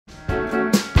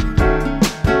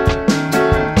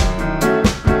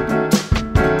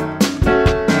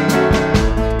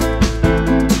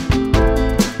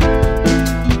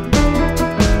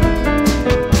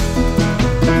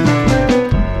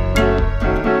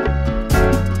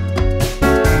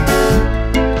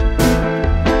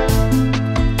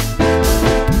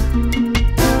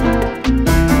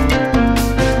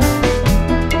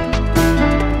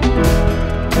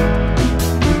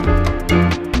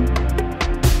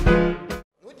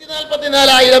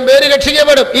144,000 പേര്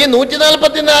രക്ഷിക്കപ്പെടും. ഈ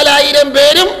 144,000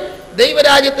 പേരും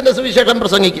ദൈവരാജ്യത്തിന്റെ സുവിശേഷം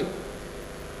പ്രസംഗിക്കും.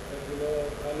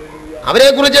 അവരെ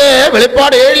കുറിച്ച്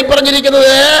വെളിപ്പാട് 7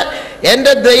 പറഞ്ഞിരിക്കുന്നത്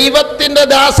എന്റെ ദൈവത്തിന്റെ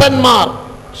ദാസന്മാർ.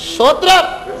 സ്തോത്രം.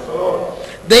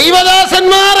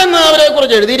 ദൈവദാസന്മാർ എന്ന് അവരെ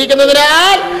കുറിച്ച്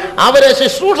എഴുതിയിരിക്കുന്നതിനാൽ അവരെ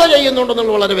ശുശ്രൂഷ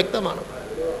ചെയ്യുന്നുണ്ടെന്നുള്ളത് വളരെ വ്യക്തമാണ്.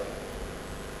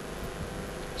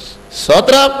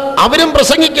 സ്തോത്രം. അവരും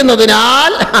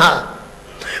പ്രസംഗിക്കുന്നതിനാൽ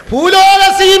ഭൂലോക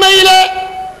സീമയിലെ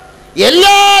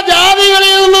എല്ലാ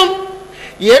ജാതികളിൽ നിന്നും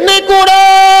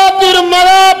എണ്ണിക്കൂടാത്തൊരു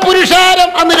മഹാപുരുഷാരം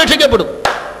അന്ന് രക്ഷിക്കപ്പെടും.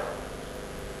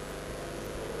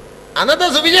 അന്നത്തെ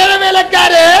സുവിശേഷ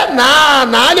വേലക്കാര്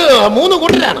 3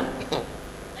 കൂട്ടരാണ്.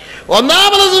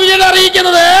 ഒന്നാമത് സുവിശേഷം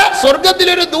അറിയിക്കുന്നത്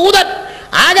സ്വർഗത്തിലൊരു ദൂതൻ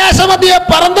ആകാശമധ്യേ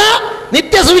പറന്ന്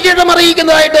നിത്യസുവിശേഷം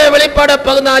അറിയിക്കുന്നതായിട്ട് വെളിപ്പാട്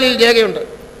 14 രേഖയുണ്ട്.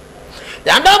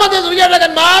 രണ്ടാമത്തെ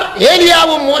സുവിശേഷകന്മാർ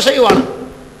ഏലിയാവും മോശയുമാണ്.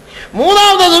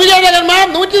 മൂന്നാമത്തെ സുവിശേഷകന്മാർ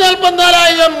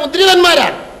 144,000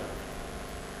 മുദ്രിതന്മാരാണ്.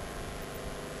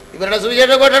 ഇവരുടെ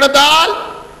സുവിശേഷ കോട്ടെടുത്താൽ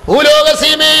ഭൂലോക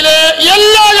സീമയിലെ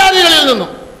എല്ലാ ജാതികളിൽ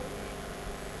നിന്നും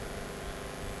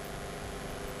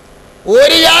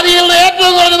ഒരു ജാതിയിൽ നിന്ന്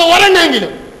ഏറ്റവും കുറഞ്ഞത്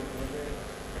ഒരെണ്ണമെങ്കിലും,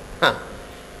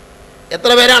 എത്ര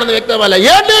പേരാണെന്ന് വ്യക്തമല്ല,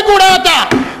 എണ്ണിക്കൂടാത്ത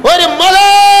ഒരു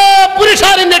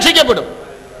മഹാപുരുഷാരൻ രക്ഷിക്കപ്പെടും.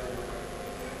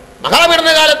 മഹാപീഡന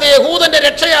കാലത്തെ യഹൂദന്റെ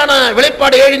രക്ഷയാണ്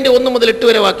വെളിപ്പാട് 7:1 മുതൽ 8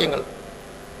 വരെ വാക്യങ്ങൾ.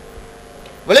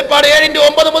 വെളിപ്പാട്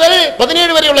 7:9 മുതൽ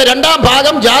 17 വരെയുള്ള 2ാം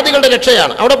ഭാഗം ജാതികളുടെ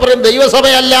രക്ഷയാണ്. അവിടെ പറയും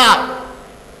ദൈവസഭയല്ല.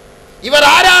 ഇവർ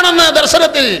ആരാണെന്ന്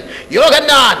ദർശനത്തിൽ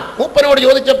യോഹന്നാൻ മൂപ്പനോട്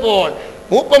ചോദിച്ചപ്പോൾ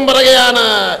മൂപ്പൻ പറയുകയാണ്,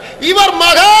 ഇവർ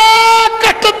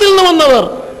മഹാകഷ്ടത്തിൽ നിന്ന് വന്നവർ.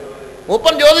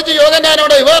 മൂപ്പൻ ചോദിച്ചു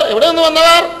യോഹന്നാനോട്, ഇവർ എവിടെ നിന്ന്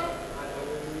വന്നവർ?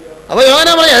 അപ്പൊ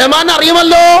യോഹന്നാൻ പറഞ്ഞു, യജമാനെ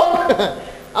അറിയുമല്ലോ.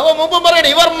 അപ്പൊ മൂപ്പൻ പറയണ,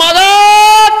 ഇവർ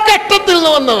മഹാകഷ്ടത്തിൽ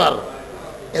നിന്ന് വന്നവർ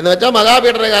എന്ന് വെച്ചാൽ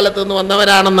മഹാപീഡന കാലത്ത് നിന്ന്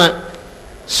വന്നവരാണെന്ന്.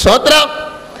 സ്തോത്രം.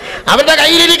 അവരുടെ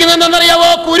കയ്യിലിരിക്കുന്നത് എന്താണെന്നറിയാവോ?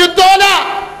 കുരുത്തോല.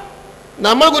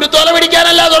 നമ്മൾ കുരുത്തോല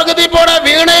പിടിക്കാനല്ല സ്വർഗത്തിൽ പോണ,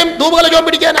 വീണയും ധൂപകലശവും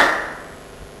പിടിക്കാനാ.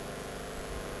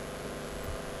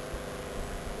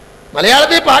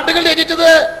 മലയാളത്തിൽ പാട്ടുകൾ രചിച്ചത്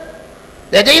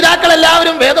രചയിതാക്കൾ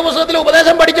എല്ലാവരും വേദപുസ്തകത്തിലെ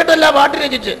ഉപദേശം പഠിച്ചിട്ടല്ല പാട്ട്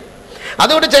രചിച്ച്.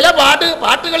 അതുകൊണ്ട് ചില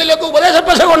പാട്ടുകളിലൊക്കെ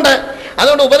ഉപദേശപ്പശകുണ്ട്.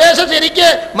 അതുകൊണ്ട് ഉപദേശം ശരിക്ക്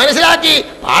മനസ്സിലാക്കി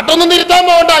പാട്ടൊന്നും തിരുത്താൻ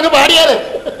പോകണ്ട, അങ്ങ് പാടിയാല്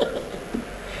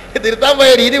തിരുത്താൻ പോയ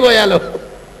രീതി പോയാലോ.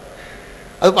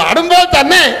 അത് പാടുമ്പോൾ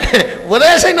തന്നെ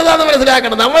ഉപദേശം എന്നതാണെന്ന്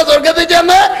മനസ്സിലാക്കണം. നമ്മൾ സ്വർഗത്തിൽ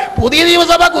ചെന്ന് പുതിയ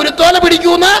നിയമസഭ കുരുത്തോല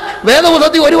പിടിക്കുന്ന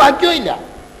വേദപുസ്തകത്തിൽ ഒരു വാക്യവും ഇല്ല.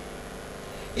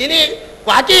 ഇനി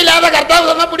വാക്യമില്ലാതെ കർത്താവ്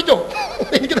തന്നാ പിടിച്ചോ,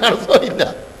 എനിക്ക് തടസ്സമില്ല.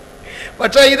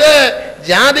 പക്ഷെ ഇത്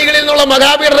ജാതികളിൽ നിന്നുള്ള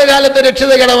മഹാപീഡന കാലത്തെ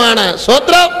രക്ഷിതഗണമാണ്.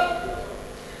 സ്തോത്രം.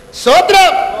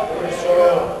 സ്തോത്രം.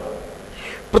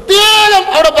 പ്രത്യേകം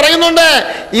അവിടെ പറയുന്നുണ്ട്,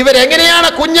 ഇവരെങ്ങനെയാണ്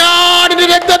കുഞ്ഞാടിന്റെ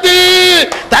രക്തത്തിൽ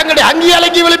തങ്ങളുടെ അങ്കി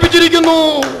അലക്കി വെളുപ്പിച്ചിരിക്കുന്നു.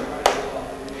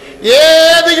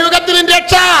 ഏത് യുഗത്തിലും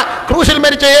രക്ഷ ക്രൂശിൽ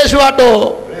മരിച്ച യേശുവാട്ടോ.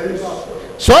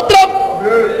 സ്തോത്രം.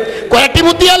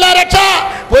 കൊരട്ടിമുത്തിയല്ല രക്ഷ,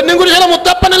 പൊന്നുംകുരിശിലെ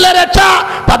മുത്തപ്പനല്ല രക്ഷ,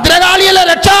 ഭദ്രകാളിയല്ല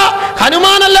രക്ഷ,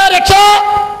 ഹനുമാനല്ല രക്ഷ,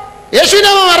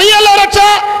 യേശുവിനെ അറിയല്ല രക്ഷ,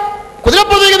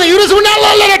 കുതിരപ്പുറത്തിരിക്കുന്ന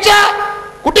യൂരിസുണ്ടല്ല രക്ഷ,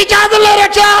 കുട്ടിച്ചാത്തല്ല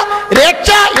രക്ഷ. രക്ഷ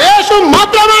യേശു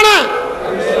മാത്രമാണ്.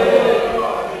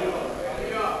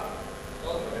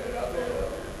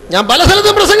 ഞാൻ പല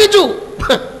സ്ഥലത്തും പ്രസംഗിച്ചു.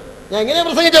 ഞാൻ എങ്ങനെയാ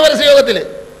പ്രസംഗിച്ച പരസ്യയോഗത്തില്?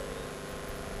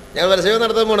 ഞങ്ങൾ പരസ്യയോഗം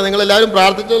നടത്താൻ പോകണം, നിങ്ങൾ എല്ലാവരും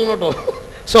പ്രാർത്ഥിച്ചോളൂ കേട്ടോ.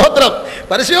 സ്തോത്രം.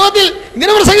 പരസ്യയോഗത്തിൽ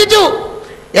ഇങ്ങനെ പ്രസംഗിച്ചു.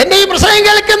 എന്റെ ഈ പ്രസംഗം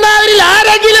കേൾക്കുന്നവരിൽ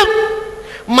ആരെങ്കിലും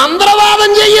മന്ത്രവാദം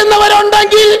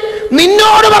ചെയ്യുന്നവരുണ്ടെങ്കിൽ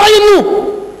നിന്നോട് പറയുന്നു,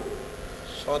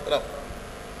 സ്തോത്രം,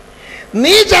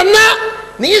 നീ ചെന്ന്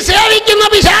നീ സേവിക്കുന്ന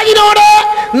പിശാചിനോട്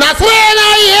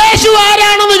നസ്രയനായ യേശു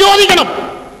ആരാണെന്ന് ചോദിക്കണം.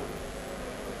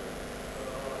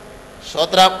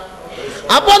 സ്തോത്രം.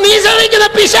 അപ്പൊ നീ സേവിക്കുന്ന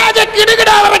പിശാച്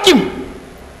കിടുകിട വിറയ്ക്കും.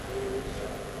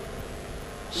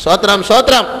 സ്തോത്രം.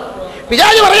 സ്തോത്രം.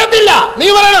 പിശാച് പറയത്തില്ല, നീ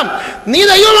പറയണം, നീ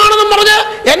ദൈവമാണെന്നും പറഞ്ഞ്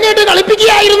എന്നിട്ട്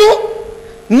കളിപ്പിക്കുകയായിരുന്നു.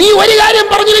 നീ ഒരു കാര്യം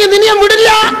പറഞ്ഞില്ലെങ്കിൽ നിന്നെ വിടില്ല.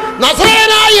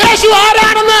 നസ്രയനായ യേശു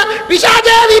ആരാണെന്ന്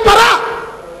പിശാചേ നീ പറ.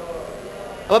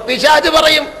 അപ്പൊ പിശാച്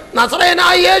പറയും,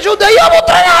 നസ്രയനായ യേശു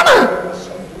ദൈവപുത്രനാണ്.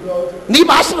 നീ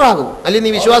പാസ്റ്ററാകും, അല്ലെങ്കിൽ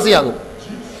നീ വിശ്വാസിയാകും.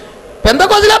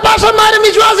 പെന്തക്കോസ്തിലെ പാസ്റ്റർമാരും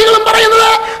വിശ്വാസികളും പറയുന്നത്,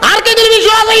 ആർക്കെങ്കിലും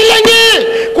വിശ്വാസം ഇല്ലെങ്കിൽ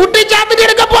കുട്ടിച്ചാത്തിന്റെ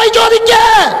അടുക്ക പോയി ചോദിക്ക്,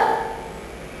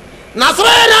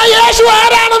 നസ്രയനായ യേശു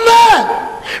ആരാണെന്ന്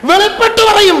വെളിപ്പെട്ട്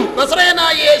പറയും.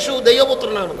 നസ്രയനായ യേശു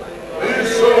ദൈവപുത്രനാണെന്ന്.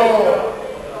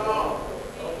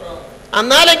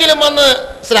 എന്നാലെങ്കിലും വന്ന്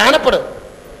സ്നാനപ്പെടും.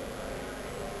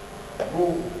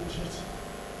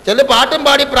 ചില പാട്ടും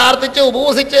പാടി പ്രാർത്ഥിച്ച്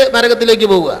ഉപവസിച്ച് നരകത്തിലേക്ക്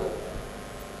പോവുക.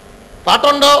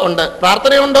 പാട്ടുണ്ടോ? ഉണ്ട്.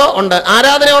 പ്രാർത്ഥനയുണ്ടോ? ഉണ്ട്.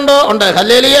 ആരാധനയുണ്ടോ? ഉണ്ട്.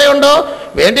 ഹല്ലേലൂയയുണ്ടോ?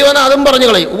 വേണ്ടി വന്നാൽ അതും പറഞ്ഞു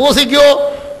കളയും. ഉപവസിക്കുവോ?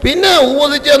 പിന്നെ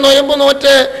ഉപവസിച്ച് നൊയമ്പ്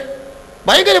നോറ്റ്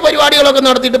ഭയങ്കര പരിപാടികളൊക്കെ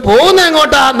നടത്തിയിട്ട് പോകുന്ന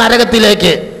എങ്ങോട്ടാ?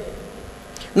 നരകത്തിലേക്ക്.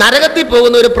 നരകത്തിൽ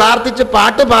പോകുന്നവർ പ്രാർത്ഥിച്ച്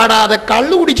പാട്ട് പാടാതെ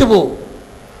കള്ളു കുടിച്ചു പോകും.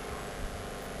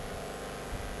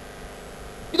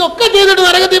 ഇതൊക്കെ ചെയ്തിട്ട്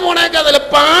നരകത്തിൽ പോണേക്കാതല്ല,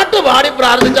 പാട്ട് പാടി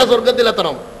പ്രാർത്ഥിച്ചാൽ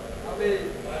സ്വർഗത്തിലെത്തണം.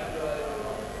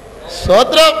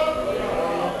 സ്തോത്രം,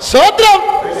 സ്തോത്രം.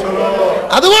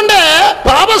 അതുകൊണ്ട്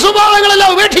പാപസ്വഭാവങ്ങളെല്ലാം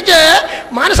ഉപേക്ഷിച്ച്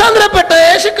മാനസാന്തരപ്പെട്ട്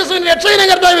യേശുക്രിസ്തുവിന്റെ രക്ഷകനെ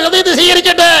കർത്താവ് ഹൃദയത്തിൽ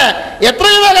സ്വീകരിച്ചിട്ട്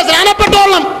എത്രയും വേഗം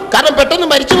സ്നാനപ്പെട്ടോളണം. കാരണം പെട്ടെന്ന്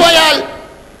മരിച്ചുപോയാൽ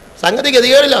സംഗതി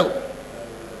ഗതികേടിലാകും.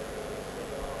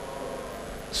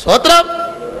 സ്തോത്രം,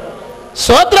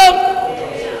 സ്തോത്രം.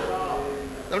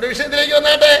 നമ്മുടെ വിഷയത്തിലേക്ക്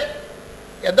വന്നാട്ടെ.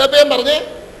 എന്താ ഞാൻ പറഞ്ഞേ?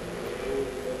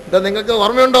 എന്താ നിങ്ങൾക്ക്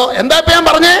ഓർമ്മയുണ്ടോ? എന്താ ഞാൻ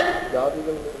പറഞ്ഞേ?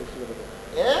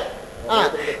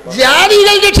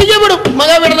 ജാതികൾ രക്ഷിക്കപ്പെടും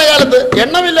മഹാപീഡന കാലത്ത്.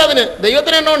 എണ്ണമില്ല അതിന്,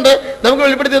 ദൈവത്തിന് എണ്ണമുണ്ട്, നമുക്ക്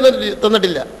വെളിപ്പെടുത്തി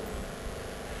തന്നിട്ടില്ല.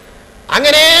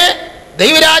 അങ്ങനെ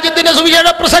ദൈവരാജ്യത്തിന്റെ സുവിശേഷ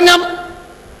പ്രസംഗം,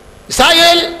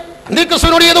 ഇസ്രായേൽ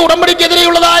അന്തിക്രിസ്തുവിനോട് ചെയ്ത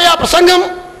ഉടമ്പടിക്കെതിരെയുള്ളതായ പ്രസംഗം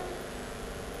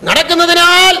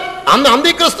നടക്കുന്നതിനാൽ അന്ന്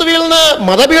അന്തിക്രിസ്തുവിൽ നിന്ന്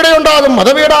മതപീഡ ഉണ്ടാകും.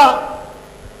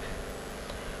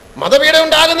 മതപീഡ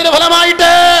ഉണ്ടാകുന്നതിന് ഫലമായിട്ട്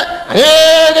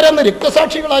അനേകം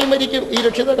രക്തസാക്ഷികളായി മരിക്കും ഈ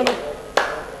രക്ഷിതഗണം.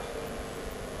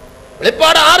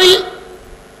 വെളിപ്പാട് 6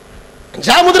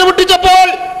 5-ാം മുദ്ര പൊട്ടിച്ചപ്പോൾ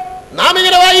നാം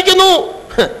ഇങ്ങനെ വായിക്കുന്നു,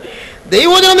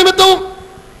 ദൈവവചന നിമിത്തവും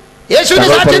യേശുവിന്റെ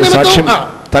സാക്ഷ്യം നിമിത്തവും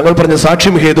തങ്ങൾ പറഞ്ഞ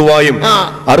സാക്ഷ്യം ഹേതുവായും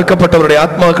അറുക്കപ്പെട്ടവരുടെ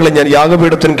ആത്മാക്കളെ ഞാൻ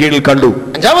യാഗപീഠത്തിന് കീഴിൽ കണ്ടു.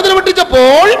 5-ാം മുദ്ര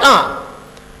പൊട്ടിച്ചപ്പോൾ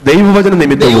ദൈവവചന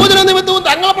നിമിത്തവും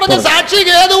തങ്ങൾ പറഞ്ഞ സാക്ഷി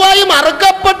ഹേതുവായും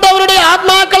അറുക്കപ്പെട്ടവരുടെ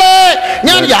ആത്മാക്കളെ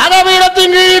ഞാൻ യാഗപീഠത്തിന്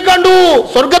കീഴിൽ കണ്ടു.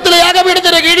 സ്വർഗത്തിലെ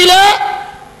യാഗപീഠത്തിന്റെ കീഴില്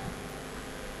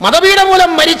മതപീഠം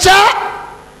മൂലം മരിച്ച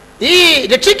ഈ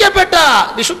രക്ഷിക്കപ്പെട്ട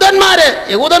വിശുദ്ധന്മാര്,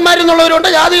 യഹൂദന്മാരിൽ നിന്നുള്ളവരുണ്ട്,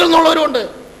 ജാതികളിൽ നിന്നുള്ളവരുണ്ട്.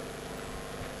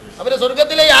 അവര്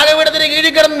സ്വർഗത്തിലെ യാഗപീഠത്തിന്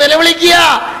കീഴിൽ കിടന്ന് നിലവിളിക്കുക,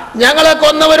 ഞങ്ങളെ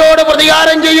കൊന്നവരോട്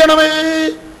പ്രതികാരം ചെയ്യണമേ.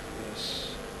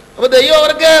 അപ്പൊ ദൈവം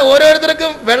അവർക്ക്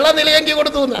ഓരോരുത്തർക്കും വെള്ള നിലയെങ്കിൽ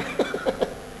കൊടുത്തു.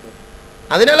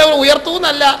 അതിനെല്ലാം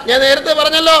ഉയർത്തൂന്നല്ല. ഞാൻ നേരത്തെ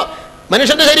പറഞ്ഞല്ലോ,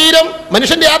 മനുഷ്യന്റെ ശരീരം,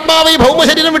 മനുഷ്യന്റെ ആത്മാവ് ഈ ഭൗമ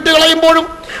ശരീരം വിട്ടുകളയുമ്പോഴും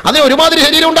അതിന് ഒരുമാതിരി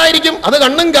ശരീരം ഉണ്ടായിരിക്കും. അത്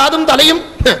കണ്ണും കാതും തലയും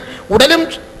ഉടലും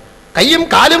കൈയും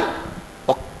കാലും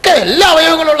ഒക്കെ എല്ലാ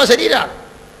അവയവങ്ങളുള്ള ശരീരമാണ്.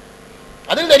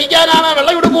 അതിൽ ധരിക്കാനാണ്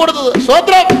വെള്ളയുടുപ്പ് കൊടുത്തത്.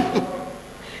 സ്തോത്രം.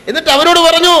 എന്നിട്ട് അവരോട്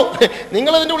പറഞ്ഞു,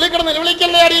 നിങ്ങൾ ഇതിന്റെ ഉള്ളിൽ കിടന്ന്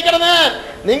നിലവിളിക്കല്ലേ അറിയിക്കണത്,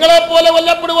 നിങ്ങളെ പോലെ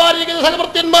കൊല്ലപ്പെടുവാനിരിക്കുന്ന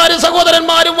സഹഭൃത്യന്മാരും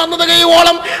സഹോദരന്മാരും വന്നത്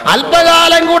കഴിയുവോളം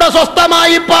അല്പകാലം കൂടെ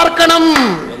സ്വസ്ഥമായി പാർക്കണം.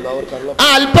 ആ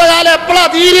അല്പകാലം എപ്പോഴാ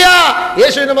തീരുക?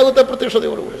 യേശുവിന്റെ മഹത്വ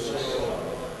പ്രത്യക്ഷതയോടുകൂടി.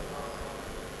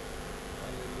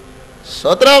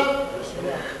 സ്തോത്രം.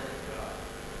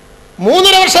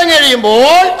 3.5 വർഷം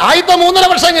കഴിയുമ്പോൾ, ആദ്യത്തെ 3.5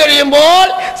 വർഷം കഴിയുമ്പോൾ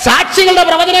സാക്ഷികളുടെ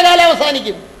പ്രവചനകാലം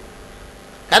അവസാനിക്കും.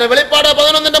 കാരണം വെളിപ്പാട്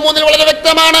 11:3 വളരെ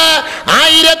വ്യക്തമാണ്,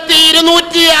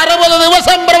 1260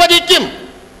 ദിവസം പ്രവചിക്കും.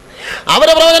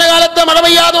 അവരുടെ പ്രവചനകാലത്ത് മഴ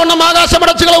പെയ്യാതുകൊണ്ടും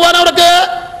ആകാശമടച്ചു കളവാൻ അവർക്ക്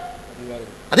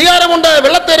അധികാരമുണ്ട്.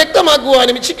 വെള്ളത്തെ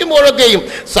രക്തമാക്കുവാനും ഇച്ഛിക്കുമ്പോഴൊക്കെയും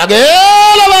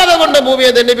സകലബാധ കൊണ്ട് ഭൂമിയെ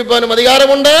ദണ്ഡിപ്പിക്കാനും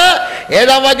അധികാരമുണ്ട്.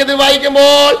 7-ാം വാക്യത്തിൽ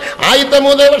വായിക്കുമ്പോൾ, ആദ്യത്തെ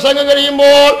 3 വർഷങ്ങൾ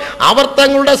കഴിയുമ്പോൾ അവർ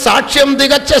തങ്ങളുടെ സാക്ഷ്യം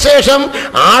തികച്ച ശേഷം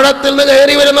ആഴത്തിൽ നിന്ന്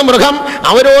കയറി വരുന്ന മൃഗം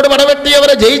അവരോട് പടവെട്ടി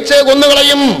അവരെ ജയിച്ച്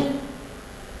കൊന്നുകളയും.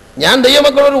 ഞാൻ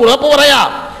ദൈവമക്കളോട് ഉറപ്പ് പറയാം,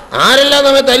 ആരെല്ലാം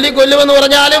നമ്മെ തല്ലിക്കൊല്ലുമെന്ന്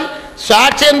പറഞ്ഞാലും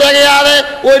സാക്ഷ്യം തികയാതെ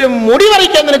ഒരു മുടി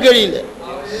പറിക്കാൻ നിനക്ക് കഴിയില്ല.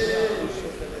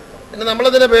 പിന്നെ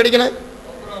നമ്മളെന്തിനാ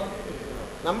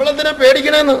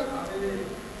പേടിക്കണേന്ന്?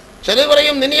 ചിലർ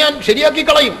പറയും, നിന്നെ ഞാൻ ശരിയാക്കി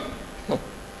കളയും.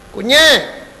 കുഞ്ഞേ,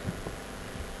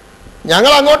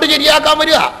 ഞങ്ങൾ അങ്ങോട്ട് ശരിയാക്കാൻ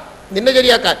വരിക, നിന്നെ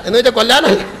ശരിയാക്കാൻ എന്ന് വെച്ചാൽ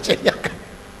കൊല്ലാനല്ല, ശരിയാക്കാൻ.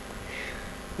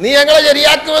 നീ ഞങ്ങളെ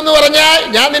ശരിയാക്കുമെന്ന് പറഞ്ഞാൽ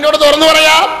ഞാൻ നിന്നോട് തുറന്നു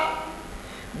പറയാം,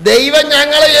 ദൈവം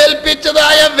ഞങ്ങളെ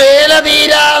ഏൽപ്പിച്ചതായ വേല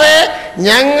തീരാതെ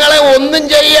ഞങ്ങളെ ഒന്നും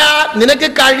ചെയ്യാൻ നിനക്ക്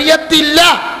കഴിയത്തില്ല.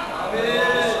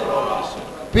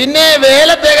 പിന്നെ വേല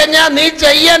തികഞ്ഞാ നീ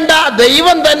ചെയ്യണ്ട,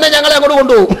 ദൈവം തന്നെ ഞങ്ങളെ അങ്ങോട്ട്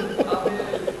കൊണ്ടുപോകും.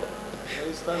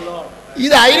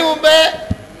 ഇതതിനു മുമ്പേ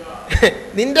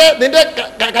നിന്റെ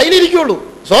കയ്യിലിരിക്കുള്ളൂ.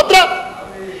 സ്വത്രം.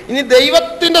 ഇനി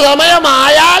ദൈവത്തിന്റെ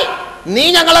സമയമായാൽ നീ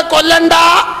ഞങ്ങളെ കൊല്ലണ്ട,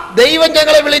 ദൈവം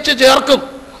ഞങ്ങളെ വിളിച്ചു ചേർക്കും.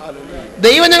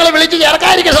 ദൈവം ഞങ്ങളെ വിളിച്ച്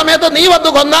ചേർക്കാതിരിക്കുന്ന സമയത്ത് നീ വന്ന്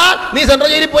കൊന്നാൽ നീ സെൻട്രൽ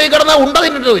ജയിലിൽ പോയി കിടന്നാൽ ഉണ്ട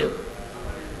തിന്നിട്ട് വരും.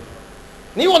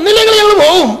 നീ ഒന്നില്ലെങ്കിൽ ഞങ്ങൾ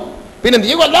പോകും. പിന്നെ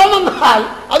നീ കൊല്ലാൻ വന്നാൽ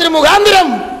അതിന് മുഖാന്തരം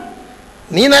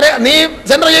നീ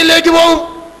സെൻട്രൽ ജയിലിലേക്ക് പോകും,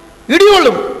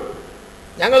 ഇടികൊള്ളും,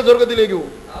 ഞങ്ങൾ സ്വർഗത്തിലേക്ക്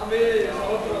പോകും.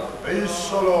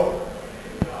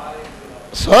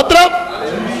 സ്തോത്രം,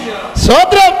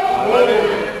 സ്തോത്രം.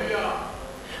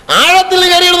 ആഴത്തിൽ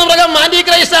കയറിയിരുന്ന മൃഗം ആന്റി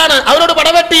ക്രൈസ്റ്റ് ആണ്. അവരോട്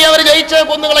പടവെട്ടി അവർ ജയിച്ച്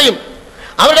കൊന്നുകളയും.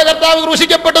 അവരുടെ കർത്താവ്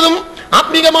ക്രൂശിക്കപ്പെട്ടതും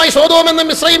ആത്മീകമായി സോദോമെന്നും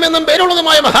മിസ്രയീമെന്നും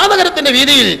പേരുള്ളതുമായ മഹാനഗരത്തിന്റെ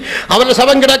വീതിയിൽ അവരുടെ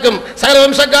ശവം കിടക്കും. സകല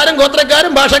വംശക്കാരും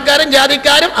ഗോത്രക്കാരും ഭാഷക്കാരും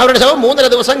ജാതിക്കാരും അവരുടെ ശവം 3.5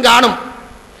 ദിവസം കാണും.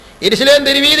 യെരുശലേം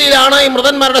തിരുവീതിയിലാണ് ഈ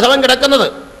മൃതന്മാരുടെ ശവം കിടക്കുന്നത്.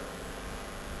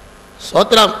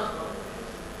 സ്തോത്രം.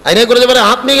 അതിനെക്കുറിച്ച് പറയാം,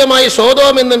 ആത്മീയമായി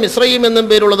സോദോം എന്നും മിസ്രയീം എന്നും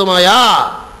പേരുള്ളതുമായ,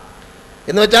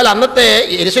 എന്ന് വെച്ചാൽ അന്നത്തെ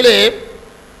യെരുശലേം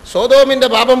സോദോമിൻ്റെ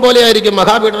പാപം പോലെയായിരിക്കും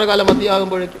മഹാപീഡനകാലം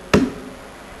മധ്യമാകുമ്പോഴേക്കും.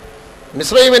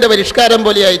 മിസ്രയീമിൻ്റെ പരിഷ്കാരം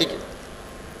പോലെയായിരിക്കും.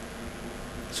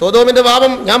 സോദോമിൻ്റെ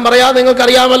പാപം ഞാൻ പറയാതെ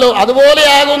നിങ്ങൾക്കറിയാമല്ലോ.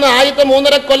 അതുപോലെയാകുന്ന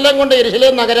 1350 കൊല്ലം കൊണ്ട്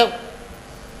യെരുശലേം നഗരം.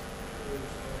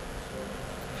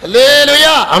 ഹല്ലേലൂയ.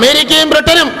 അമേരിക്കയും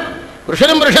ബ്രിട്ടനും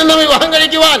പുരുഷനും പുരുഷനും വിവാഹം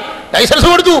കഴിക്കുവാൻ ലൈസൻസ്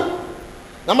കൊടുത്തു.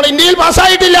 നമ്മൾ ഇന്ത്യയിൽ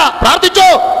പാസ്സായിട്ടില്ല. പ്രാർത്ഥിച്ചോ,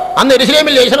 അന്ന്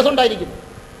യെരുശലേമിൽ ലൈസൻസ് ഉണ്ടായിരിക്കും.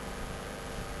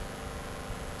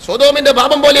 സോദോമിൻ്റെ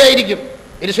പാപം പോലെയായിരിക്കും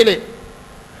യെരുശലേം.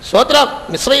 സ്തോത്രം.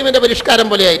 മിസ്രയീമിൻ്റെ പരിഷ്കാരം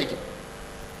പോലെയായിരിക്കും.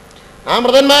 ആ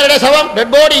മൃതന്മാരുടെ ശവം,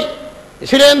 ഡെഡ് ബോഡി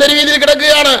യെരുശലേം തെരുവീതിയിൽ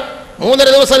കിടക്കുകയാണ്.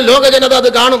 3.5 ദിവസം ലോക ജനത അത്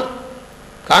കാണും.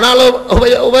 കാണാനുള്ള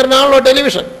ഉപകരണമാണല്ലോ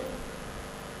ടെലിവിഷൻ.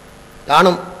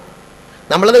 കാണും.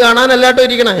 നമ്മളത് കാണാനല്ലാട്ടോ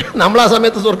ഇരിക്കണേ. നമ്മൾ ആ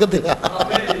സമയത്ത് സ്വർഗത്തില്ല.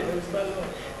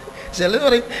 ചിലർ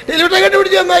പറയും ടെലിവിഷൻ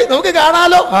കണ്ടുപിടിച്ച് നന്നായി, നമുക്ക്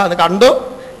കാണാലോ. അത് കണ്ടോ,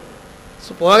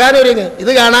 പോകാനൊരുങ്ങ്.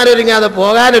 ഇത് കാണാനൊരുങ്ങാതെ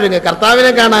പോകാനൊരുങ്ങ്,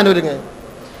 കർത്താവിനെ കാണാനൊരുങ്ങ്.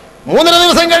 3.5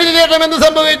 ദിവസം കഴിഞ്ഞ ശേഷം എന്ത്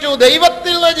സംഭവിച്ചു?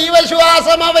 ദൈവത്തിൽ നിന്ന്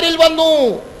ജീവശ്വാസം അവരിൽ വന്നു.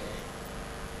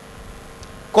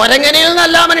 കൊരങ്ങനിൽ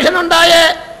നിന്നല്ല മനുഷ്യനുണ്ടായേ.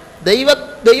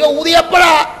 ദൈവം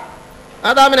ഊതിയപ്പോഴാ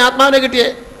ആദാമിന് ആത്മാവിനെ കിട്ടിയേ.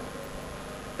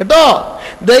 കേട്ടോ,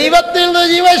 ദൈവത്തിൽ നിന്ന്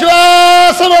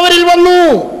ജീവശ്വാസം അവരിൽ വന്നു.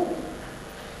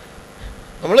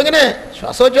 നമ്മളിങ്ങനെ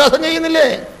ശ്വാസോച്ഛ്വാസം ചെയ്യുന്നില്ലേ?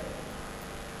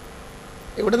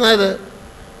 എവിടുന്നായത്?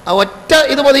 ആ ഒറ്റ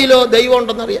ഇത് മതിയിലോ ദൈവം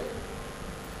ഉണ്ടെന്നറിയാം.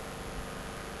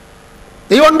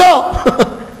 ദൈവമുണ്ടോ?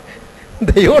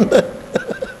 ദൈവമുണ്ട്.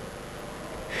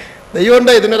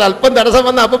 ദൈവമുണ്ട്. ഇതിനൊരല്പം തടസ്സം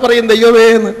വന്ന അപ്പം പറയും ദൈവമേ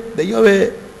എന്ന്. ദൈവമേ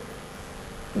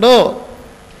ഉണ്ടോ?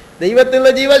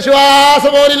 ദൈവത്തിലുള്ള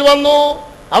ജീവശ്വാസം അവരിൽ വന്നു.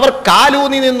 അവർ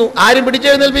കാലൂന്നി നിന്നു. ആരും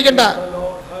പിടിച്ചെഴുന്നേൽപ്പിക്കണ്ട.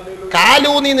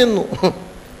 കാലൂന്നി നിന്നു.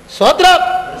 സ്തോത്രം.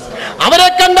 അവരെ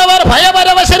കണ്ടവർ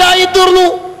ഭയപരവശരായി തീർന്നു.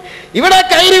 ഇവിടെ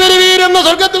കയറി വരുവീരെന്ന്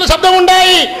സ്വർഗത്തിൽ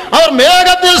ശബ്ദമുണ്ടായി. അവർ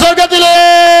മേഘത്തിൽ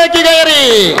സ്വർഗത്തിലേക്ക് കയറി.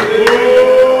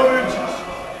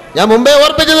 ഞാൻ മുമ്പേ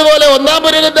ഓർപ്പിച്ചതുപോലെ 1-ാം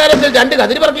പുനരുദ്ധാനത്തിൽ 2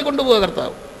 കതിര് പറക്കി കൊണ്ടുപോകുക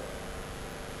കർത്താവ്.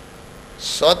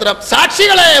 സ്തോത്രം.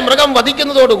 സാക്ഷികളെ മൃഗം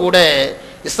വധിക്കുന്നതോടുകൂടെ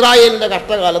ഇസ്രായേലിന്റെ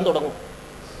കഷ്ടകാലം തുടങ്ങും.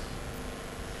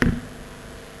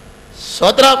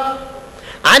 സ്തോത്രം.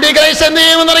 ആന്റിക്രൈസ്റ്റ് എന്ത്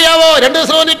ചെയ്യുമെന്നറിയാവോ? 2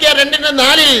 തെസ്സലോനിക്കർ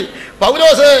 2:4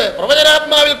 പൗലോസ്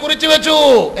പ്രവചനാത്മാവിൽ കുറിച്ചു വെച്ചു.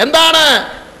 എന്താണ്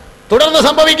തുടർന്ന്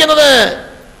സംഭവിക്കുന്നത്?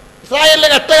 ഇസ്രായേലിന്റെ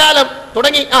കഷ്ടകാലം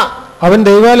തുടങ്ങി. അവൻ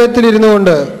ദൈവാലയത്തിൽ ഇരുന്നു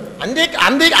കൊണ്ട്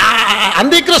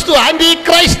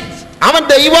ആന്റിക്രൈസ്റ്റ് അവൻ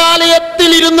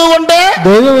ദൈവാലയത്തിൽ ഇരുന്നു കൊണ്ട്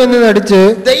ദൈവമെന്ന് നടിച്ചു.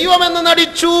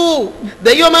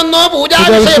 ദൈവമെന്നോ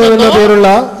പൂജാവിഷയമെന്നോ പേരുള്ള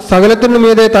സകലത്തിനും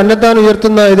മീതെ തന്നെത്താൻ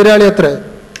ഉയർത്തുന്ന എതിരാളി അത്ര.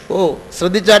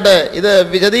 ശ്രദ്ധിച്ചാട്ടെ, ഇത്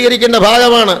വിശദീകരിക്കേണ്ട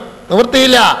ഭാഗമാണ്.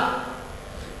 നിവൃത്തിയില്ല.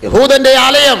 യഹൂദന്റെ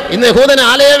ആലയം, ഇന്ന് യഹൂദന്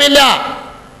ആലയമില്ല.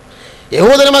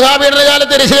 യഹൂദന് മഹാപീഡന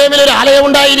കാലത്ത് യെരുശലേമിൽ ഒരു ആലയം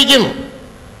ഉണ്ടായിരിക്കും.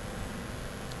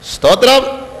 സ്തോത്രം.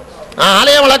 ആ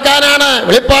ആലയം അളക്കാനാണ്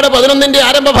വെളിപ്പാട് 11-ന്റെ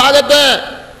ആരംഭ ഭാഗത്ത്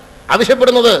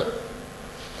ആവശ്യപ്പെടുന്നത്.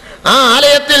 ആ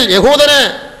ആലയത്തിൽ യഹൂദന്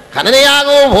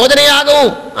ഖനനയാഗവും ഭോജനയാഗവും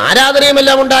ആരാധനയും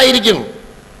എല്ലാം ഉണ്ടായിരിക്കും.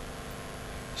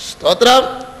 സ്തോത്രം.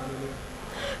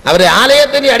 അവരുടെ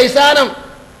ആലയത്തിന്റെ അടിസ്ഥാനം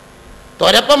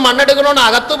തൊരപ്പം മണ്ണെടുക്കണോണ്ട്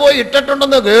അകത്ത് പോയി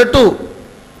ഇട്ടിട്ടുണ്ടെന്ന് കേട്ടു.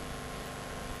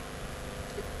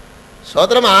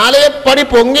 സ്തോത്രം. ആലയപ്പണി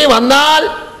പൊങ്ങി വന്നാൽ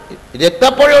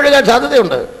രക്തപ്പുഴ ഒഴുകാൻ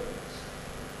സാധ്യതയുണ്ട്.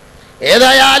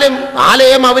 ഏതായാലും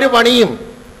ആലയം അവർ പണിയും.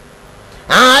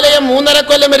 ആ ആലയം 3.5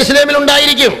 കൊല്ലം യെരുശലേമിൽ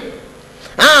ഉണ്ടായിരിക്കും.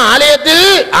 ആ ആലയത്തിൽ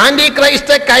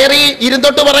ആന്റിക്രൈസ്റ്റ് കയറി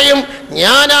ഇരുന്നിട്ട് പറയും,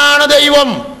 ഞാനാണ് ദൈവം,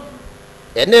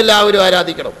 എന്നെ എല്ലാവരും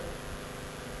ആരാധിക്കണം.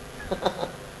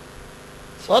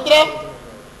 സ്തോത്രം.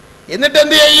 എന്നിട്ട്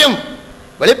എന്ത് ചെയ്യും?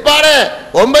 വെളിപ്പാട്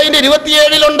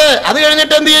 9:27 അത്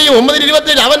കഴിഞ്ഞിട്ട് എന്ത് ചെയ്യും?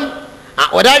 9:27 അവൻ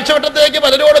ഒരാഴ്ച വട്ടത്തേക്ക്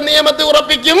പലരോടും നിയമത്തെ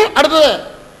ഉറപ്പിക്കും. അടുത്തത്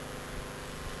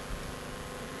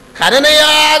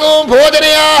ഖനനയാകവും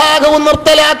ഭോജനയാകവും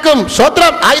നിർത്തലാക്കും.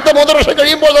 സ്തോത്രം. 3 വർഷം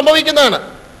കഴിയുമ്പോൾ സംഭവിക്കുന്നതാണ്.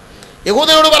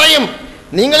 യഹൂദനോട് പറയും,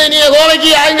 നിങ്ങൾ ഇനി യഹോവയ്ക്ക്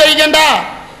യാഗം കഴിക്കണ്ട,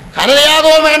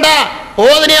 ഖനനയാഗവും വേണ്ട,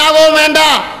 ഭോജനയാഗവും വേണ്ട,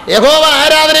 യഹോവ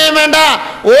ആരാധനയും വേണ്ട,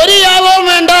 ഒരു യാഗവും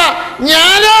വേണ്ട,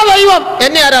 ഞാനാ ദൈവം,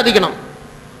 എന്നെ ആരാധിക്കണം.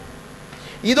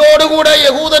 ഇതോടുകൂടെ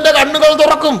യഹൂദന്റെ കണ്ണുകൾ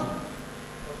തുറക്കും.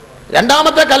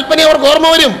 2ാമത്തെ കൽപ്പന അവർക്ക് ഓർമ്മ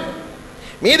വരും.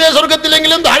 മീതെ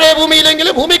സ്വർഗത്തിലെങ്കിലും താഴെ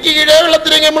ഭൂമിയിലെങ്കിലും ഭൂമിക്ക് കീഴേ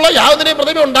വെള്ളത്തിലെങ്കിലുമുള്ള യാതൊന്നിനെയും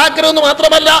പ്രതിമ ഉണ്ടാക്കരുതെന്ന്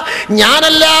മാത്രമല്ല,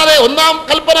 ഞാനല്ലാതെ 1ാം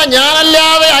കൽപ്പന,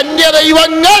 ഞാനല്ലാതെ അന്യ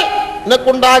ദൈവങ്ങൾ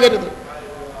നിനക്കുണ്ടാകരുത്.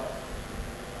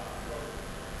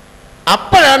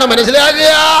 അപ്പോഴാണ്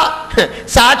മനസ്സിലാകുക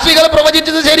സാക്ഷികൾ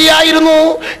പ്രവചിച്ചത് ശരിയായിരുന്നു.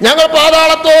 ഞങ്ങൾ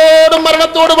പാതാളത്തോടും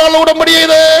മരണത്തോടും ഉടമ്പടി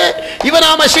ചെയ്ത് ഇവൻ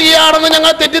ആ മശീഹയാണെന്ന്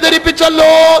ഞങ്ങൾ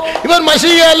തെറ്റിദ്ധരിപ്പിച്ചല്ലോ. ഇവൻ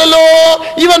മശീഹയല്ലല്ലോ,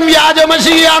 ഇവൻ വ്യാജ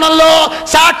മശീഹയാണല്ലോ,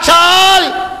 സാക്ഷാൽ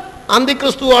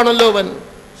അന്തിക്രിസ്തു ആണല്ലോ ഇവൻ.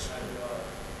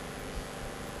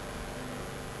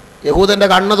 യഹൂദന്റെ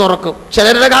കണ്ണ് തുറക്കും.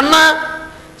 ചിലരുടെ കണ്ണ്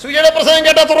സുവിശേഷ പ്രസംഗം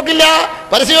കേട്ടാൽ തുറക്കില്ല,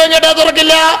 പരസ്യം കേട്ടാൽ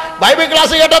തുറക്കില്ല, ബൈബിൾ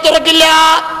ക്ലാസ് കേട്ടാൽ തുറക്കില്ല.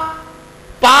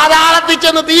 പാതാളത്തിൽ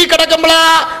ചെന്ന് തീ കിടക്കുമ്പോഴാ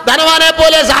ധനവാനെ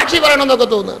പോലെ സാക്ഷി പറയണമെന്നൊക്കെ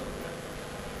തോന്നുന്നു.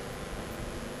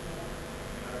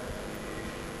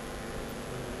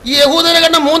 ഈ യഹൂദനെ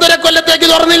കണ്ട 3.5 കൊല്ലത്തേക്ക്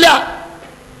തുറന്നില്ല,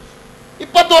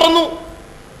 ഇപ്പൊ തുറന്നു.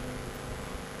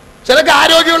 ചിലക്ക്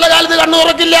ആരോഗ്യമുള്ള കാലത്ത് കണ്ണു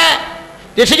തുറക്കില്ല,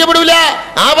 രക്ഷിക്കപ്പെടില്ല,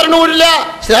 ആവരണവുമില്ല,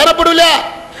 സ്നാനപ്പെടില്ല.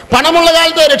 പണമുള്ള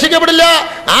കാലത്ത് രക്ഷിക്കപ്പെടില്ല,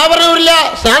 ആവരണവുമില്ല,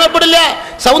 സ്നാനപ്പെടില്ല.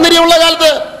 സൗന്ദര്യമുള്ള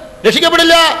കാലത്ത്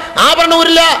രക്ഷിക്കപ്പെടില്ല,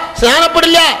 ആവരണവുമില്ല,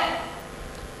 സ്നാനപ്പെടില്ല.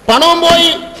 പണവും പോയി,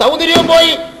 സൗന്ദര്യവും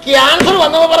പോയി, ക്യാൻസർ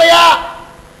വന്നവ പറയാ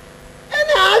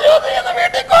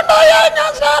വീട്ടിൽ കൊണ്ടുപോയാ ഞാൻ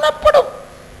സ്നാനപ്പെടും.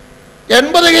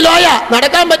 80 കിലോയാ,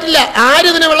 നടക്കാൻ പറ്റില്ല.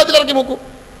 ആരിതിനെ വെള്ളത്തിലിറക്കി മുക്കും.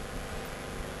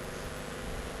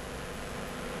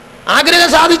 ആഗ്രഹം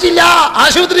സാധിച്ചില്ല,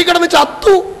 ആശുപത്രി കിടന്ന്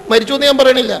ചത്തു, മരിച്ചു എന്ന് ഞാൻ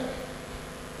പറയണില്ല.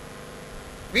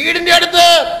 വീടിന്റെ അടുത്ത്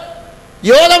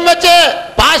യോഗം വെച്ച്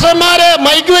പാസ്റ്റർമാര്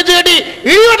മൈക്ക് വെച്ച് കെട്ടി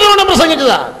ഇടിവെട്ടോണം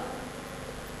പ്രസംഗിച്ചതാ.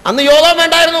 അന്ന് യോഗം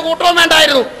വേണ്ടായിരുന്നു, കൂട്ടവും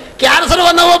വേണ്ടായിരുന്നു. ക്യാൻസർ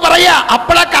വന്നവോ പറയാ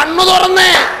അപ്പളാ കണ്ണു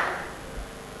തുറന്നേ.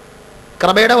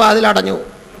 കൃപയുടെ വാതിൽ അടഞ്ഞു.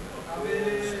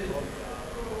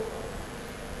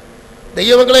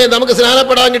 ദൈവമക്കളെ, നമുക്ക്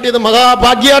സ്നാനപ്പെടാൻ കിട്ടിയത്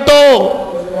മഹാഭാഗ്യാട്ടോ.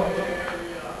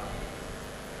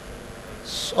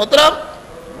 സ്വത്രം.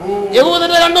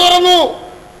 യഹൂദന്റെ കണ്ണു തുറന്നു.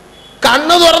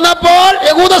 കണ്ണു തുറന്നപ്പോൾ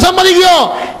യഹൂദ സമ്മതിക്കോ?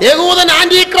 യഹൂദൻ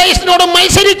ആന്റി ക്രൈസ്റ്റിനോട്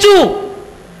മത്സരിച്ചു.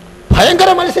 ഭയങ്കര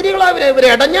മത്സരികളാ ഇവര്.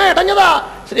 ഇടഞ്ഞതാ,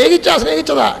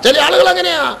 സ്നേഹിച്ചതാ. ചില ആളുകൾ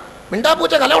അങ്ങനെയാ,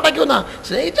 മിണ്ടാപ്പൂച്ച കല ഉടയ്ക്കുന്ന.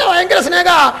 സ്നേഹിച്ച ഭയങ്കര സ്നേഹ,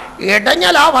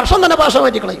 ഇടഞ്ഞാൽ ആ വർഷം തന്നെ ഭാഷ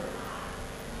മാറ്റിക്കളയും.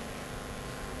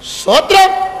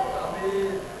 സ്വത്രം.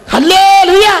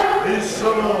 ഹല്ലേലൂയ.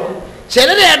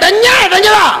 ചിലര്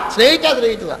ഇടഞ്ഞതാ,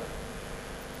 സ്നേഹിച്ചതാ.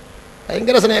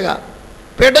 ഭയങ്കര സ്നേഹ.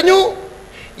 പെടഞ്ഞു.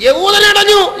 യഹൂദൻ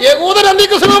ഇടഞ്ഞു. യഹൂദൻ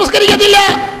അന്തിക്രിസ്തു നമസ്കരിക്കത്തില്ല,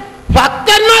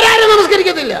 ഭക്തന്മാരാരും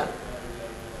നമസ്കരിക്കത്തില്ല.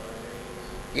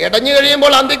 ഇടഞ്ഞു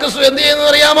കഴിയുമ്പോൾ അന്തിക്രിസ്തു എന്ത് ചെയ്യുന്നത്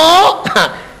അറിയാമോ?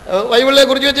 ബൈബിളിനെ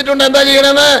കുറിച്ച് വെച്ചിട്ടുണ്ട് എന്താ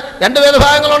ചെയ്യണമെന്ന്. 2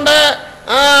 വേദഭാഗങ്ങളുണ്ട്.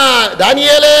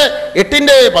 ദാനിയേല്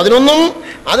 8:11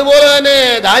 അതുപോലെ തന്നെ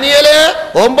ദാനിയേല്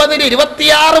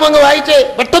 9:26 അങ്ങ് വായിച്ചേ,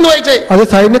 പെട്ടെന്ന് വായിച്ചേ. അത്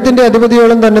സൈന്യത്തിന്റെ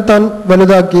അധിപതിയോളം തന്നെ താൻ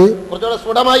വലുതാക്കി. കുറച്ചുകൂടെ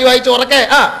സ്ഫുടമായി വായിച്ചു ഉറക്കെ.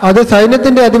 അത്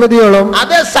സൈന്യത്തിന്റെ അധിപതിയോളം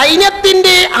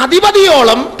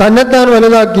തന്നെത്താൻ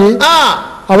വലുതാക്കി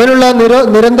അവനുള്ള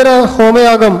നിരന്തര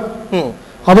ഹോമയാഗം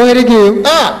അപഹരിക്കുകയും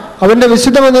അവന്റെ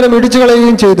വിശുദ്ധ മന്ദിരം ഇടിച്ചു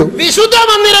കളയുകയും ചെയ്തു. വിശുദ്ധ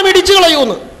മന്ദിരം ഇടിച്ചു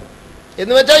കളയൂന്ന്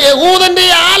എന്ന് വെച്ചാൽ യഹൂദന്റെ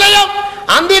ആലയം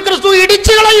അന്ത്യക്രിസ്തു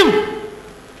ഇടിച്ചു കളയും.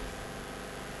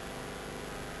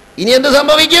 ഇനി എന്ത്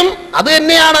സംഭവിക്കും? അത്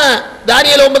തന്നെയാണ്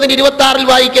ദാനിയേൽ 9:26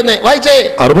 വായിക്കുന്നത്. വായിച്ചേ.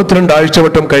 62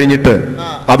 ആഴ്ചവട്ടം കഴിഞ്ഞിട്ട്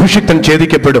അഭിഷിക്തൻ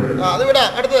ഛേദിക്കപ്പെടും.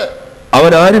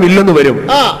 അവൻ ആരുമില്ലെന്ന് വരും.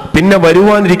 പിന്നെ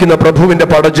വരുവാനിരിക്കുന്ന പ്രഭുവിന്റെ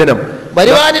പടജനം.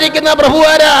 വരുവാനിരിക്കുന്ന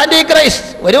പ്രഭുവാര ആന്റിക്രൈസ്റ്റ്.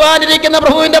 വരുവാനിരിക്കുന്ന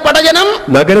പ്രഭുവിന്റെ പടജനം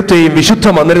നഗരത്തെയും വിശുദ്ധ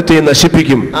മന്ദിരത്തെയും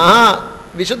നശിപ്പിക്കും.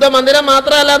 വിശുദ്ധ മന്ദിരം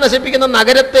മാത്രമല്ല നശിപ്പിക്കുന്ന,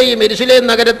 നഗരത്തെയും യെരൂശലേം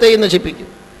നഗരത്തെയും നശിപ്പിക്കും.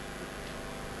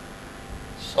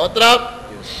 സ്തോത്രം.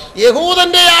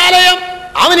 യഹൂദന്റെ ആലയം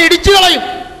അവൻ ഇടിച്ചു കളയും.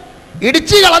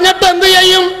 ഇടിച്ചു കളഞ്ഞിട്ട് എന്ത്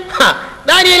ചെയ്യും?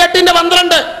 ദാനിയേൽ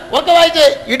 8:12 ഒക്കെ വായിച്ചേ.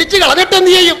 ഇടിച്ചു കളഞ്ഞിട്ട്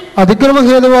എന്ത് ചെയ്യും?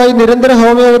 അതിക്രമഹേതുവായി നിരന്തര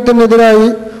ഹോമയാഗത്തിനെതിരായി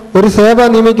ഒരു സേവ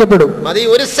നിയമിക്കപ്പെടും. മതി,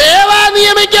 ഒരു സേവ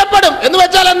നിയമിക്കപ്പെടും എന്ന്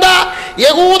വെച്ചാൽ എന്താ?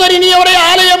 യഹൂദൻ ഇനി അവിടെ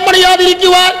ആലയം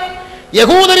പണിയാതിരിക്കുവാൻ,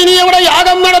 യഹൂദൻ ഇനി അവിടെ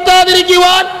യാഗം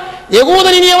നടത്താതിരിക്കുവാൻ,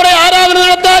 യഹൂദൻ ഇനി അവിടെ ആരാധന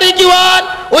നടത്താതിരിക്കുവാൻ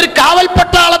ഒരു കാവൽ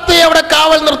പട്ടാളത്തെ അവിടെ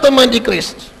കാവൽ നിർത്തും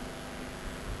ആന്റിക്രൈസ്റ്റ്.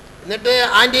 എന്നിട്ട്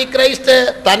ആന്റിക്രൈസ്റ്റ്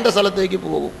തന്റെ സ്ഥലത്തേക്ക്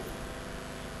പോകും.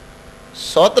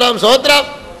 സ്തോത്രം, സ്തോത്രം,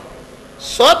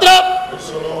 സ്തോത്രം.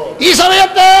 ഈ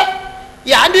സമയത്ത്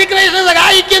ഈ ആന്റിക്രൈസ്റ്റിനെ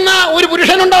സഹായിക്കുന്ന ഒരു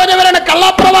പുരുഷനുണ്ടവനവരാണ്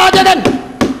കള്ളപ്രവാചകൻ.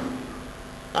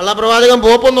 കള്ളപ്രവാചകൻ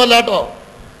പോപ്പൊന്നും അല്ല കേട്ടോ.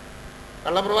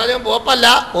 കള്ളപ്രവാചകൻ പോപ്പല്ല,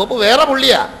 പോപ്പ് വേറെ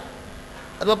പുള്ളിയാ.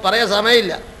 അതിപ്പോ പറയാൻ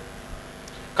സമയമില്ല.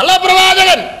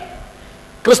 കള്ളപ്രവാചകൻ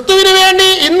ക്രിസ്തുവിന് വേണ്ടി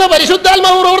ഇന്ന്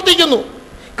പരിശുദ്ധാത്മാവ് പ്രവർത്തിക്കുന്നു.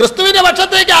 ക്രിസ്തുവിന്റെ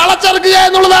പക്ഷത്തേക്ക് ആളെ ചേർക്കുക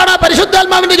എന്നുള്ളതാണ്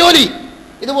പരിശുദ്ധാത്മാവിന്റെ ജോലി.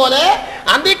 ഇതുപോലെ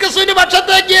അന്തിക്രിസ്തുവിന്റെ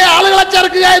പക്ഷത്തേക്ക് ആളുകളെ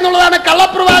ചേർക്കുക എന്നുള്ളതാണ്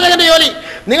കള്ളപ്രവാചകന്റെ ജോലി.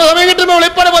 നിങ്ങൾ സമയം കിട്ടുമ്പോൾ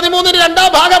വെളിപ്പാട് 13 2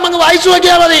 ഭാഗം അങ്ങ് വായിച്ചു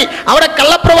നോക്കിയാൽ മതി. അവിടെ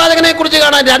കള്ളപ്രവാചകനെ കുറിച്ച്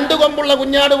കാണാൻ 2 കൊമ്പുള്ള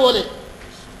കുഞ്ഞാട് പോലെ.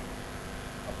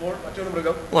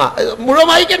 മുഴുവൻ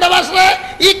വായിക്കേണ്ട ഭാഷ.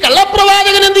 ഈ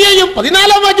കള്ളപ്രവാചകൻ എന്ത് ചെയ്യും?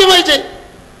 14 വാക്യം വായിച്ചേ.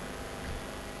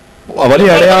 വലിയ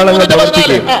അടയാളങ്ങൾ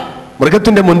പ്രവർത്തിക്കുകയും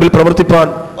മൃഗത്തിന്റെ മുൻപിൽ പ്രവർത്തിപ്പാൻ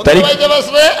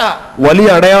വലിയ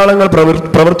അടയാളങ്ങൾ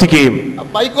പ്രവർത്തിക്കുകയും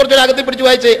അകത്തി പിടിച്ചു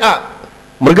വായിച്ചേ.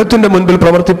 മൃഗത്തിന്റെ മുൻപിൽ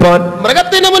പ്രവർത്തിപ്പാൻ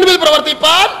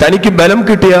തനിക്ക് ബലം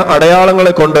കിട്ടിയ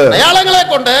അടയാളങ്ങളെ കൊണ്ട്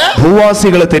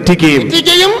ഭൂവാസികളെ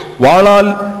തെറ്റിക്കുകയും വാളാൽ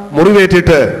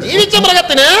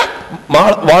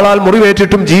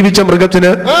മുറിവേറ്റിട്ടും ജീവിച്ച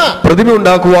മൃഗത്തിന് പ്രതിമ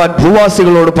ഉണ്ടാക്കുവാൻ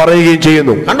ഭൂവാസികളോട് പറയുകയും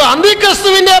ചെയ്യുന്നു. കണ്ടോ,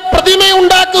 അന്തിക്രിസ്തുവിന്റെ പ്രതിമ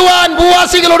ഉണ്ടാക്കുവാൻ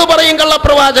ഭൂവാസികളോട് പറയും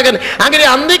കള്ളപ്രവാചകൻ. അങ്ങനെ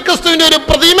അന്തിക്രിസ്തുവിന്റെ ഒരു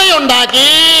പ്രതിമയുണ്ടാക്കി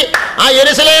ആ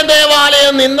യെരുശലേം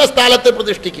ദേവാലയം നിന്ന സ്ഥലത്ത്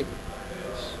പ്രതിഷ്ഠിക്കും.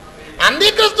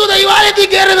 അന്തിക്രിസ്തു ദൈവാലയത്തിൽ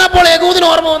കയറുന്നപ്പോൾ യഹൂദിന്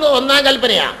ഓർമ്മ വന്നത് 1-ാം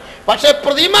കൽപ്പനയാ. പക്ഷെ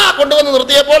പ്രതിമ കൊണ്ടുവന്ന്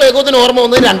നിർത്തിയപ്പോൾ യഹൂദിന് ഓർമ്മ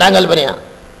വന്നത് 2-ാം കൽപ്പനയാ.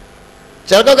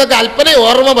 ചിലർക്കൊക്കെ കൽപ്പന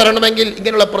ഓർമ്മ വരണമെങ്കിൽ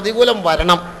ഇങ്ങനെയുള്ള പ്രതികൂലം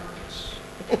വരണം,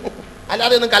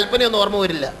 അല്ലാതെ ഒന്നും കൽപ്പനയൊന്നും ഓർമ്മ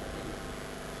വരില്ല.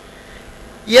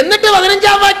 എന്നിട്ട്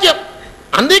 15-ാം വാക്യം,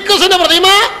 അന്തിക്രിസ്തുവിന്റെ പ്രതിമ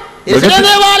യെരുശലേം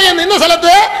ദേവാലയം നിന്ന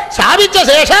സ്ഥലത്ത് സ്ഥാപിച്ച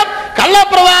ശേഷം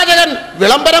കള്ളപ്രവാചകൻ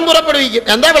വിളംബരം പുറപ്പെടുവിക്കും.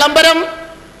 എന്താ വിളംബരം?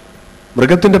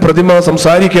 മൃഗത്തിന്റെ പ്രതിമ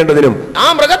സംസാരിക്കേണ്ടതിനും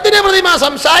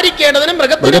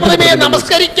മൃഗത്തിന്റെ പ്രതിമയെ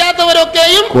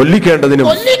നമസ്കരിക്കാത്തവരൊക്കെയും കൊല്ലിക്കേണ്ടതിനും.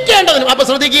 അപ്പൊ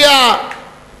ശ്രദ്ധിക്കുക,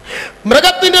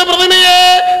 മൃഗത്തിന്റെ പ്രതിമയെ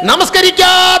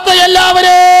നമസ്കരിക്കാത്ത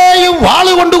എല്ലാവരെയും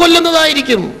വാളുകൊണ്ട്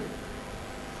കൊല്ലുന്നതായിരിക്കും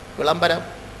വിളംബരം.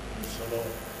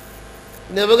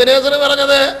 നെബൂഖദ്നേസർ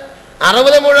പറഞ്ഞത്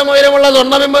 60 മുഴം ഉയരമുള്ള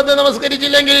സ്വർണ്ണബിംബത്തെ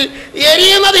നമസ്കരിച്ചില്ലെങ്കിൽ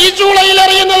എരിയുന്ന തീച്ചൂളയിൽ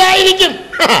എറിയുന്നതായിരിക്കും.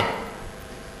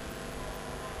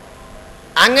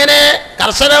 അങ്ങനെ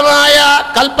കർശനമായ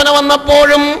കൽപ്പന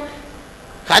വന്നപ്പോഴും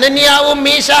ഹനന്യാവും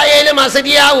മീശായേലും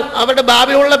അസരിയാവും, അവരുടെ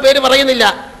ബാബിലുള്ള പേര് പറയുന്നില്ല,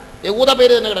 യഹൂദ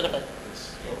പേര് തന്നെ കിടക്കട്ടെ,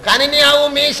 ഹനന്യാവും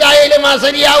മീശായേലും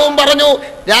അസരിയാവും പറഞ്ഞു,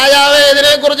 രാജാവേ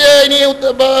ഇതിനെക്കുറിച്ച് ഇനി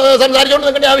സംസാരിച്ചുകൊണ്ട്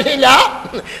നിൽക്കേണ്ട ആവശ്യമില്ല,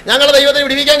 ഞങ്ങൾ ദൈവത്തിന്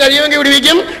വിടുവിക്കാൻ കഴിയുമെങ്കിൽ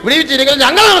വിടുവിക്കും, വിടുവിച്ചിരിക്കും,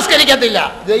 ഞങ്ങൾ നമസ്കരിക്കത്തില്ല.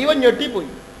 ദൈവം ഞെട്ടിപ്പോയി.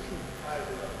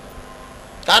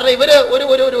 കാരണം ഇവര്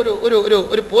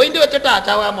ഒരു പോയിന്റ് വെച്ചിട്ടാ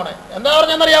ചാവാൻ പോണേ. എന്താ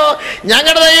പറഞ്ഞെന്നറിയാമോ?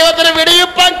 ഞങ്ങളുടെ ദൈവത്തിന്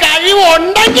വിടുവിപ്പാൻ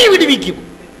കഴിവുണ്ടെങ്കിൽ വിടുവിക്കും,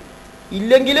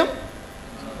 ഇല്ലെങ്കിലും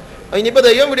ഇനിയിപ്പോ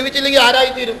ദൈവം വിടുവിച്ചില്ലെങ്കിൽ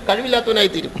ആരായിത്തീരും?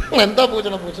 കഴിവില്ലാത്തവനായിത്തീരും. എന്താ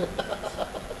പൂച്ചണ പൂച്ച,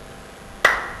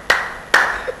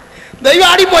 ദൈവം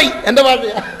ആടിപ്പോയി. എന്റെ ഭാഷ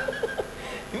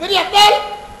ഇവര് ചത്താൽ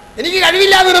എനിക്ക്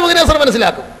കഴിവില്ലാതെ നെബൂഖദ്നേസർ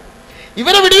മനസ്സിലാക്കും.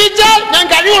 ഇവരെ വിടുവിച്ചാൽ ഞാൻ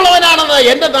കഴിവുള്ളവനാണെന്ന്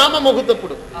എന്റെ നാമം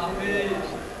മഹത്വപ്പെടും.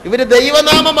 ഇവര്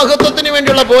ദൈവനാമ മഹത്വത്തിന്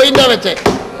വേണ്ടിയുള്ള പോയിന്റാ വെച്ചേ.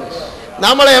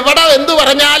 നമ്മൾ എവിടെ എന്തു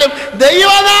പറഞ്ഞാലും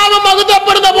ദൈവനാമം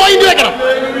മഹത്വപ്പെടുന്ന പോയിന്റ് വെക്കണം.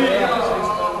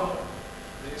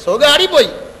 സുഖാടിപ്പോയി.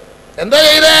 എന്താ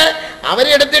ചെയ്തേ? അവരെ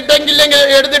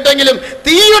എടുത്തിട്ടെങ്കിലും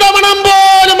തീയുടെ മണം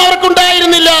പോലും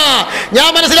അവർക്കുണ്ടായിരുന്നില്ല. ഞാൻ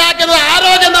മനസ്സിലാക്കുന്നത്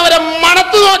ആരോഗ്യവരെ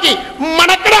മണത്തു നോക്കി,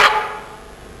 മണക്കട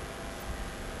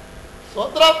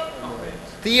സ്വത്രം,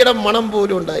 തീയുടെ മണം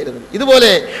പോലും ഉണ്ടായിരുന്നു.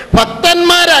 ഇതുപോലെ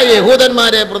ഭക്തന്മാരായ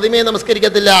യഹൂദന്മാരെ പ്രതിമയെ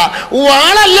നമസ്കരിക്കത്തില്ല.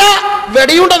 വാളല്ല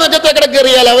വെടിയുണ്ട നെഞ്ചത്തേക്കിടെ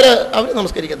കയറിയാൽ അവര്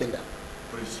നമസ്കരിക്കത്തില്ല.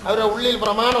 അവരുടെ ഉള്ളിൽ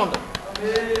പ്രമാണമുണ്ട്.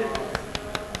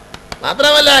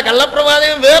 മാത്രമല്ല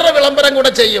കള്ളപ്രവാചകൻ വേറെ വിളംബരം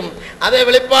കൂടെ ചെയ്യും. അതേ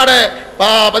വെളിപ്പാട്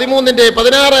 13-ന്റെ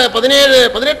 16, 17,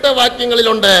 18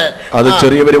 വാക്യങ്ങളിലുണ്ട്. അത്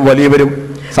ചെറിയവരും വലിയവരും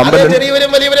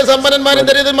സമ്പന്നന്മാരും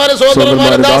ദരിദ്രന്മാരും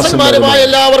സഹോദരന്മാരും ദാസന്മാരുമായ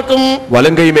എല്ലാവർക്കും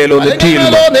വലങ്കൈമേലോ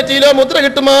നെറ്റിയിലോ മുദ്ര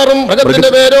കിട്ടുമാറും മൃഗത്തിന്റെ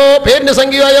പേരിന്റെ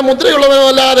സംഖ്യയായ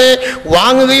മുദ്രയുള്ളവരല്ലാതെ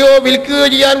വാങ്ങുകയോ വിൽക്കുകയോ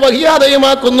ചെയ്യാൻ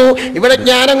വഹിയാതെയുമാക്കുന്നു. ഇവിടെ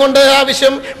ജ്ഞാനം കൊണ്ട്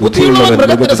ആവശ്യം. ബുദ്ധിയുള്ളവൻ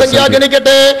മൃഗത്തിന്റെ സംഖ്യ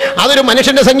ഗണിക്കട്ടെ. അതൊരു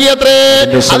മനുഷ്യന്റെ സംഖ്യ അത്രേ.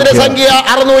 അതിന്റെ സംഖ്യ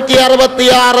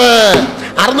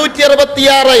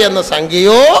 666 എന്ന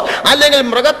സംഖ്യയോ അല്ലെങ്കിൽ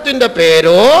മൃഗത്തിന്റെ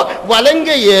പേരോ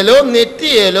വലങ്കയിലോ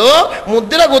നെറ്റിയിലോ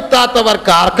മുദ്ര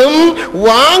കുത്താത്തവർക്കാർക്കും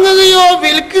വാങ്ങുകയോ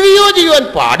വിൽക്കുകയോ ചെയ്യുവാൻ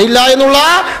പാടില്ല എന്നുള്ള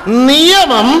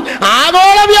നിയമം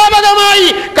ആഗോള വ്യാപകമായി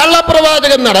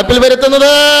കള്ളപ്രവാചകൻ നടപ്പിൽ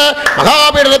വരുത്തുന്നത്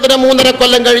മഹാപീഡനത്തിന് 3.5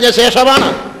 കൊല്ലം കഴിഞ്ഞ ശേഷമാണ്.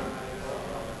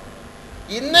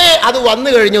 ഇന്നേ അത് വന്നു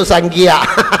കഴിഞ്ഞു സംഖ്യ.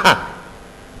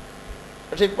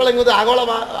 പക്ഷെ ഇപ്പോഴെങ്കിലും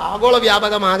ആഗോള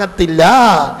വ്യാപകമാകത്തില്ല.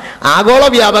 ആഗോള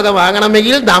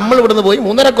വ്യാപകമാകണമെങ്കിൽ നമ്മൾ ഇവിടുന്ന് പോയി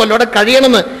 3.5 കൊല്ലോടെ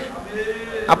കഴിയണമെന്ന്.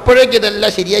 അപ്പോഴേക്കും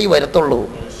ഇതെല്ലാം ശരിയായി വരത്തുള്ളൂ.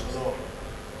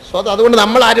 അതുകൊണ്ട്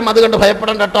നമ്മൾ ആരും അത് കണ്ട്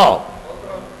ഭയപ്പെടണ്ട കേട്ടോ.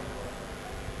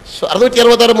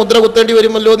 666 മുദ്ര കുത്തേണ്ടി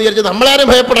വരുമല്ലോ എന്ന് വിചാരിച്ച് നമ്മളാരും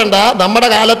ഭയപ്പെടണ്ട. നമ്മുടെ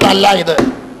കാലത്തല്ല ഇത്.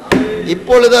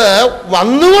 ഇപ്പോൾ ഇത്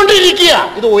വന്നുകൊണ്ടിരിക്കുക.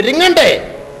 ഇത് ഒരുങ്ങണ്ടേ?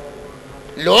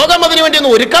 ലോകം അതിനു വേണ്ടി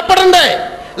ഒന്ന് ഒരുക്കപ്പെടണ്ടേ?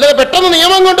 അല്ലാതെ പെട്ടെന്ന്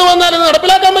നിയമം കൊണ്ടുവന്നാൽ ഇത്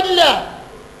നടപ്പിലാക്കാൻ പറ്റില്ല.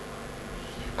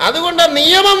 അതുകൊണ്ട്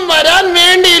നിയമം വരാൻ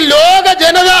വേണ്ടി ലോക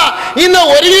ജനത ഇന്ന്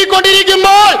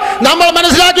ഒരുങ്ങിക്കൊണ്ടിരിക്കുമ്പോൾ നമ്മൾ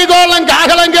മനസ്സിലാക്കിക്കോളാം,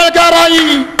 കാഹളം കേൾക്കാറായി.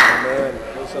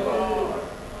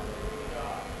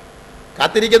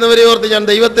 കാത്തിരിക്കുന്നവരെ ഓർത്ത് ഞാൻ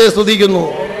ദൈവത്തെ സ്തുതിക്കുന്നു.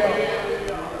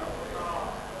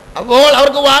 അപ്പോൾ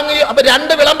അവർക്ക് അപ്പൊ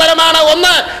 2 വിളംബരമാണ്.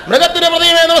 1, മൃഗത്തിന്റെ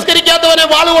പ്രതിമയെ നമസ്കരിക്കാത്തവനെ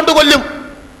വാളുകൊണ്ട് കൊല്ലും.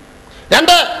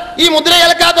 2, ഈ മുദ്ര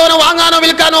ഏൽക്കാത്തവനെ വാങ്ങാനോ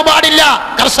വിൽക്കാനോ പാടില്ല.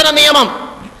 കർശന നിയമം.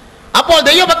 അപ്പോൾ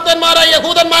ദൈവഭക്തന്മാരായ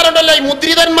യഹൂദന്മാരുണ്ടല്ലോ, ഈ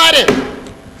മുദ്രിതന്മാര്,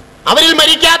 അവരിൽ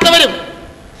മരിക്കാത്തവരും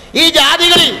ഈ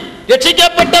ജാതികളിൽ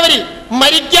രക്ഷിക്കപ്പെട്ടവരിൽ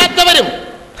മരിക്കാത്തവരും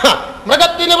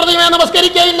മൃഗത്തിന് പ്രതിമയെ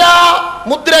നമസ്കരിക്കുകയില്ല,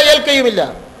 മുദ്ര ഏൽക്കുകയുമില്ല.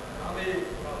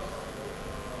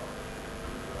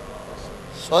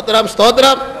 സ്തോത്രം,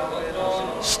 സ്തോത്രം,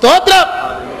 സ്തോത്രം.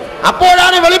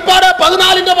 അപ്പോഴാണ് വെളിപ്പാട്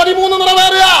 14:13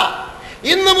 നിറവേറുക.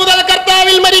 ഇന്നു മുതൽ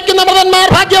കർത്താവിൽ മരിക്കുന്ന മൃതന്മാർ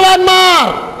ഭാഗ്യവാന്മാർ.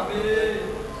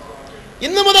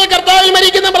 ഇന്നു മുതൽ കർത്താവിൽ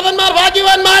മരിക്കുന്ന മൃതന്മാർ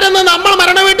ഭാഗ്യവാന്മാരെന്ന് നമ്മൾ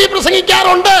മരണവീട്ടിൽ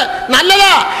പ്രസംഗിക്കാറുണ്ട്,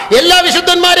 നല്ലതാ. എല്ലാ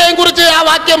വിശുദ്ധന്മാരെയും കുറിച്ച് ആ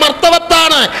വാക്യം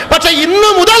അർത്ഥവത്താണ്. പക്ഷെ ഇന്നു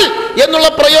മുതൽ എന്നുള്ള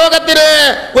പ്രയോഗത്തിന്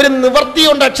ഒരു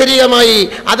നിവൃത്തിയുണ്ട് അക്ഷരീയമായി.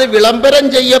 അത് വിളംബരം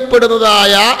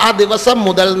ചെയ്യപ്പെടുന്നതായ ആ ദിവസം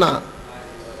മുതൽ.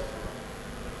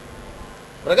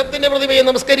 മൃഗത്തിന്റെ പ്രതിമയെ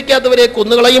നമസ്കരിക്കാത്തവരെ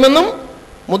കൊന്നുകളയുമെന്നും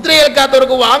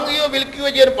മുദ്രയേൽക്കാത്തവർക്ക് വാങ്ങുകയോ വിൽക്കുകയോ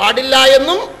ചെയ്യാൻ പാടില്ല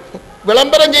എന്നും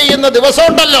വിളംബരം ചെയ്യുന്ന ദിവസം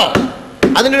ഉണ്ടല്ലോ,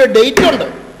 അതിനൊരു ഡേറ്റ് ഉണ്ട്.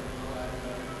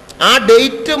 ആ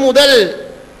ഡേറ്റ് മുതൽ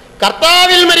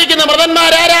കർത്താവിൽ മരിക്കുന്ന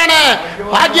മൃതന്മാരാരാണ്?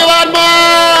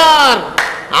 ഭാഗ്യവാന്മാർ.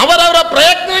 അവരവരുടെ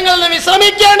പ്രയത്നങ്ങളിൽ നിന്ന്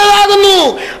വിശ്രമിക്കേണ്ടതാകുന്നു,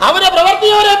 അവരുടെ പ്രവൃത്തി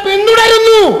അവരെ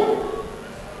പിന്തുടരുന്നു.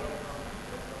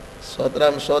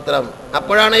 സ്തോത്രം, സ്തോത്രം.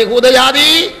 അപ്പോഴാണ് യഹൂദജാതി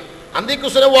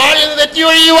അന്തിക്രിസ്തുവിന്റെ വാളിൽ നിന്ന് തെറ്റി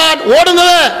ഒഴിയുവാൻ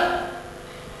ഓടുന്നത്.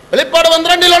 വെളിപ്പാട്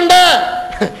 12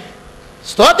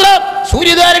 സ്തോത്രം.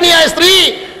 സൂര്യധാരണിയായ സ്ത്രീ,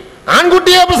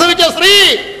 ആൺകുട്ടിയെ പ്രസവിച്ച സ്ത്രീ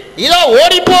ഇതാ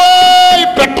ഓടിപ്പോയി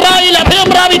പെട്രായിൽ അഭയം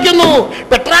പ്രാപിക്കുന്നു.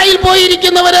 പെട്രായിൽ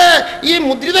പോയിരിക്കുന്നവര് ഈ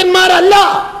മുദ്രിതന്മാരല്ല.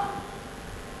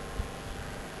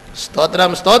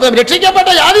 സ്തോത്രം, സ്തോത്രം. രക്ഷിക്കപ്പെട്ട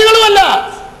ജാതികളുമല്ല,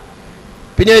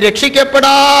 പിന്നെ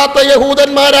രക്ഷിക്കപ്പെടാത്ത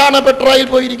യഹൂദന്മാരാണ് പെട്രായിൽ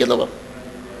പോയിരിക്കുന്നവർ.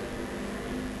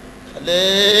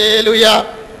 ഹല്ലേലൂയ.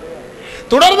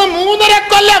 തുടർന്ന് 3.5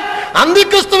 കൊല്ലം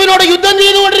അന്തിക്രിസ്തുവിനോട് യുദ്ധം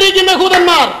ചെയ്തുകൊണ്ടിരിക്കും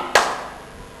യഹൂദന്മാർ.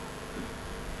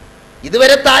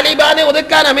 ഇതുവരെ താലിബാനെ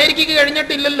ഒതുക്കാൻ അമേരിക്കയ്ക്ക്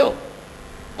കഴിഞ്ഞിട്ടില്ലല്ലോ.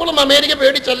 ഇപ്പോഴും അമേരിക്ക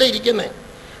പേടിച്ചല്ലേ ഇരിക്കുന്നേ.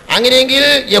 അങ്ങനെയെങ്കിൽ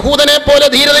യഹൂദനെ പോലെ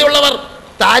ധീരതയുള്ളവർ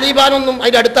താലിബാനൊന്നും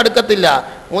അതിൻ്റെ അടുത്തടുക്കത്തില്ല.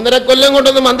 3.5 കൊല്ലം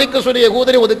കൊണ്ടൊന്നും അന്തിക്രിസ്തുവിന്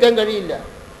യഹൂദനെ ഒതുക്കാൻ കഴിയില്ല.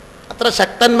 അത്ര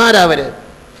ശക്തന്മാരവര്.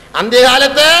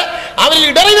 അന്ത്യകാലത്ത് അവരിൽ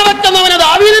ഇടറി നടക്കുന്നവന്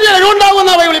ദാവീദിന്റെ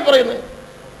കഴിവുണ്ടാകുമെന്നാണ് ബൈബിളിൽ പറയുന്നത്.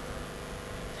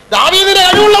 ദാവീദിന്റെ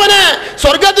കഴിവുള്ളവന്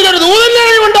സ്വർഗത്തിലൊരു ദൂതന്റെ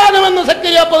കഴിവുണ്ടാകുമെന്ന്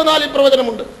സക്കരിയാവ് 14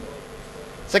 പ്രവചനമുണ്ട്.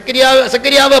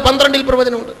 സക്കരിയാവ് 12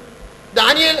 പ്രവചനമുണ്ട്.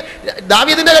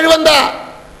 ദാവീദിന്റെ കഴിവെന്താ?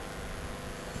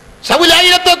 ശൗൽ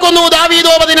 1000 കൊന്നു,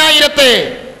 ദാവീദോ 10,000.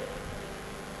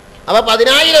 അപ്പൊ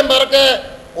 10,000 പേർക്ക്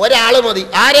ഒരാള് മതി.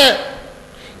 ആര്?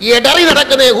 ഈ ഇടറി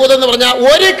നടക്കുന്ന യഹൂദൻ എന്ന് പറഞ്ഞാൽ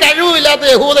ഒരു കഴിവുമില്ലാത്ത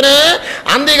യഹൂദന്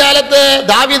അന്ത്യകാലത്ത്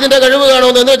ദാവീദിന്റെ കഴിവ്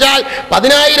കാണുമെന്ന്. എന്ന് വെച്ചാൽ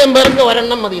 10,000 പേർക്ക്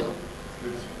ഒരെണ്ണം മതിയെന്ന്.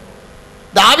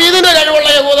 ദാവീദിന്റെ കഴിവുള്ള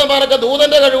യഹൂദന്മാർക്ക്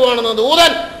ദൂതന്റെ കഴിവാണെന്ന്.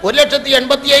 ദൂതൻ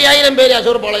 1,85,000 പേര്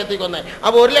അശൂർ പാളയത്തിൽ കൊന്നേ.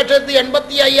 അപ്പൊ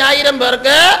 1,85,000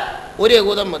 പേർക്ക് ഒരു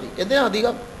യഹൂദൻ മതി. എന്തിനാ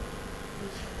അധികം?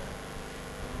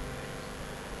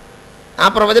 ആ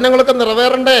പ്രവചനങ്ങളൊക്കെ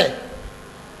നിറവേറണ്ടേ?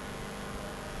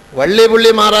 വള്ളി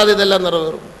പുള്ളി മാറാതെ ഇതെല്ലാം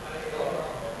നിറവേറും.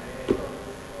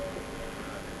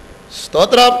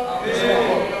 സ്തോത്രം,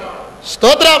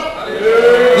 സ്തോത്രം.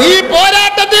 ഈ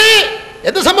പോരാട്ടത്തിൽ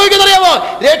എന്ത് സംഭവിക്കുന്നറിയാമോ?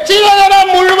 രക്ഷിതജനം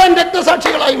മുഴുവൻ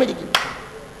രക്തസാക്ഷികളായി മരിക്കും.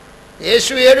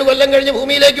 യേശു 7 കൊല്ലം കഴിഞ്ഞ്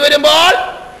ഭൂമിയിലേക്ക് വരുമ്പോൾ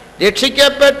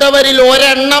രക്ഷിക്കപ്പെട്ടവരിൽ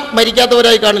ഒരെണ്ണം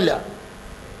മരിക്കാത്തവരായി കാണില്ല.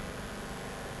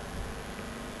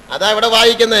 അതാ ഇവിടെ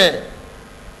വായിക്കുന്നേ.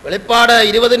 വെളിപ്പാട്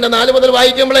 20:4 മുതൽ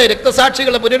വായിക്കുമ്പോഴേ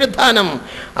രക്തസാക്ഷികളുടെ പുനരുത്ഥാനം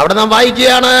അവിടെ നാം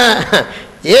വായിക്കുകയാണ്.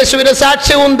 യേശുവിന്റെ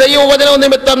സാക്ഷ്യവും ദൈവവചനവും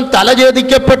നിമിത്തം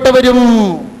തലഛേദിക്കപ്പെട്ടവരും.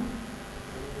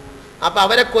 അപ്പൊ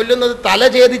അവരെ കൊല്ലുന്നത്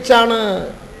തലഛേദിച്ചാണ്.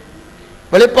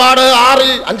 വെളിപ്പാട് 6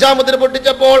 5-ാം മുദ്ര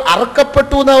പൊട്ടിച്ചപ്പോൾ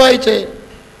അറുക്കപ്പെട്ടു എന്നാ വായിച്ചേ.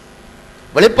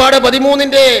 വെളിപ്പാട്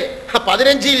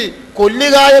 13:15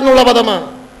 കൊല്ലുക എന്നുള്ള പദമാണ്.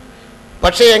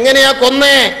 പക്ഷെ എങ്ങനെയാ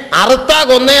കൊന്നേ? അറുത്താ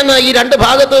കൊന്നേന്ന്. ഈ 2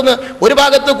 ഭാഗത്ത് നിന്ന് ഒരു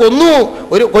ഭാഗത്ത് കൊന്നു,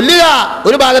 ഒരു കൊല്ലുക,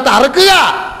 ഒരു ഭാഗത്ത് അറുക്കുക.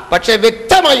 പക്ഷെ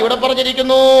വ്യക്തമായി ഇവിടെ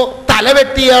പറഞ്ഞിരിക്കുന്നു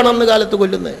തലവെട്ടിയാണ് അന്ന് കാലത്ത്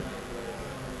കൊല്ലുന്നത്.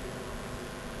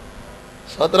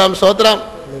 സ്തോത്രം, സ്തോത്രം.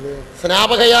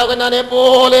 സ്നാപകയാഗനെ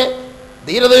പോലെ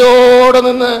ധീരതയോടെ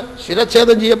നിന്ന്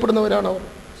ശിരച്ഛേദം ചെയ്യപ്പെടുന്നവരാണ് അവർ.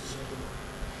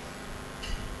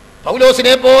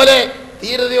 പൗലോസിനെ പോലെ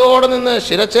ധീരതയോടെ നിന്ന്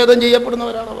ശിരച്ഛേദം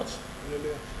ചെയ്യപ്പെടുന്നവരാണ് അവർ.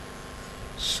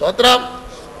 സ്തോത്രം,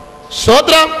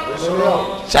 സ്തോത്രം.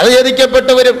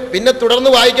 തലഛേദിക്കപ്പെട്ടവരും. പിന്നെ തുടർന്ന്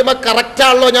വായിക്കുമ്പോൾ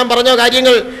കറക്റ്റാണല്ലോ ഞാൻ പറഞ്ഞ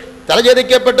കാര്യങ്ങൾ.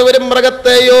 തലഛേദിക്കപ്പെട്ടവരും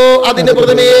മൃഗത്തെയോ അതിന്റെ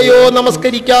പ്രതിമയെയോ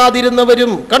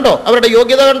നമസ്കരിക്കാതിരുന്നവരും. കണ്ടോ അവരുടെ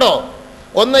യോഗ്യത കണ്ടോ?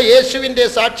 ഒന്ന്, യേശുവിന്റെ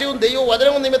സാക്ഷ്യവും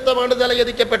ദൈവവചനവും നിമിത്തമാണ്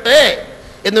തലഛേദിക്കപ്പെട്ടേ.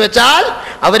 എന്ന് വെച്ചാൽ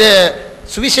അവര്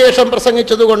സുവിശേഷം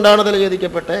പ്രസംഗിച്ചത് കൊണ്ടാണ്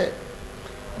തലഛേദിക്കപ്പെട്ടേ.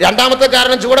 രണ്ടാമത്തെ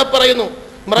കാരണം ചൂടെ പറയുന്നു,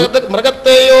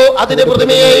 മൃഗത്തെയോ അതിന്റെ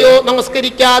പ്രതിമയെയോ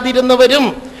നമസ്കരിക്കാതിരുന്നവരും.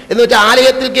 എന്ന് വെച്ചാൽ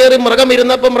ആലയത്തിൽ കയറി മൃഗം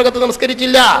ഇരുന്നപ്പോൾ മൃഗത്തെ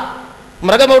നമസ്കരിച്ചില്ല.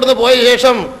 മൃഗം അവിടുന്ന് പോയ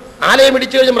ശേഷം ആലയം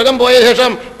ഇടിച്ചു കഴിഞ്ഞ് മൃഗം പോയ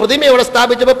ശേഷം പ്രതിമ അവിടെ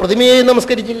സ്ഥാപിച്ചപ്പോൾ പ്രതിമയെ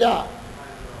നമസ്കരിച്ചില്ല.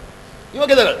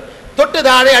 യോഗ്യതകൾ തൊട്ട്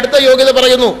താഴെ അടുത്ത യോഗ്യത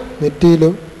പറയുന്നു,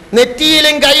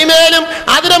 നെറ്റിയിലും കൈമേലും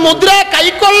അതിന് മുദ്ര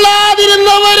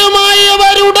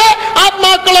കൈക്കൊള്ളാതിരുന്നവരുമായവരുടെ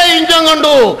ആത്മാക്കളെയും ഞാൻ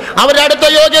കണ്ടു. അവരുടെ അടുത്ത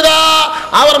യോഗ്യത,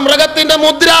 അവർ മൃഗത്തിന്റെ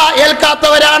മുദ്ര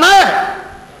ഏൽക്കാത്തവരാണ്.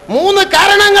 3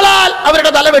 കാരണങ്ങളാൽ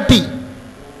അവരുടെ തല വെട്ടി.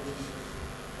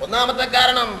 ഒന്നാമത്തെ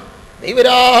കാരണം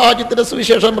ദൈവരാജ്യത്തിന്റെ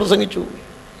സുവിശേഷം പ്രസംഗിച്ചു.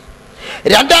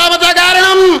 രണ്ടാമത്തെ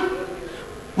കാരണം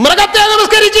മൃഗത്തെ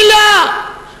നമസ്കരിച്ചില്ല,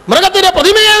 മൃഗത്തിന്റെ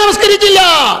പ്രതിമയെ നമസ്കരിച്ചില്ല.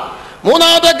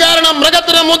 മൂന്നാമത്തെ കാരണം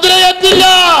മൃഗത്തിന് മുദ്രയേറ്റില്ല,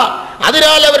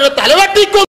 അതിനാൽ അവരുടെ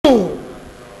തലവെട്ടിക്കൊന്നു.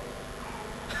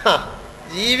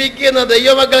 ജീവിക്കുന്ന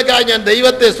ദൈവമക്കൾക്കായി ഞാൻ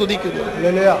ദൈവത്തെ സ്തുതിക്കുന്നു.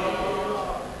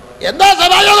 എന്താ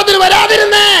സഭായോഗത്തിന്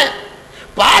വരാതിരുന്നേ?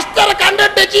 പാസ്റ്റർ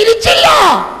കണ്ടിട്ട് ചിരിച്ചില്ല.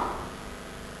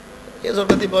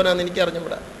 സ്വർഗത്തിൽ പോനാന്ന് എനിക്ക്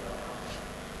അറിഞ്ഞൂടാ.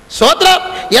 സ്വത്രം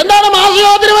എന്താണ്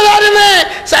മാസയോഗത്തിന് വരാതിരുന്നേ?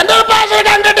 സെൻട്രൽ പാസ്റ്റർ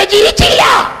കണ്ടിട്ട് ചിരിച്ചില്ല.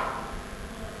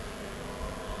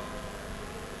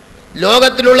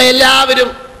 ലോകത്തിലുള്ള എല്ലാവരും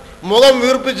മുഖം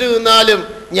വീർപ്പിച്ചു നിന്നാലും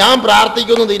ഞാൻ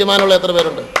പ്രാർത്ഥിക്കുന്നു തീരുമാനമുള്ള എത്ര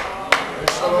പേരുണ്ട്?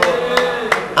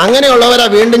 അങ്ങനെയുള്ളവരാ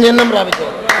വീണ്ടും ജന്മം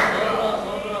പ്രാപിച്ചത്.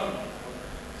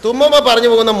 തുമ്മുമ്പോ പറഞ്ഞു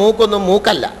പോകുന്ന മൂക്കൊന്നും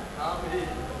മൂക്കല്ല,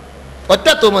 ഒറ്റ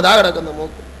തുമ്മതാ കിടക്കുന്ന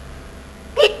മൂക്ക്,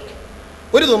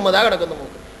 ഒരു തുമ്മതാ കിടക്കുന്ന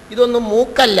മൂക്ക്. ഇതൊന്നും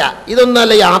മൂക്കല്ല,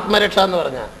 ഇതൊന്നല്ല ഈ ആത്മരക്ഷ എന്ന്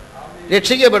പറഞ്ഞാൽ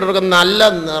രക്ഷിക്കപ്പെട്ടവർക്ക് നല്ല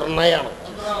നിർണയമാണ്.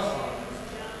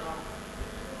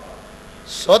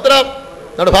 സ്തോത്രം.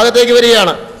 നമ്മുടെ ഭാഗത്തേക്ക്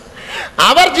വരികയാണ്.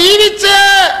 അവർ ജീവിച്ച്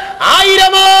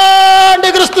 1000 ആണ്ട്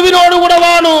ക്രിസ്തുവിനോടുകൂടെ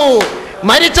വാണു.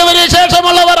 മരിച്ചവന്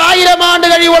ശേഷമുള്ളവർ 1000 ആണ്ട്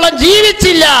കഴിയോളം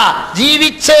ജീവിച്ചില്ല.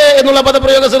 ജീവിച്ച് എന്നുള്ള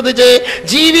പദപ്രയോഗം ശ്രദ്ധിച്ച്,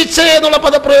 ജീവിച്ച് എന്നുള്ള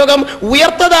പദപ്രയോഗം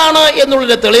ഉയർത്തതാണ്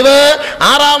എന്നുള്ളൊരു തെളിവ്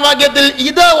 6-ാം വാക്യത്തിൽ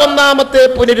ഇത് 1-ാമത്തെ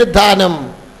പുനരുദ്ധാനം.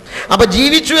 അപ്പൊ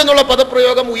ജീവിച്ചു എന്നുള്ള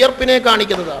പദപ്രയോഗം ഉയർപ്പിനെ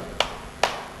കാണിക്കുന്നതാണ്.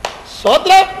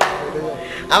 സ്തോത്രം.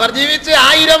 അവർ ജീവിച്ച്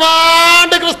 1000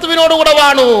 ആണ്ട് ക്രിസ്തുവിനോടുകൂടെ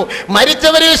വാണു.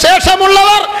 മരിച്ചവരിൽ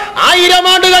ശേഷമുള്ളവർ 1000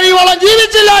 ആണ്ട് കഴിയോളം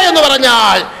ജീവിച്ചില്ല എന്ന്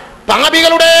പറഞ്ഞാൽ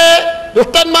പാപികളുടെ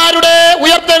ദുഷ്ടന്മാരുടെ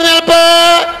ഉയർത്തെഴുന്നേൽപ്പ്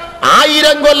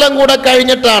 1000 കൊല്ലം കൂടെ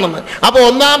കഴിഞ്ഞിട്ടാണെന്ന്. അപ്പൊ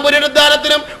 1-ാം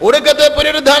പുനരുദ്ധാനത്തിനും ഒടുക്കത്തെ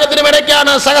പുനരുദ്ധാനത്തിനും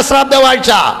ഇടയ്ക്കാണ് സഹസ്രാബ്ദ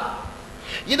വാഴ്ച.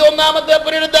 ഇത് 1-ാമത്തെ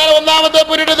പുനരുദ്ധാനം. 1-ാമത്തെ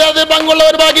പുനരുദ്ധാനത്തിൽ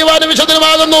പങ്കുള്ളവർ ഭാഗ്യവാനും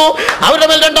വിശുദ്ധനുമാകുന്നു. അവരുടെ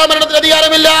മേൽ 2-ാം മരണത്തിന്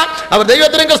അധികാരമില്ല. അവർ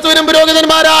ദൈവത്തിനും ക്രിസ്തുവിനും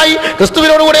പുരോഹിതന്മാരായി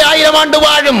ക്രിസ്തുവിനോടുകൂടെ 1000 ആണ്ട്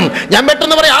വാഴും. ഞാൻ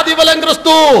പെട്ടെന്ന് പറയാം, ആദിഫലം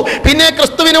ക്രിസ്തു, പിന്നെ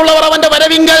ക്രിസ്തുവിനുള്ളവർ അവന്റെ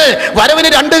വരവിങ്കൽ. വരവിന്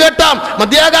 2 ഘട്ടം.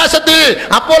 മധ്യാകാശത്തിൽ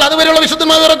അപ്പോൾ അതുവരെയുള്ള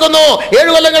വിശുദ്ധന്മാർ ഇറക്കുന്നു. 7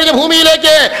 കൊല്ലം കഴിഞ്ഞ്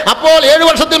ഭൂമിയിലേക്ക്. അപ്പോൾ 7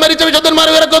 വർഷത്തിൽ മരിച്ച വിശുദ്ധന്മാർ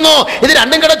ഇറക്കുന്നു. ഇത്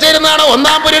രണ്ടും കിടച്ചേരുന്നതാണ്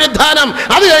 1-ാം പുനരുദ്ധാനം.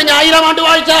 അത് കഴിഞ്ഞ് 1000 ആണ്ട്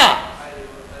വാഴ്ച.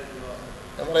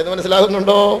 ഇത്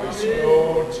മനസ്സിലാകുന്നുണ്ടോ?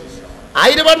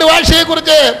 1000 ആണ്ട് വാഴ്ചയെ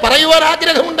കുറിച്ച് പറയുവാൻ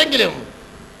ആഗ്രഹമുണ്ടെങ്കിലും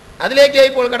അതിലേക്ക്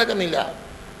ഇപ്പോൾ കിടക്കുന്നില്ല.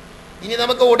 ഇനി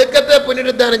നമുക്ക് ഒടുക്കത്തെ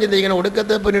പുനരുദ്ധാനം ചിന്തിക്കണം.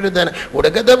 ഒടുക്കത്തെ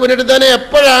പുനരുദ്ധാനം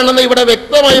എപ്പോഴാണെന്ന് ഇവിടെ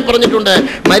വ്യക്തമായി പറഞ്ഞിട്ടുണ്ട്.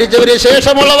 മരിച്ചവരെ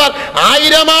ശേഷമുള്ളവർ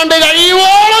 1000 ആണ്ട്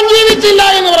കഴിയുവോളം ജീവിച്ചില്ല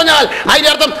എന്ന് പറഞ്ഞാൽ അതിന്റെ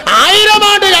അർത്ഥം 1000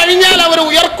 ആണ്ട് കഴിഞ്ഞാൽ അവർ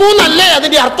ഉയർക്കൂന്നല്ലേ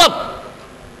അതിന്റെ അർത്ഥം.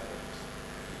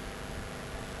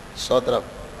 സ്തോത്രം.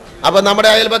 അപ്പൊ നമ്മുടെ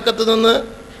അയൽപക്കത്ത് നിന്ന്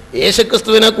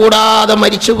യേശുക്രിസ്തുവിനെ കൂടാതെ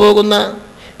മരിച്ചു പോകുന്ന,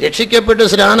 രക്ഷിക്കപ്പെട്ട്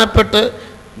സ്നാനപ്പെട്ട്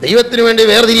ദൈവത്തിന് വേണ്ടി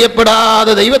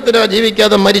വേർതിരിയപ്പെടാതെ ദൈവത്തിന്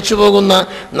ജീവിക്കാതെ മരിച്ചു പോകുന്ന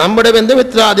നമ്മുടെ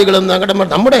ബന്ധുമിത്രാദികളും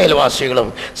നമ്മുടെ അയൽവാസികളും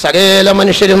സകല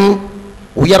മനുഷ്യരും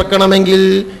ഉയർക്കണമെങ്കിൽ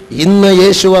ഇന്ന്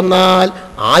യേശു വന്നാൽ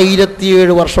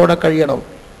 1007 വർഷോടെ കഴിയണം.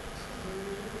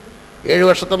 7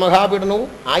 വർഷത്തെ മഹാപീഡനവും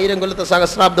 1000 കൊല്ലത്തെ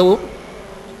സഹസ്രാബ്ദവും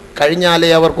കഴിഞ്ഞാലേ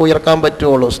അവർക്ക് ഉയർക്കാൻ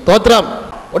പറ്റുള്ളൂ. സ്തോത്രം.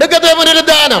 ഒടുക്കത്തെ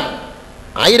പുനരുദ്ധാനം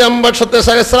 1000 വർഷത്തെ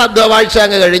സഹസ്രാബ്ദ വാഴ്ച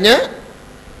അങ്ങ് കഴിഞ്ഞ്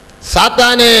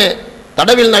സാത്താനെ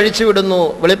തടവിൽ നഴിച്ചു വിടുന്നു.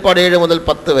 വെളിപ്പാട് 7 മുതൽ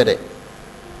 10 വരെ.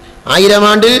 1000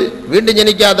 ആണ്ടിൽ വീണ്ടും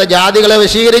ജനിക്കാത്ത ജാതികളെ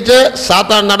വശീകരിച്ച്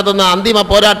സാത്താൻ നടത്തുന്ന അന്തിമ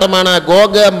പോരാട്ടമാണ്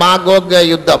ഗോഗ് മാഗോഗ്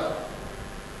യുദ്ധം.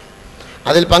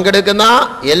 അതിൽ പങ്കെടുക്കുന്ന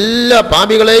എല്ലാ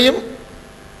പാപികളെയും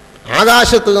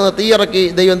ആകാശത്ത് നിന്ന് തീയിറക്കി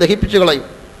ദൈവം ദഹിപ്പിച്ചു കളയും,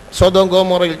 സൊദോം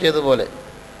ഗൊമോറയിൽ ചെയ്തതുപോലെ.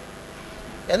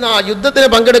 എന്നാൽ യുദ്ധത്തിന്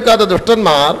പങ്കെടുക്കാത്ത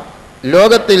ദുഷ്ടന്മാർ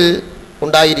ലോകത്തിൽ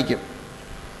ഉണ്ടായിരിക്കും.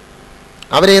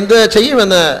 അവരെ എന്ത്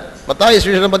ചെയ്യുമെന്ന് മത്തായി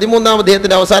സുവിശേഷം 13-ാം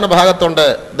അധ്യായത്തിൻ്റെ അവസാന ഭാഗത്തുണ്ട്.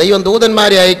 ദൈവം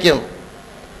ദൂതന്മാരെ അയക്കും.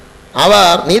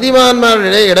 അവർ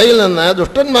നീതിമാന്മാരുടെ ഇടയിൽ നിന്ന്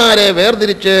ദുഷ്ടന്മാരെ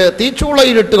വേർതിരിച്ച്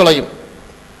തീച്ചൂളയിലിട്ട് കളയും.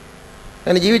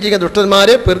 അങ്ങനെ ജീവിച്ചിരിക്കുന്ന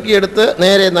ദുഷ്ടന്മാരെ പെറുക്കിയെടുത്ത്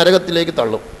നേരെ നരകത്തിലേക്ക്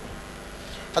തള്ളും.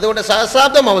 അതുകൊണ്ട്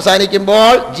സഹസ്രാബ്ദം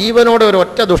അവസാനിക്കുമ്പോൾ ജീവനോടെ ഒരു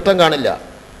ഒറ്റ ദുഷ്ടൻ കാണില്ല.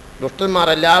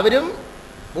 ദുഷ്ടന്മാരെല്ലാവരും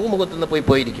ഭൂമുഖത്തു നിന്ന്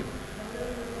പോയിരിക്കും.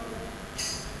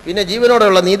 പിന്നെ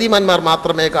ജീവനോടെയുള്ള നീതിമാന്മാർ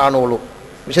മാത്രമേ കാണുള്ളൂ.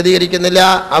 വിശദീകരിക്കുന്നില്ല.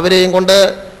 അവരെയും കൊണ്ട്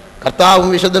കർത്താവും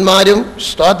വിശുദ്ധന്മാരും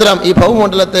സ്തോത്രം ഈ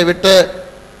ഭൗമണ്ഡലത്തെ വിട്ട്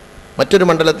മറ്റൊരു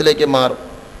മണ്ഡലത്തിലേക്ക് മാറും.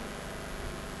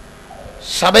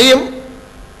 സഭയും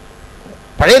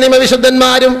പഴയ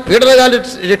നിയമവിശുദ്ധന്മാരും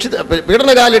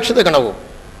പീഡനകാല രക്ഷിത ഗണവും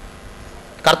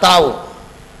കർത്താവും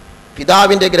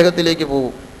പിതാവിൻ്റെ ഗ്രഹത്തിലേക്ക്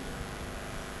പോകും.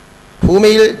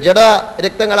 ഭൂമിയിൽ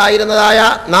ജഡരക്തങ്ങളായിരുന്നതായ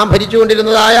നാം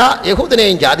ഭരിച്ചുകൊണ്ടിരുന്നതായ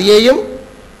യഹൂദനെയും ജാതിയെയും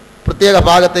പ്രത്യേക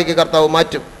ഭാഗത്തേക്ക് കർത്താവ്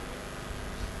മാറ്റും.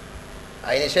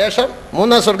 അതിനുശേഷം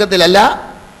മൂന്നാം സ്വർഗത്തിലല്ല,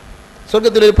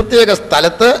 സ്വർഗത്തിലൊരു പ്രത്യേക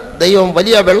സ്ഥലത്ത് ദൈവം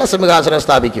വലിയ വെള്ളസിംഹാസനം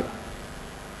സ്ഥാപിക്കും.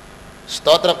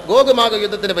 സ്തോത്രം. ഗോഗുമാഗ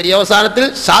യുദ്ധത്തിൻ്റെ പര്യവസാനത്തിൽ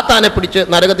സാത്താനെ പിടിച്ച്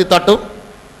നരകത്തിൽ തട്ടും,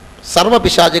 സർവ്വ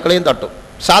പിശാചുക്കളെയും തട്ടും.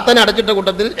 സാത്താനെ അടച്ചിട്ട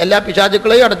കൂട്ടത്തിൽ എല്ലാ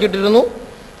പിശാചുക്കളെയും അടച്ചിട്ടിരുന്നു.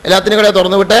 എല്ലാത്തിനും കൂടെ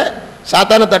തുറന്നുവിട്ട്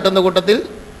സാത്താനെ തട്ടുന്ന കൂട്ടത്തിൽ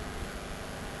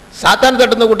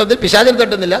പിശാചിനെ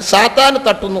തട്ടുന്നില്ല, സാത്താനെ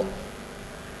തട്ടുന്നു.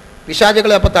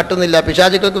 പിശാചുക്കളെ അപ്പോൾ തട്ടുന്നില്ല.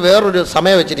 പിശാചുക്കൾക്ക് വേറൊരു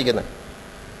സമയം വെച്ചിരിക്കുന്നത്.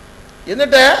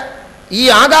 എന്നിട്ട് ഈ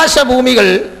ആകാശഭൂമികൾ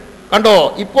കണ്ടോ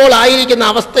ഇപ്പോൾ ആയിരിക്കുന്ന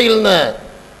അവസ്ഥയിൽ നിന്ന്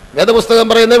വേദപുസ്തകം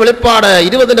പറയുന്ന വെളിപ്പാട്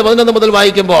 20:11 മുതൽ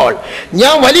വായിക്കുമ്പോൾ,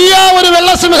 ഞാൻ വലിയ ഒരു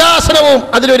വെള്ളസിംഹാസനവും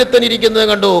അതിലൊരുത്തൻ ഇരിക്കുന്നത്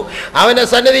കണ്ടു. അവന്റെ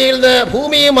സന്നിധിയിൽ നിന്ന്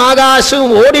ഭൂമിയും ആകാശവും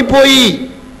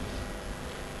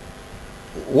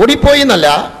ഓടിപ്പോയി എന്നല്ല,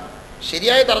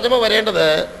 ശരിയായ തർജ്ജമ വരേണ്ടത്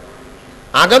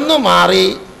അകന്ന്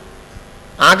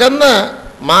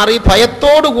മാറി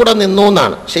ഭയത്തോടുകൂടെ നിന്നു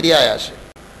എന്നാണ് ശരിയായ ആശയം.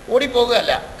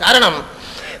 ഓടിപ്പോകുകയല്ല. കാരണം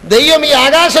ദൈവം ഈ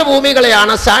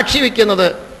ആകാശഭൂമികളെയാണ് സാക്ഷി വയ്ക്കുന്നത്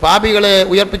പാപികളെ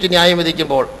ഉയർപ്പിച്ച് ന്യായം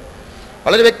വിധിക്കുമ്പോൾ.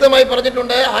 വളരെ വ്യക്തമായി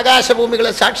പറഞ്ഞിട്ടുണ്ട്,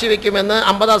 ആകാശഭൂമികളെ സാക്ഷി വയ്ക്കുമെന്ന്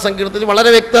 50-ാം സങ്കീർത്തനത്തിൽ വളരെ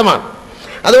വ്യക്തമാണ്.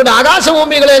 അതുകൊണ്ട്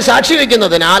ആകാശഭൂമികളെ സാക്ഷി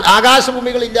വയ്ക്കുന്നതിനാൽ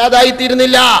ആകാശഭൂമികൾ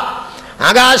ഇല്ലാതായിത്തീരുന്നില്ല.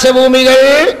 ആകാശഭൂമികൾ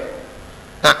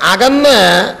അകന്ന്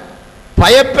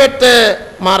ഭയപ്പെട്ട്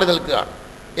മാറി നിൽക്കുകയാണ്.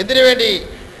 എന്തിനു വേണ്ടി?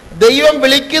 ദൈവം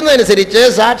വിളിക്കുന്നതനുസരിച്ച്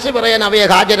സാക്ഷി പറയാൻ അവയെ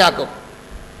ഹാജരാക്കും.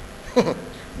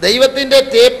 ദൈവത്തിൻ്റെ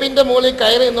തേപ്പിൻ്റെ മുകളിൽ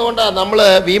കയറി നിന്നുകൊണ്ടാണ് നമ്മൾ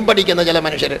വീമ്പടിക്കുന്ന ചില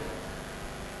മനുഷ്യർ.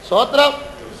 സ്വോത്രം.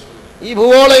 ഈ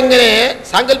ഭൂഗോളം ഇങ്ങനെ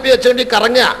സാങ്കല്പിക വെച്ചുകൊണ്ട്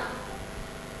കറങ്ങുക.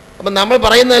 അപ്പം നമ്മൾ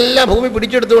പറയുന്നതെല്ലാം ഭൂമി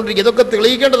പിടിച്ചെടുത്തുകൊണ്ടിരിക്കും. ഇതൊക്കെ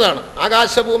തെളിയിക്കേണ്ടതാണ്.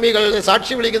 ആകാശഭൂമികൾ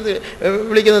സാക്ഷി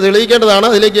വിളിക്കുന്നത് തെളിയിക്കേണ്ടതാണ്.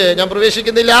 അതിലേക്ക് ഞാൻ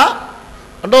പ്രവേശിക്കുന്നില്ല.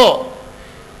 കണ്ടോ,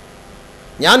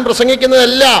 ഞാൻ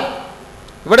പ്രസംഗിക്കുന്നതെല്ലാം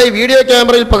ഇവിടെ ഈ വീഡിയോ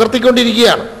ക്യാമറയിൽ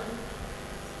പകർത്തിക്കൊണ്ടിരിക്കുകയാണ്.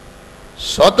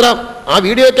 സ്വോത്രം. ആ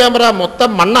വീഡിയോ ക്യാമറ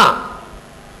മൊത്തം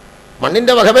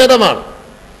മണ്ണിൻ്റെ വകഭേദമാണ്.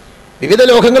 വിവിധ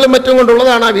ലോഹങ്ങളും മറ്റും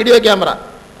കൊണ്ടുള്ളതാണ് ആ വീഡിയോ ക്യാമറ.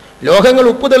 ലോഹങ്ങൾ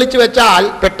ഉപ്പ് തെളിച്ച് വെച്ചാൽ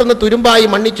പെട്ടെന്ന് തുരുമ്പായി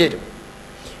മണ്ണിച്ചേരും.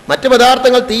 മറ്റു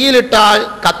പദാർത്ഥങ്ങൾ തീയിലിട്ടാൽ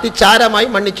കത്തിച്ചാരമായി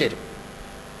മണ്ണിച്ചേരും.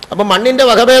 അപ്പം മണ്ണിൻ്റെ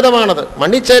വകഭേദമാണത്.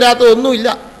 മണ്ണിച്ചേരാത്തതൊന്നുമില്ല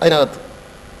അതിനകത്ത്.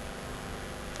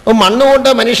 അപ്പം മണ്ണുകൊണ്ട്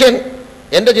മനുഷ്യൻ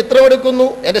എൻ്റെ ചിത്രമെടുക്കുന്നു,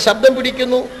 എൻ്റെ ശബ്ദം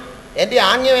പിടിക്കുന്നു, എൻ്റെ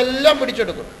ആംഗ്യമെല്ലാം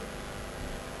പിടിച്ചെടുക്കുന്നു.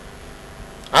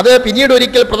 അത് പിന്നീട്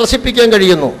ഒരിക്കൽ പ്രദർശിപ്പിക്കാൻ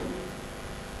കഴിയുന്നു.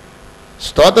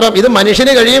 സ്തോത്രം. ഇത്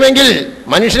മനുഷ്യന് കഴിയുമെങ്കിൽ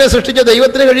മനുഷ്യനെ സൃഷ്ടിച്ച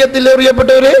ദൈവത്തിന് കഴിയത്തില്ല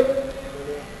പ്രിയപ്പെട്ടവര്.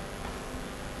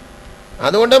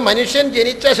 അതുകൊണ്ട് മനുഷ്യൻ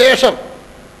ജനിച്ച ശേഷം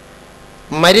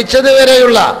മരിച്ചത്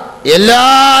വരെയുള്ള എല്ലാ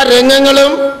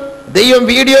രംഗങ്ങളും ദൈവം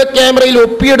വീഡിയോ ക്യാമറയിൽ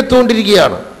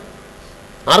ഒപ്പിയെടുത്തുകൊണ്ടിരിക്കുകയാണ്.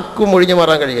 ആർക്കും ഒഴിഞ്ഞു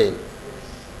മാറാൻ കഴിയുകയില്ല.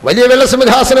 വലിയ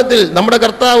വെള്ളസിംഹാസനത്തിൽ നമ്മുടെ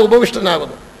കർത്താവ്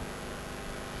ഉപവിഷ്ടനാകുന്നു.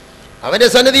 അവൻ്റെ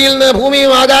സന്നിധിയിൽ നിന്ന്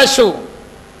ഭൂമിയും ആകാശവും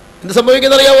എന്ത്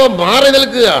സംഭവിക്കുന്നറിയാവോ? മാറി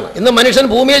നിൽക്കുകയാണ്. ഇന്ന് മനുഷ്യൻ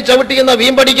ഭൂമിയിൽ ചവിട്ടിക്കുന്ന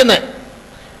വീമ്പടിക്കുന്നത്.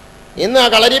 ഇന്ന് ആ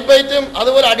കളരിപ്പയറ്റും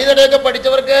അതുപോലെ അടിതടയൊക്കെ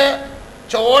പഠിച്ചവർക്ക്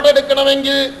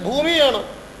ചോടെടുക്കണമെങ്കിൽ ഭൂമിയാണ്.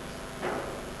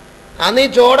 അന്ന് ഈ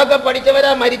ചോടൊക്കെ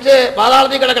പഠിച്ചവരാ മരിച്ച്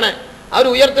പാതാളത്തിൽ കിടക്കണേ. അവർ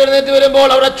ഉയർത്തെഴുന്നേറ്റ് വരുമ്പോൾ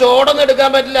അവരുടെ ചോടൊന്നും എടുക്കാൻ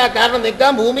പറ്റില്ല. കാരണം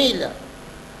നിൽക്കാൻ ഭൂമിയില്ല.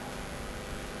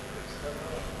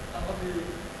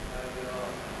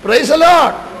 Praise the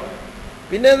Lord.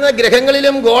 പിന്നെ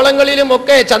ഗ്രഹങ്ങളിലും ഗോളങ്ങളിലും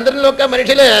ഒക്കെ ചന്ദ്രനിലൊക്കെ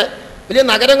മനുഷ്യര് വലിയ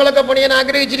നഗരങ്ങളൊക്കെ പണിയാൻ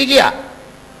ആഗ്രഹിച്ചിരിക്കുക.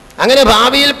 അങ്ങനെ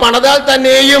ഭാവിയിൽ പണിതാൽ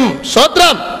തന്നെയും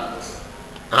സ്വത്രം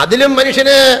അതിലും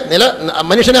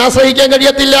മനുഷ്യനെ ആശ്രയിക്കാൻ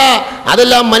കഴിയത്തില്ല.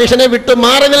 അതെല്ലാം മനുഷ്യനെ വിട്ടു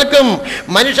മാറി നിൽക്കും.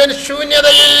 മനുഷ്യൻ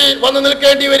ശൂന്യതയിൽ വന്നു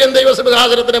നിൽക്കേണ്ടി വരും.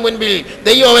 ദൈവസിംഹാസനത്തിന് മുൻപിൽ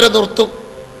ദൈവം അവരെ നിർത്തും.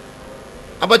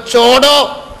 അപ്പൊ ചോടോ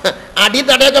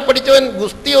അടിതടയൊക്കെ പഠിച്ചവൻ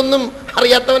ഗുസ്തിയൊന്നും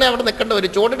അറിയാത്തവനെ അവിടെ നിൽക്കേണ്ട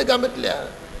വരും. ചോടെടുക്കാൻ പറ്റില്ല.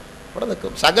 അവിടെ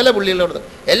നിൽക്കും. സകല പുള്ളികളും അവിടെ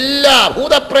നിൽക്കും. എല്ലാ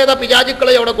ഭൂതപ്രേത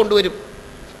പിശാചുക്കളെയും അവിടെ കൊണ്ടുവരും.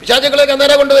 പിശാചുക്കളെയൊക്കെ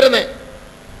അന്നേരം കൊണ്ടുവരുന്നേ.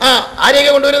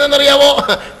 ആരെയൊക്കെ കൊണ്ടുവരുന്നതെന്നറിയാവോ?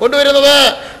 കൊണ്ടുവരുന്നത്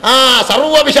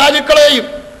സർവ്വ പിശാചുക്കളെയും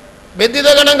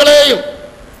ബന്ധിതഗണങ്ങളെയും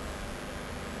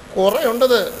കുറെ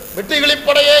ഉണ്ടത്,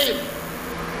 വെട്ടുകിളിപ്പടയെയും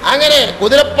അങ്ങനെ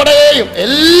കുതിരപ്പടയെയും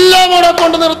എല്ലാം അവിടെ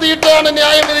കൊണ്ട് നിർത്തിയിട്ടാണ്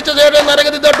ന്യായം വിധിച്ച ശേഷം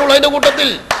നരകത്തിൽ തട്ടുള്ളൂ. അതിന്റെ കൂട്ടത്തിൽ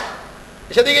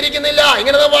വിശദീകരിക്കുന്നില്ല.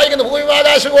 ഇങ്ങനെ വായിക്കുന്നു. ഭൂമി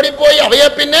ആകാശം ഓടിപ്പോയി, അവയെ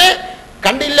പിന്നെ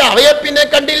കണ്ടില്ല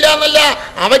എന്നല്ല,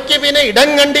 അവയ്ക്ക് പിന്നെ ഇടം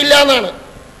കണ്ടില്ല എന്നാണ്.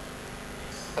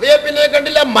 അവയെ പിന്നെ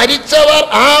കണ്ടില്ല. മരിച്ചവർ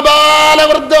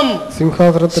ആബാലവൃദ്ധം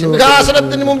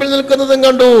സിംഹാസനത്തിന് മുമ്പിൽ നിൽക്കുന്നതും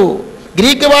കണ്ടു.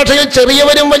 ഗ്രീക്ക് ഭാഷയിൽ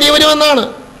ചെറിയവരും വലിയവരും എന്നാണ്.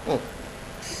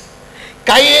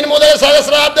 കയ്യൻ മുതൽ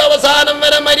സഹസ്രാബ്ദ അവസാനം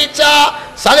വരെ മരിച്ച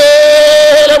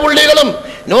സകല പുള്ളികളും,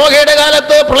 നോഹയുടെ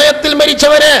കാലത്ത് പ്രളയത്തിൽ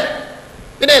മരിച്ചവര്,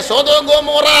 പിന്നെ സോദോം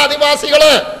ഗൊമോറ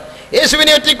ആദിവാസികള്,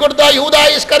 യേശുവിനെ ഒറ്റിക്കൊടുത്ത യൂദാ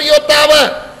ഇസ്കറിയോത്താവ്,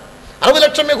 60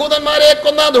 ലക്ഷം യഹൂദന്മാരെ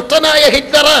കൊന്ന ദുഷ്ടനായ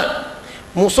ഹിറ്റ്ലർ,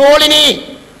 മുസോളിനി,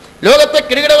 ലോകത്തെ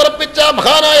കിരീടം ഉറപ്പിച്ച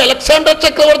മഹാനായ അലക്സാണ്ടർ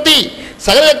ചക്രവർത്തി,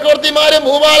 സകല ചക്രവർത്തിമാരും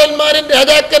ഭൂപാലന്മാരും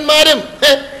രാജാക്കന്മാരും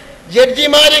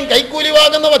ജഡ്ജിമാരും കൈക്കൂലി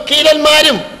വാങ്ങുന്ന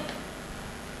വക്കീലന്മാരും,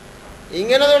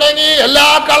 ഇങ്ങനെ തുടങ്ങി എല്ലാ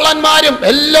കള്ളന്മാരും,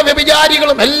 എല്ലാ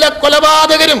വ്യഭിചാരികളും, എല്ലാ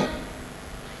കൊലപാതകരും,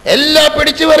 എല്ലാ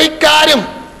പിടിച്ചുപറിക്കാരും,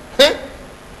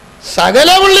 സകല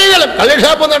പുള്ളികളും,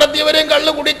 കള്ളുഷാപ്പ് നടത്തിയവരും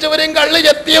കള്ള് കുടിച്ചവരും കള്ള്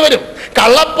ചെത്തിയവരും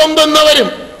കള്ളപ്പം തിന്നവരും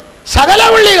സകല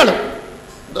പുള്ളികളും,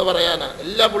 എന്താ പറയാനാ,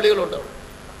 എല്ലാ പുള്ളികളും ഉണ്ടാവും.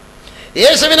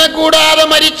 യേശുവിനെ കൂടാതെ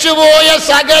മരിച്ചുപോയ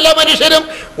സകല മനുഷ്യരും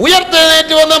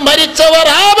ഉയർത്തെഴുന്നേറ്റ് വന്ന് മരിച്ചവർ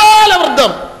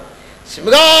ആബാലവൃദ്ധം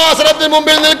സിംഹാസനത്തിന്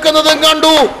മുമ്പിൽ നിൽക്കുന്നതും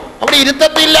കണ്ടു. അവിടെ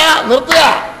ഇരുത്തത്തില്ല, നിർത്തുക,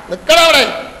 നിൽക്കണം അവിടെ.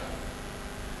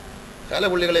 സകല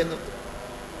പുള്ളികളെ നിർത്തുക.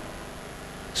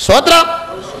 സ്വത്രം.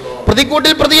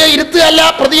 പ്രതിക്കൂട്ടിൽ പ്രതിയെ ഇരുത്തുകയല്ല,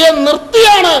 പ്രതിയെ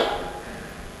നിർത്തിയാണ്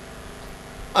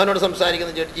അവനോട്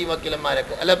സംസാരിക്കുന്ന ജഡ്ജി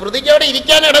വക്കീലന്മാരൊക്കെ. അല്ല, പ്രതിക്ക് അവിടെ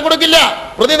ഇരിക്കാൻ ഇടം കൊടുക്കില്ല,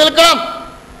 പ്രതി നിൽക്കണം.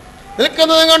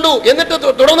 നിൽക്കുന്നതും കണ്ടു. എന്നിട്ട്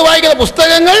തുടർന്ന് വായിക്കുന്ന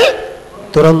പുസ്തകങ്ങൾ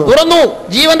തുറന്നു.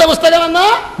 ജീവന്റെ പുസ്തകം എന്ന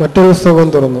മറ്റൊരു പുസ്തകം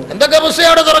തുറന്നു. എന്തൊക്കെ പുസ്തകം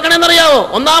അവിടെ തുറക്കണമെന്നറിയാവോ?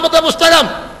 ഒന്നാമത്തെ പുസ്തകം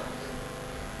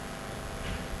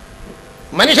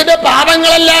മനുഷ്യന്റെ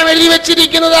പാപങ്ങളെല്ലാം എഴുതി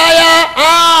വെച്ചിരിക്കുന്നതായ ആ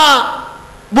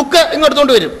ബുക്ക്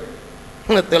ഇങ്ങോട്ടുകൊണ്ട് വരും.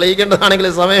 തെളിയിക്കേണ്ടതാണെങ്കിൽ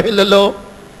സമയമില്ലല്ലോ,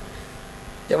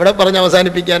 എവിടെ പറഞ്ഞ്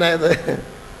അവസാനിപ്പിക്കാനായത്?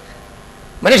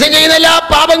 മനുഷ്യൻ ചെയ്യുന്ന എല്ലാ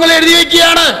പാപങ്ങളും എഴുതി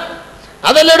വെക്കുകയാണ്,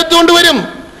 അതെല്ലാം എടുത്തുകൊണ്ട് വരും.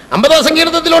 50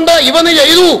 സങ്കീർത്തനത്തിലുണ്ട്, ഇവന്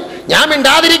ചെയ്തു, ഞാൻ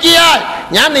മിണ്ടാതിരിക്കുക,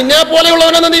 ഞാൻ നിന്നെ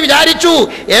പോലെയുള്ളവനെന്ന് നീ വിചാരിച്ചു,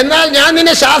 എന്നാൽ ഞാൻ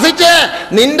നിന്നെ ശാസിച്ച്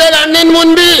നിന്റെ കണ്ണിൻ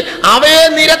മുൻപിൽ അവയെ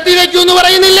നിരത്തി വെക്കൂ എന്ന്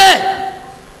പറയുന്നില്ലേ?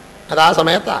 അതാ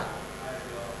സമയത്താ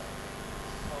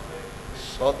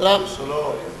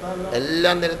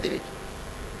എല്ലാം നിരത്തി വെച്ചു.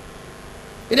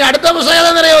 ഇനി അടുത്ത പുസ്തകം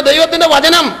ഏതാണെന്നറിയോ? ദൈവത്തിന്റെ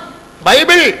വചനം,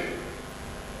 ബൈബിൾ.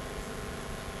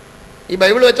 ഈ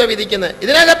ബൈബിൾ വെച്ചാ വിധിക്കുന്നത്.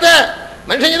 ഇതിനകത്ത്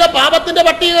മനുഷ്യൻ ചെയ്ത പാപത്തിന്റെ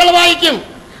പട്ടികകൾ വായിക്കും.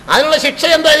 അതിനുള്ള ശിക്ഷ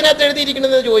എന്താ ഇതിനകത്ത്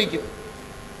എഴുതിയിരിക്കണമെന്ന് ചോദിക്കും.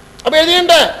 അപ്പൊ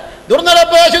എഴുതിയുണ്ട്,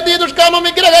 ദുർനടപ്പ്, അശുദ്ധി, ദുഷ്കാമം,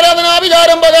 വിഗ്രഹാരാധന,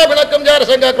 വിചാരം, പക, പിണക്കം,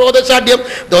 ജാരശങ്ക, ക്രോധശാഠ്യം,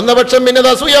 ദ്വന്ദ്വപക്ഷം, ഭിന്നത,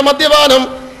 അസൂയ, മദ്യപാനം,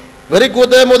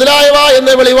 വെറിക്കൂത്ത് മുതലായവ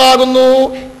എന്ന് വെളിവാകുന്നു.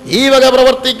 ഈ വക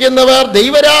പ്രവർത്തിക്കുന്നവർ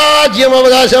ദൈവരാജ്യം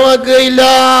അവകാശമാക്കുകയില്ല.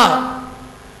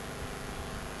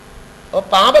 അപ്പൊ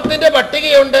പാപത്തിന്റെ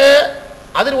പട്ടികയുണ്ട്,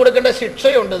 അതിന് കൊടുക്കേണ്ട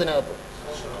ശിക്ഷയുണ്ട് ഇതിനകത്ത്.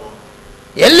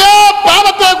 എല്ലാ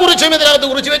പാപത്തെ കുറിച്ചും ഇതിനകത്ത്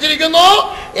കുറിച്ച് വെച്ചിരിക്കുന്നു.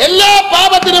 എല്ലാ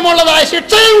പാപത്തിനുമുള്ളതായ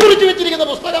ശിക്ഷയും കുറിച്ച് വെച്ചിരിക്കുന്ന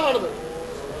പുസ്തകമാണിത്.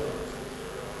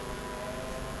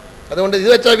 അതുകൊണ്ട് ഇത്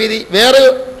വെച്ചാൽ വിധി. വേറെ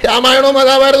രാമായണവും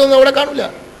മഹാഭാരതമൊന്നും അവിടെ കാണില്ല.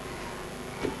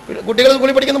 കുട്ടികൾ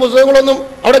സ്കൂളിൽ പഠിക്കുന്ന പുസ്തകങ്ങളൊന്നും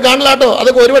അവിടെ കാണില്ല കേട്ടോ.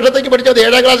 അതൊക്കെ ഒരു വർഷത്തേക്ക് പഠിച്ചാൽ മതി.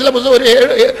 7ാം ക്ലാസ്സിലെ പുസ്തകം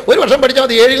ഒരു വർഷം പഠിച്ചാൽ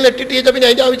മതി. 7ൽ നെട്ടിട്ട് ചെയ്താൽ പിന്നെ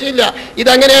അതിൻ്റെ ആവശ്യമില്ല.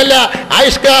 ഇതങ്ങനെയല്ല,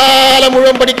 ആയുഷ്കാലം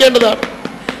മുഴുവൻ പഠിക്കേണ്ടതാണ്.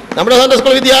 നമ്മുടെ സൺഡേ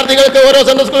സ്കൂൾ വിദ്യാർത്ഥികൾക്ക് ഓരോ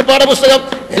സൺഡേ സ്കൂൾ പാഠപുസ്തകം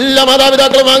എല്ലാ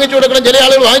മാതാപിതാക്കളും വാങ്ങിച്ചു കൊടുക്കണം. ചില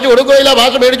ആളുകൾ വാങ്ങിച്ചു കൊടുക്കുകയില്ല,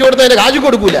 ഭാഷ മേടിച്ചു കൊടുത്തതിന് കാശ്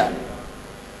കൊടുക്കൂല.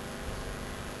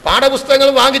 പാഠപുസ്തകങ്ങൾ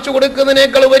വാങ്ങിച്ചു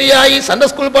കൊടുക്കുന്നതിനേക്കാൾ ഉപരിയായി സൺഡേ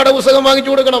സ്കൂൾ പാഠപുസ്തകം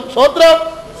വാങ്ങിച്ചു കൊടുക്കണം. സ്വത്രം.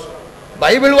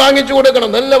 ബൈബിൾ വാങ്ങിച്ചു കൊടുക്കണം,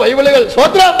 നല്ല ബൈബിളുകൾ.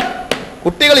 സ്വത്രം.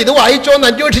 കുട്ടികൾ ഇത് വായിച്ചോ എന്ന്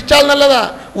അന്വേഷിച്ചാൽ നല്ലതാ.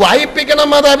 വായിപ്പിക്കണം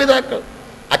മാതാപിതാക്കൾ.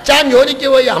 അച്ഛൻ ജോലിക്ക്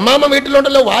പോയി, അമ്മാമ്മ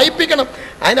വീട്ടിലുണ്ടല്ലോ, വായിപ്പിക്കണം.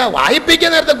 അതിനാ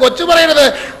വായിപ്പിക്കുന്ന നേരത്തെ കൊച്ചു പറയരുത്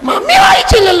മമ്മി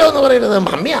വായിച്ചില്ലല്ലോ എന്ന് പറയരുത്.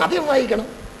 മമ്മി ആദ്യം വായിക്കണം.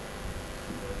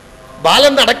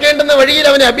 ബാലൻ നടക്കേണ്ടുന്ന വഴിയിൽ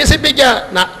അവനെ അഭ്യസിപ്പിക്കുക.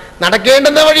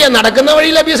 നടക്കേണ്ടുന്ന വഴിയാ, നടക്കുന്ന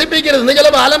വഴിയിൽ അഭ്യസിപ്പിക്കരുത്. ഇന്ന് ചില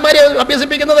ബാലന്മാരെ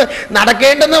അഭ്യസിപ്പിക്കുന്നത്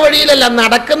നടക്കേണ്ടുന്ന വഴിയിലല്ല,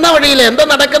 നടക്കുന്ന വഴിയിൽ. എന്താ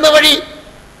നടക്കുന്ന വഴി?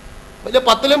 വലിയ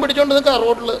പത്തിലും പിടിച്ചോണ്ട് നിൽക്കുക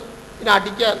റോഡിൽ, പിന്നെ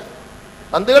അടിക്കാൻ.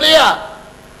 പന്ത് കളിയാ.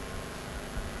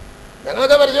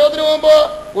 ഞങ്ങളൊക്കെ പരിശോധന പോകുമ്പോൾ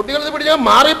കുട്ടികൾ പിടിച്ചാൽ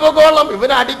മാറിപ്പോക്കോളാം.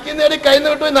 ഇവനെ അടിക്കുന്നതിന് കൈ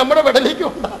നീട്ടു നമ്മുടെ പെടലേക്ക്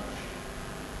ഉണ്ടാകും.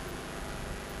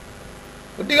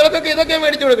 കുട്ടികൾക്കൊക്കെ ഇതൊക്കെ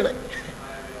മേടിച്ചു കൊടുക്കണേ.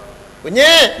 കുഞ്ഞേ,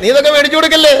 നീ ഇതൊക്കെ മേടിച്ചു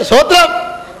കൊടുക്കല്ലേ. സ്വത്രം.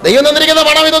 ദൈവം തന്നിരിക്കുന്ന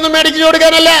പണം ഇതൊന്നും മേടിച്ചു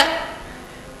കൊടുക്കാനല്ല.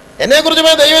 എന്നെ കുറിച്ച്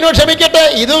ദൈവനോട് ക്ഷമിക്കട്ടെ.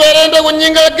 ഇതുവരെ എൻ്റെ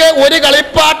കുഞ്ഞുങ്ങൾക്ക് ഒരു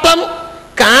കളിപ്പാട്ടം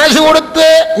കാശ് കൊടുത്ത്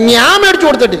ഞാൻ മേടിച്ചു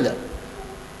കൊടുത്തിട്ടില്ല.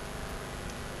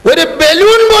 ഒരു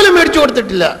ബലൂൺ പോലും മേടിച്ചു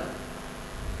കൊടുത്തിട്ടില്ല.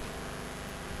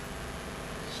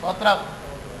 സ്വത്രം.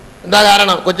 എന്താ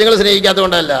കാരണം? കൊച്ചുങ്ങളെ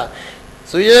സ്നേഹിക്കാത്തതുകൊണ്ടല്ല.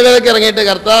 സുജീവിതയ്ക്ക് ഇറങ്ങിയിട്ട്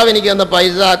കർത്താവ് എനിക്ക് തന്ന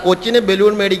പൈസ കൊച്ചിന്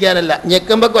ബലൂൺ മേടിക്കാനല്ല,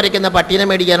 ഞെക്കുമ്പോൾ കുരയ്ക്കുന്ന പട്ടീനെ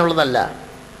മേടിക്കാനുള്ളതല്ല.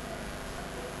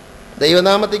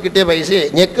 ദൈവനാമത്തിൽ കിട്ടിയ പൈസയെ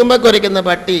ഞെക്കുമ്പോൾ കുരയ്ക്കുന്ന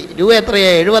പട്ടി രൂപ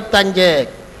എത്രയാ? 75.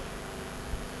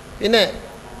 പിന്നെ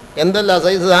എന്തെല്ലാം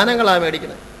സൈസ് സാധനങ്ങളാണ്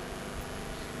മേടിക്കണത്.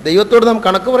 ദൈവത്തോട് നാം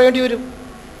കണക്ക് പറയേണ്ടി വരും.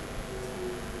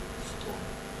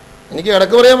 എനിക്ക്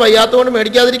കണക്ക് പറയാൻ വയ്യാത്തതുകൊണ്ട്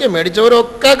മേടിക്കാതിരിക്കാം.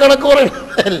 മേടിച്ചവരൊക്കെ കണക്ക് പറയണം,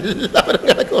 എല്ലാവരും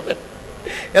കണക്ക് പറയണം.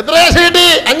 എത്രയാ സീട്ടി?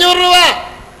 500 രൂപ.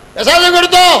 ദശാംശം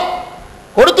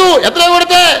കൊടുത്തു. എത്ര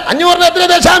കൊടുത്തേ? 500-ന് എത്ര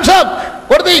ദശാംശം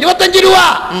കൊടുത്ത്? 25 രൂപ.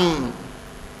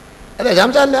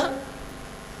 ദശാംശം അല്ല.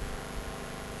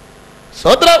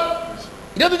 സ്തോത്രം.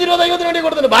 25 രൂപ ദൈവത്തിന് വേണ്ടി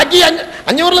കൊടുത്തിട്ടുണ്ട്. ബാക്കി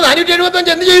 500-ൽ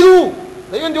 475 എന്ത് ചെയ്തു?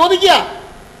 ദൈവം ചോദിക്കുക.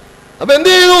 അപ്പൊ എന്ത്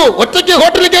ചെയ്തു? ഒറ്റയ്ക്ക്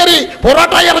ഹോട്ടലിൽ കയറി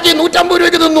പൊറോട്ട ഇറച്ചി 150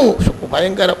 രൂപയ്ക്ക് തിന്നു.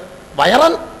 ഭയങ്കര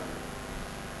വയറൻ.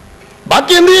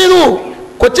 ബാക്കി എന്ത് ചെയ്തു?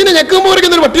 കൊച്ചിനെ ഞെക്കുമ്പോൾ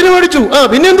ഒരു പട്ടീനെ മേടിച്ചു.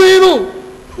 പിന്നെ എന്ത് ചെയ്തു?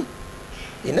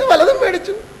 പിന്നെ വലതും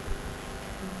മേടിച്ചു.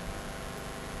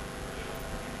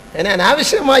 അങ്ങനെ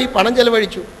അനാവശ്യമായി പണം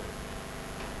ചെലവഴിച്ചു.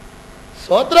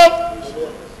 സ്വത്രം.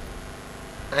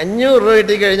 500 രൂപ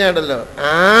കിട്ടിക്കഴിഞ്ഞാണ്ടല്ലോ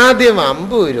ആദ്യം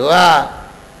 50 രൂപ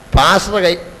പാസ്റ്റർ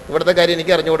കൈ. ഇവിടുത്തെ കാര്യം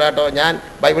എനിക്ക് അറിഞ്ഞുകൂടാട്ടോ, ഞാൻ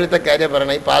ബൈബിളിലത്തെ കാര്യം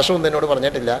പറയണം. ഈ പാസ്റ്ററൊന്നും എന്നോട്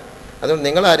പറഞ്ഞിട്ടില്ല. അതുകൊണ്ട്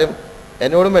നിങ്ങളാരും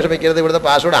എന്നോടും വിഷമിക്കരുത്, ഇവിടുത്തെ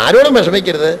പാസ്റ്ററോട് ആരോടും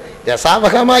വിഷമിക്കരുത്.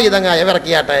 രസാവഹമായി ഇതങ്ങ്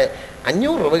അയവിറക്കിയാട്ടെ.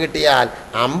 500 രൂപ കിട്ടിയാൽ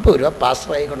 50 രൂപ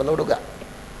പാസ്റ്ററായി കൊണ്ടുവന്ന് കൊടുക്കുക.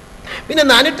 പിന്നെ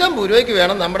 450 രൂപയ്ക്ക്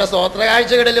വേണം നമ്മുടെ സ്തോത്ര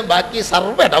കാഴ്ചകളിലും ബാക്കി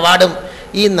സർവ്വ ഇടപാടും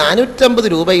ഈ 450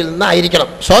 രൂപയിൽ നിന്നായിരിക്കണം.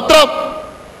 സ്തോത്രം.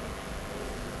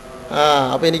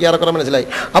 അപ്പോൾ എനിക്ക് ഏറെക്കുറെ മനസ്സിലായി.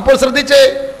 അപ്പോൾ ശ്രദ്ധിച്ച്,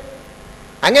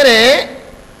 അങ്ങനെ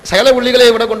സകല പുള്ളികളെ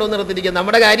ഇവിടെ കൊണ്ടുവന്ന് നിർത്തിയിരിക്കുക.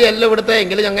 നമ്മുടെ കാര്യമല്ല ഇവിടുത്തെ,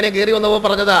 എങ്കിലും അങ്ങനെ കയറി വന്നപ്പോൾ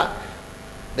പറഞ്ഞതാ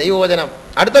ദൈവവചനം.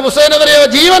 അടുത്ത പുസ്തകം എന്താ പറയുക?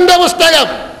 ജീവന്റെ പുസ്തകം,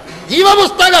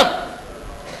 ജീവപുസ്തകം.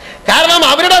 കാരണം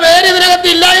അവരുടെ പേര് ഇതിനകത്ത്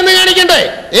ഇല്ല എന്ന് കാണിക്കണ്ടേ?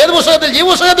 ഏത് പുസ്തകത്തിൽ?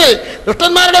 ജീവപുസ്തകത്തിൽ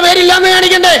ദുഷ്ടന്മാരുടെ പേരില്ല എന്ന്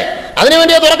കാണിക്കണ്ടേ?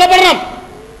 അതിനുവേണ്ടി തുറക്കപ്പെടണം.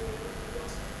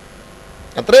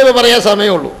 അത്രയേ പറയാൻ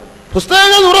സമയമുള്ളൂ.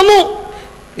 പുസ്തകങ്ങൾ തുറന്നു.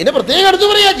 പിന്നെ പ്രത്യേകം എടുത്തു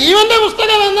പറയാ, ജീവന്റെ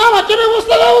പുസ്തകം എന്നാ മറ്റൊരു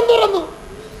പുസ്തകവും തുറന്നു.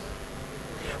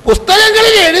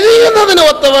 പുസ്തകങ്ങളിൽ എഴുതിയിരുന്നതിന്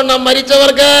ഒത്തവണ്ണം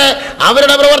മരിച്ചവർക്ക്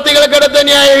അവരുടെ പ്രവർത്തികൾക്കടുത്ത്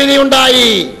ന്യായവിധി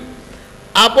ഉണ്ടായി.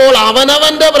 അപ്പോൾ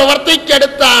അവനവന്റെ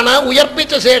പ്രവർത്തിക്കടുത്താണ്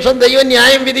ഉയർപ്പിച്ച ശേഷം ദൈവം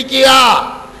ന്യായം വിധിക്കുക.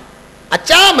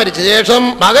 അച്ഛാ മരിച്ച ശേഷം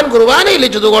മകൻ കുർബാന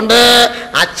ഇല്ലിച്ചതുകൊണ്ട്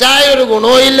അച്ഛായൊരു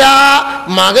ഗുണവും ഇല്ല,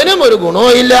 മകനും ഒരു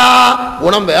ഗുണവും ഇല്ല.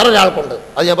 ഗുണം വേറൊരാൾക്കുണ്ട്,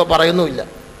 അത് ഞാൻ ഇപ്പൊ പറയുന്നുമില്ല.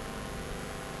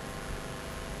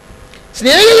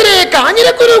 സ്നേഹിതരെ,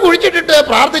 കാഞ്ഞിരക്കുരു കുഴിച്ചിട്ടിട്ട്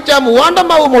പ്രാർത്ഥിച്ചാൽ മൂവാണ്ടം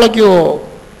മാവ് മുളയ്ക്കുവോ?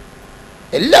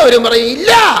 എല്ലാവരും പറയും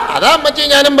ഇല്ല. അതാ അമ്മച്ചി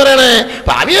ഞാനും പറയണേ,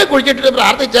 പാവിയെ കുഴിച്ചിട്ടിട്ട്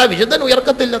പ്രാർത്ഥിച്ചാൽ വിശുദ്ധൻ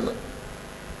ഉയർക്കത്തില്ലെന്ന്.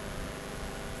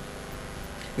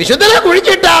 വിശുദ്ധനെ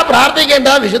കുഴിച്ചിട്ടാ പ്രാർത്ഥിക്കേണ്ട,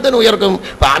 വിശുദ്ധൻ ഉയർക്കും.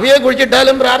 പാവിയെ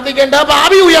കുഴിച്ചിട്ടാലും പ്രാർത്ഥിക്കേണ്ട,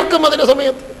 പാവി ഉയർക്കും അതിന്റെ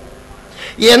സമയത്ത്.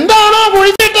 എന്താണോ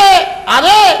കുഴിച്ചിട്ട്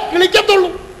അത് കിളിക്കത്തുള്ളൂ.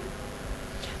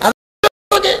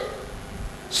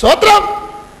 സ്വത്രം,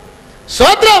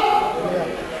 സ്വത്രം.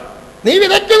 നീ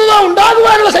വിതയ്ക്കുന്നതോ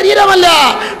ഉണ്ടാകുവാനുള്ള ശരീരമല്ല,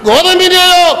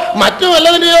 ഗോതമ്പിന്റെയോ മറ്റു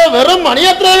വല്ലതിന്റെയോ വെറും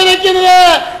മണിയത്ര വിതയ്ക്കുന്നത്.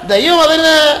 ദൈവം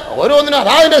അതിന് ഓരോന്നിനും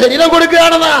അതാതിന്റെ ശരീരം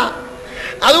കൊടുക്കുകയാണെന്നാ.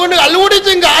 അതുകൊണ്ട്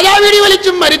കള്ളുകുടിച്ചും കാലാവീടി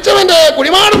വലിച്ചും മരിച്ചവന്റെ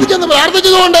കുടിമാടത്തിൽ ചെന്ന്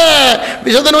പ്രാർത്ഥിച്ചതുകൊണ്ട്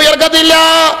വിശുദ്ധന് ഉയർക്കത്തില്ല.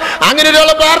 അങ്ങനെ ഒരാൾ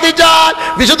പ്രാർത്ഥിച്ചാൽ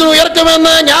വിശുദ്ധന്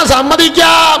ഉയർക്കുമെന്ന് ഞാൻ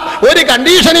സമ്മതിക്കാം. ഒരു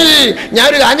കണ്ടീഷനിൽ ഞാൻ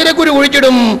ഒരു കാഞ്ഞിരക്കുരു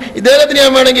കുഴിച്ചിടും. ഇദ്ദേഹത്തിന്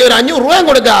ഞാൻ വേണമെങ്കിൽ ഒരു 500 രൂപയും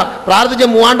കൊടുക്കാം. പ്രാർത്ഥിച്ച്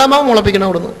മൂവാണ്ടമാവ് മുളപ്പിക്കണം.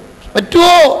 അവിടുന്ന്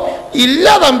പറ്റുമോ? ഇല്ല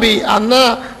തമ്പി. അന്ന്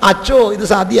അച്ചോ ഇത്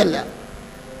സാധ്യമല്ല.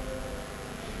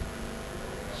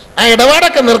 ആ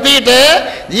ഇടപാടൊക്കെ നിർത്തിയിട്ട്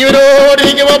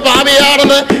ജീവനോടിരിക്കുമ്പോൾ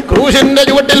പാപിയാണെന്ന് ക്രൂശിന്റെ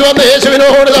ചുവട്ടിൽ വന്ന്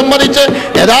യേശുവിനോട് സമ്മതിച്ച്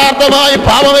യഥാർത്ഥമായി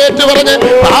പാപമേറ്റു പറഞ്ഞ്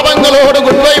പാപങ്ങളോട്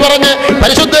ഗുഡ്ബൈ പറഞ്ഞ്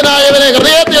പരിശുദ്ധനായവനെ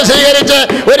ഹൃദയത്തിൽ സ്വീകരിച്ച്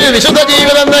ഒരു വിശുദ്ധ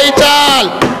ജീവിതം നയിച്ചാൽ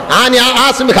ആ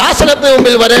സിംഹാസനത്തിന്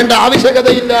മുമ്പിൽ വരേണ്ട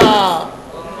ആവശ്യകതയില്ല.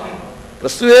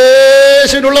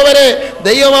 ക്രിസ്തുയേശുവിനുള്ളവരെ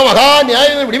ദൈവം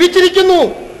മഹാന്യായം വിടിവിച്ചിരിക്കുന്നു.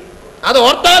 അത്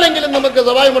ഓർത്താലെങ്കിലും നമുക്ക്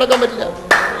സഭായം മുടക്കാൻ പറ്റില്ല.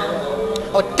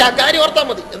 ഒറ്റ കാര്യം ഓർത്താൽ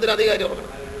മതി. എന്തിനധികം കാര്യം ഓർക്കണം?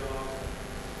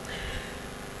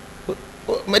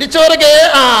 മരിച്ചവർക്ക്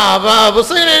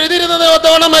പുസ്തകം എഴുതിയിരുന്നത്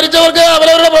ഒത്തവണ്ണം മരിച്ചവർക്ക്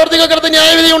അവരവരുടെ പ്രവർത്തികൾക്കടുത്ത്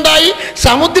ന്യായവിധി ഉണ്ടായി.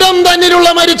 സമുദ്രം തന്നിലുള്ള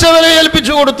മരിച്ചവരെ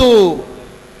ഏൽപ്പിച്ചു കൊടുത്തു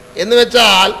എന്ന്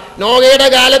വെച്ചാൽ നോഹയുടെ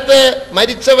കാലത്ത്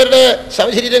മരിച്ചവരുടെ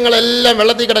ശവശരീരങ്ങളെല്ലാം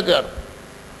വെള്ളത്തിൽ കിടക്കുകയാണ്.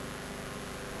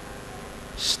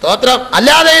 സ്തോത്രം.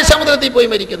 അല്ലാതെ സമുദ്രത്തിൽ പോയി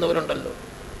മരിക്കുന്നവരുണ്ടല്ലോ.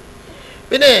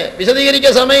 പിന്നെ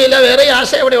വിശദീകരിക്കാൻ സമയമില്ല, വേറെ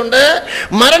ആശയം ഇവിടെ ഉണ്ട്.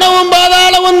 മരണവും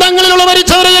പാതാളവും തങ്ങളിലുള്ള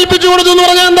മരിച്ചവരെ ഏൽപ്പിച്ചു കൊടുത്തു എന്ന്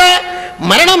പറഞ്ഞാൽ എന്താ?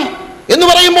 മരണം എന്ന്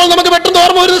പറയുമ്പോൾ നമുക്ക് പെട്ടെന്ന്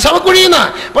ഓർമ്മ വരുന്നത് ശവക്കുഴിയെന്ന.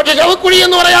 പക്ഷെ ശവക്കുഴി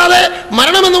എന്ന് പറയാതെ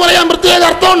മരണം എന്ന് പറയാൻ പ്രത്യേക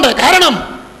അർത്ഥമുണ്ട്. കാരണം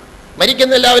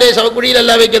മരിക്കുന്ന എല്ലാവരെയും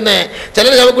ശവക്കുഴിയിലല്ല വയ്ക്കുന്നത്.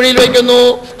 ചിലർ ശവക്കുഴിയിൽ വയ്ക്കുന്നു,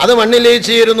 അത് മണ്ണിൽ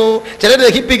ലയിച്ചു ചേരുന്നു. ചിലർ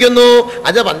ദഹിപ്പിക്കുന്നു,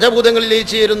 അത് പഞ്ചഭൂതങ്ങളിൽ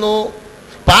ലയിച്ചു ചേരുന്നു.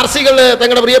 പാർസികൾ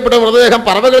തങ്ങളുടെ പ്രിയപ്പെട്ട മൃതദേഹം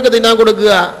പറവകൾക്ക് തിന്നാൻ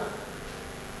കൊടുക്കുക.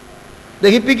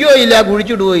 ദഹിപ്പിക്കുകയോ ഇല്ല,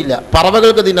 കുഴിച്ചിടുകയോ ഇല്ല,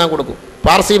 പറവകൾക്ക് തിന്നാൻ കൊടുക്കും.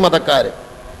 പാർസി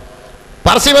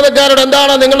മതക്കാരോട്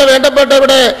എന്താണ് നിങ്ങളുടെ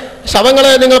വേണ്ടപ്പെട്ടവരുടെ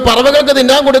ശവങ്ങളെ നിങ്ങൾ പറവകൾക്ക്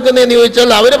തിന്നാൻ കൊടുക്കുന്നതെന്ന് ചോദിച്ചാൽ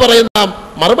അവർ പറയുന്ന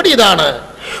മറുപടി ഇതാണ്: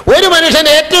 ഒരു മനുഷ്യൻ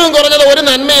ഏറ്റവും കുറഞ്ഞത് ഒരു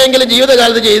നന്മയെങ്കിലും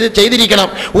ജീവിതകാലത്ത് ചെയ്തിരിക്കണം.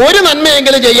 ഒരു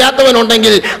നന്മയെങ്കിലും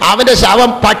ചെയ്യാത്തവനുണ്ടെങ്കിൽ അവന്റെ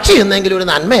ശവം പക്ഷി എന്നെങ്കിലും ഒരു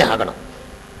നന്മയാകണം.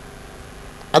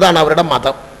 അതാണ് അവരുടെ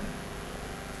മതം.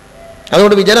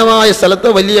 അതുകൊണ്ട് വിജനമായ സ്ഥലത്ത്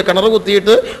വലിയ കിണർ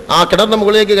കുത്തിയിട്ട് ആ കിണറിൻ്റെ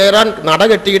മുകളിലേക്ക് കയറാൻ നട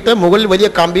കെട്ടിയിട്ട് മുകളിൽ വലിയ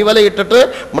കമ്പിവല ഇട്ടിട്ട്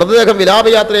മൃതദേഹം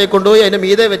വിലാപയാത്രയെ കൊണ്ടുപോയി അതിൻ്റെ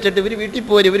മീതെ വെച്ചിട്ട് ഇവർ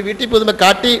വീട്ടിൽ പോരുമ്പോൾ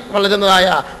കാട്ടി വളരുന്നതായ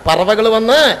പറവകൾ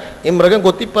വന്ന് ഈ മൃഗം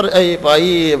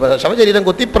ഈ ശവശരീരം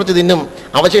കൊത്തിപ്പറിച്ച് തിന്നും.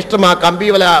 അവശിഷ്ടം ആ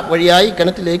കമ്പിവല വഴിയായി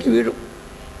കിണറ്റിലേക്ക് വീഴും.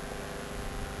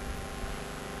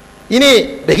 ഇനി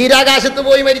ബഹിരാകാശത്ത്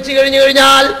പോയി മരിച്ചു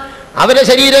കഴിഞ്ഞാൽ അവരുടെ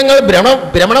ശരീരങ്ങൾ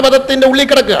ഭ്രമണപഥത്തിൻ്റെ ഉള്ളിൽ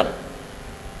കിടക്കുകയാണ്.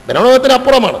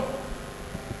 ഭ്രമണപഥത്തിനപ്പുറമാണ്.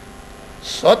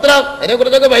 സ്തോത്രം.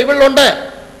 അതിനെക്കുറിച്ചൊക്കെ ബൈബിളിലുണ്ട്.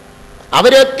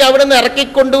 അവരൊക്കെ അവിടെ നിന്ന്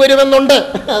ഇറക്കിക്കൊണ്ടുവരുമെന്നുണ്ട്.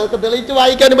 അതൊക്കെ തെളിയിച്ച്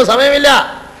വായിക്കാൻ ഇപ്പോൾ സമയമില്ല.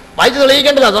 വായിച്ച്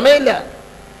തെളിയിക്കേണ്ടതാ, സമയമില്ല.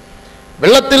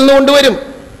 വെള്ളത്തിൽ നിന്ന് കൊണ്ടുവരും.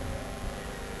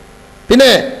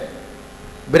 പിന്നെ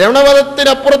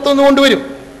ഭ്രമണപഥത്തിനപ്പുറത്തു നിന്ന് കൊണ്ടുവരും.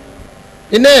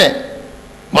 പിന്നെ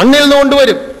മണ്ണിൽ നിന്ന്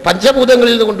കൊണ്ടുവരും.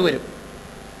 പഞ്ചഭൂതങ്ങളിൽ നിന്ന് കൊണ്ടുവരും.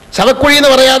 ശവക്കുഴി എന്ന്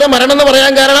പറയാതെ മരണം എന്ന്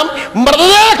പറയാൻ കാരണം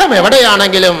മൃതദേഹം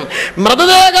എവിടെയാണെങ്കിലും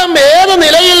മൃതദേഹം ഏത്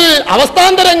നിലയിൽ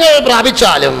അവസ്ഥാന്തരങ്ങൾ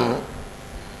പ്രാപിച്ചാലും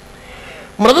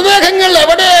മൃതദേഹങ്ങൾ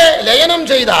എവിടെ ലയനം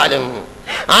ചെയ്താലും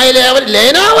ആ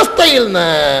ലയനാവസ്ഥയിൽ നിന്ന്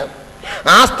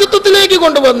അസ്തിത്വത്തിലേക്ക്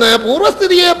കൊണ്ടുവന്ന്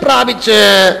പൂർവസ്ഥിതിയെ പ്രാപിച്ച്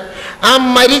ആ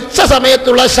മരിച്ച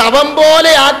സമയത്തുള്ള ശവം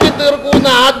പോലെ ആക്കി തീർക്കുന്ന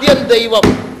ആദ്യം ദൈവം.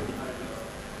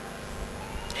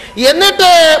 എന്നിട്ട്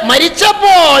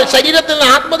മരിച്ചപ്പോൾ ശരീരത്തിൽ നിന്ന്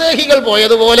ആത്മദേഹികൾ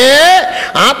പോയതുപോലെ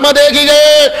ആത്മദേഹികൾ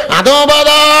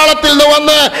അധോപാതാളത്തിൽ നിന്ന്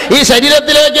വന്ന് ഈ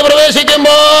ശരീരത്തിലേക്ക്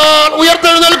പ്രവേശിക്കുമ്പോൾ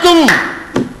ഉയർത്തെഴുന്നേൽക്കും.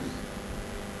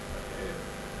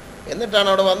 എന്നിട്ടാണ്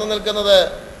അവിടെ വന്നു നിൽക്കുന്നത്.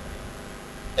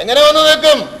 എങ്ങനെ വന്നു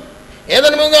നിൽക്കും?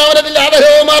 ഏതൻ മുഖാവനത്തിൽ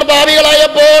ആദഹോമാർ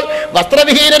പാപികളായപ്പോൾ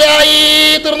വസ്ത്രവിഹീനരായി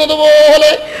തീർന്നതുപോലെ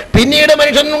പിന്നീട്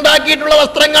മനുഷ്യൻ ഉണ്ടാക്കിയിട്ടുള്ള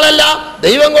വസ്ത്രങ്ങളെല്ലാം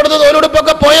ദൈവം കൊടുത്ത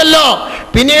തോലുടുപ്പൊക്കെ പോയല്ലോ.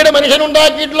 പിന്നീട് മനുഷ്യൻ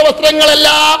ഉണ്ടാക്കിയിട്ടുള്ള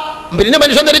വസ്ത്രങ്ങളെല്ലാം പിന്നെ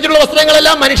മനുഷ്യൻ ധരിച്ചിട്ടുള്ള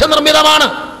വസ്ത്രങ്ങളെല്ലാം മനുഷ്യനിർമ്മിതമാണ്.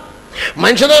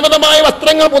 മനുഷ്യനിർമ്മിതമായ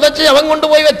വസ്ത്രങ്ങൾ പുതച്ച് അവൻ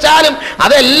കൊണ്ടുപോയി വെച്ചാലും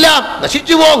അതെല്ലാം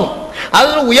നശിച്ചു പോകും.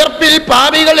 അത് ഉയർപ്പിൽ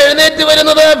പാപികൾ എഴുന്നേറ്റ്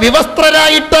വരുന്നത്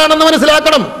വിവസ്ത്രരായിട്ടാണെന്ന്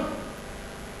മനസ്സിലാക്കണം.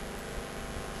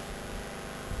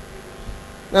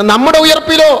 നമ്മുടെ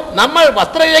ഉയർപ്പിലോ നമ്മൾ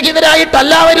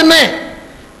വസ്ത്രരഹിതരായിട്ടല്ല വരുന്നേ.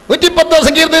 110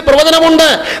 സങ്കീർത്തനത്തിൽ പ്രവചനമുണ്ട്.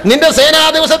 നിന്റെ സേനാ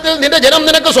ദിവസത്തിൽ നിന്റെ ജനം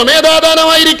നിനക്ക്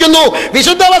സ്വമേധാദാനമായിരിക്കുന്നു.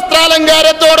 വിശുദ്ധ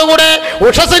വസ്ത്രാലങ്കാരത്തോടുകൂടെ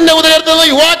ഉഷസിന്റെ ഉദരത്തിൽ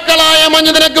യുവാക്കളായ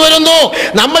മഞ്ഞ് നിനക്ക് വരുന്നു.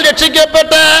 നമ്മൾ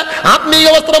രക്ഷിക്കപ്പെട്ട് ആത്മീയ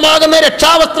വസ്ത്രമാകുന്ന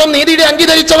രക്ഷാവസ്ത്രം നീതിയുടെ അങ്കി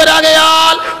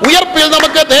ധരിച്ചവരാകയാൽ ഉയർപ്പിൽ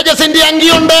നമുക്ക് തേജസ്സിന്റെ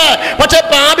അങ്കിയുണ്ട്. പക്ഷെ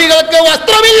പാപികൾക്ക്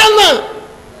വസ്ത്രമില്ലെന്ന്.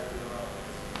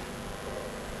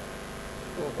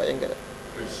 ഭയങ്കര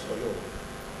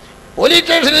പോലീസ്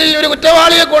സ്റ്റേഷനിൽ ഒരു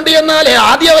കുറ്റവാളിയെ കൊണ്ടുചെന്നാൽ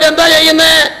ആദ്യം അവരെന്താ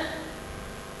ചെയ്യുന്നേ?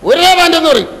 ഒരേ പാൻ്റ് എന്ന്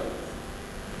പറയും,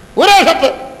 ഒരേ ഷർട്ട്.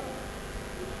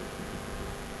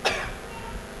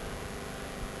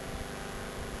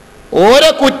 ഓരോ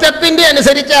കുറ്റത്തിന്റെ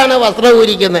അനുസരിച്ചാണ് വസ്ത്രം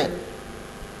ഊരിക്കുന്നത്.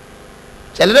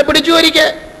 ചിലരെ പിടിച്ചു ഒരിക്കൽ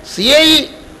CI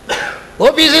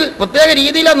ഓഫീസിൽ പ്രത്യേക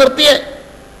രീതിയിലാണ് നിർത്തിയേ.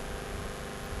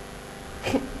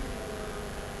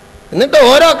 എന്നിട്ട്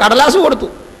ഓരോ കടലാസ് കൊടുത്തു,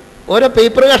 ഓരോ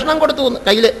പേപ്പർ കഷ്ണം കൊടുത്തു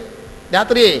കയ്യില്.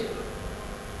 രാത്രിയെ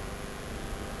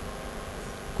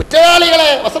കുറ്റവാളികളെ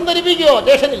വസ്ത്രം ധരിപ്പിക്കുവോ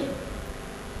സ്റ്റേഷനിൽ?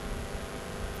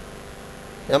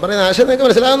 ഞാൻ പറയുന്ന ആശയം നിങ്ങൾക്ക്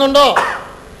മനസ്സിലാകുന്നുണ്ടോ?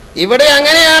 ഇവിടെ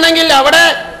അങ്ങനെയാണെങ്കിൽ അവിടെ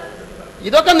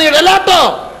ഇതൊക്കെ നിഴലാട്ടോ,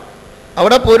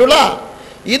 അവിടെ പൊരുളാ.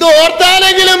 ഇത്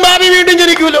ഓർത്താലെങ്കിലും ഭാവി വീണ്ടും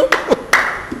ജനിക്കൂലോ.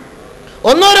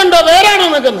 ഒന്നോ രണ്ടോ പേരാണോ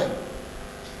നിൽക്കുന്നത്?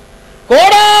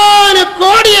 കോടാന്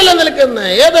കോടിയല്ല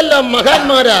നിൽക്കുന്നത്. ഏതെല്ലാം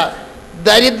മഹാന്മാരാ!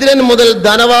 ദരിദ്രൻ മുതൽ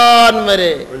ധനവാൻ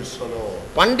വരെ,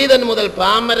 പണ്ഡിതൻ മുതൽ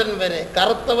പാമരൻ വരെ,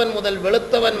 കറുത്തവൻ മുതൽ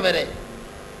വെളുത്തവൻ വരെ,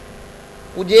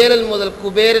 കുചേലൻ മുതൽ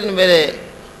കുബേരൻ വരെ,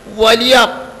 വലിയ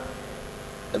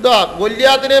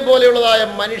ഗൊല്യാത്തിനെ പോലെയുള്ളതായ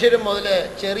മനുഷ്യരും മുതൽ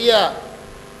ചെറിയ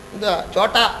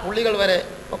ചോട്ട പുള്ളികൾ വരെ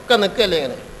ഒക്കെ നിൽക്കല്ലേ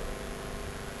ഇങ്ങനെ.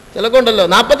 ചിലക്കുണ്ടല്ലോ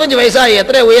 45 വയസ്സായി,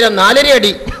 എത്ര ഉയരം? 4.5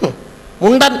 അടി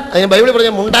മുണ്ടൻ. അതിന് ബൈബിളിൽ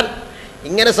പറഞ്ഞ മുണ്ടൻ.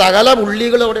 ഇങ്ങനെ സകല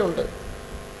പുള്ളികൾ അവിടെ ഉണ്ട്.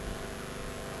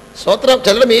 സ്തോത്രം.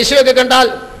 ചിലരുടെ മീശയൊക്കെ കണ്ടാൽ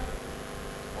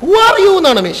ഹു ആർ യു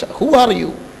എന്നാണ് മീശ. Who are you?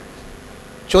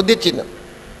 ചോദ്യചിഹ്നം.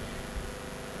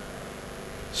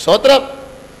 സ്തോത്രം.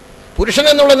 പുരുഷൻ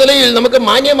എന്നുള്ള നിലയിൽ നമുക്ക്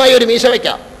മാന്യമായ ഒരു മീശ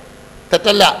വയ്ക്കാം,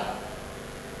 തെറ്റല്ല.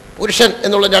 പുരുഷൻ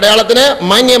എന്നുള്ള അടയാളത്തിന്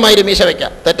മാന്യമായൊരു മീശ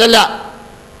വയ്ക്കാം, തെറ്റല്ല.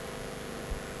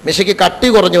 മീശയ്ക്ക് കട്ടി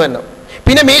കുറഞ്ഞു വരണം.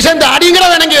 പിന്നെ മീശൻ ദാടിയും കൂടെ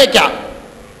വേണമെങ്കിൽ വയ്ക്കാം.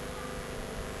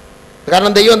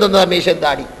 കാരണം ദൈവം തന്നതാ മീശൻ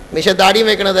ദാടി. മീശൻ ദാടിയും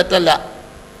വയ്ക്കണത് തെറ്റല്ല.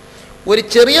 ഒരു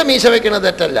ചെറിയ മീശ വയ്ക്കണത്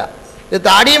തെറ്റല്ല. ഇത്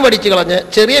താടിയും പഠിച്ചു കളഞ്ഞ്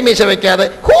ചെറിയ മീശ വയ്ക്കാതെ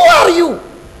ഹു ആർ യു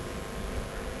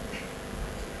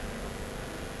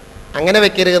അങ്ങനെ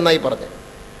വെക്കരുതെന്നായി പറഞ്ഞ്.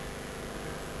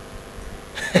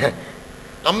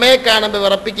 അമ്മയെ കാണുമ്പോൾ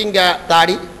വിറപ്പിക്കും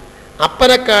താടി,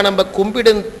 അപ്പനെ കാണുമ്പോൾ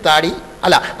കുമ്പിടും താടി.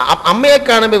 അല്ല, അമ്മയെ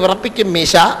കാണുമ്പോൾ വിറപ്പിക്കും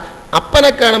മീശ,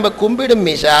 അപ്പനെ കാണുമ്പോൾ കുമ്പിടും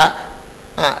മീശ,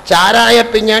 ചാരായ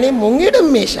പിഞ്ഞാണി മുങ്ങിടും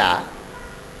മീശ.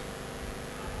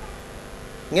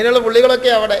 ഇങ്ങനെയുള്ള പുള്ളികളൊക്കെ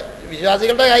അവിടെ.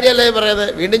 വിശ്വാസികളുടെ കാര്യമല്ലേ പറയുന്നത്,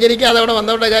 വീണ്ടും ജനിക്കാതെ അവിടെ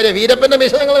വന്നവരുടെ കാര്യം. വീരപ്പൻ്റെ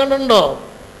മീശ നിങ്ങൾ കണ്ടിട്ടുണ്ടോ?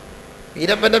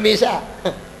 വീരപ്പൻ്റെ മീശ,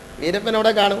 വീരപ്പൻ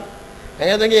അവിടെ കാണും.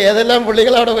 അങ്ങനെയെങ്കിൽ ഏതെല്ലാം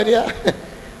പുള്ളികൾ അവിടെ വരിക,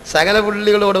 സകല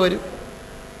പുള്ളികളോട് വരും.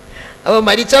 അപ്പോൾ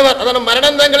മരിച്ചവർ, അതാണ്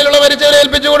മരണം തങ്ങളിലുള്ള മരിച്ചവരെ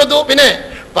ഏൽപ്പിച്ചു കൊടുത്തു. പിന്നെ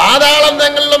പാതാളം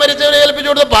തങ്ങളിലുള്ള മരിച്ചവരെ ഏൽപ്പിച്ചു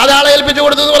കൊടുത്തു. പാതാളം ഏൽപ്പിച്ചു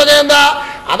കൊടുത്തു എന്ന് പറഞ്ഞാൽ എന്താ?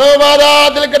 അതോ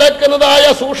പാതാളത്തിൽ കിടക്കുന്നതായ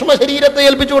സൂക്ഷ്മ ശരീരത്തെ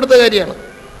ഏൽപ്പിച്ചു കൊടുത്ത കാര്യമാണ്.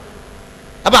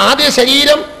 അപ്പൊ ആദ്യ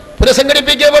ശരീരം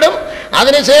പുനഃസംഘടിപ്പിക്കപ്പെടും,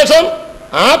 അതിനുശേഷം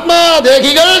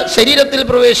ആത്മാദേഹികൾ ശരീരത്തിൽ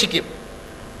പ്രവേശിക്കും.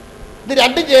 ഇത്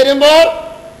രണ്ടും ചേരുമ്പോൾ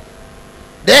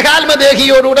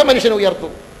ദേഹാത്മദേഹിയോടുകൂടെ മനുഷ്യനെ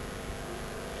ഉയർത്തും.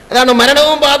 അതാണ്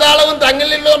മരണവും പാതാളവും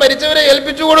തങ്ങളിലുള്ള മരിച്ചവരെ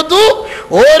ഏൽപ്പിച്ചു കൊടുത്തു.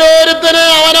 ഓരോരുത്തരും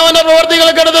അവനവന്റെ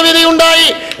പ്രവർത്തികൾക്കെടുത്ത വിധിയുണ്ടായി.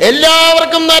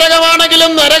 എല്ലാവർക്കും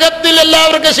നരകമാണെങ്കിലും നരകത്തിൽ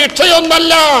എല്ലാവർക്കും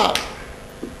ശിക്ഷയൊന്നല്ല.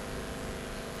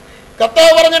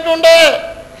 കർത്താവ് പറഞ്ഞിട്ടുണ്ട്,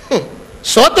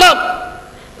 സ്തോത്രം,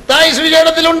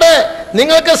 സുവിശേഷത്തിലുണ്ട്,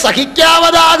 നിങ്ങൾക്ക്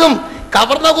സഹിക്കാവതാകും.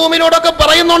 കവർന്നഭൂമിനോടൊക്കെ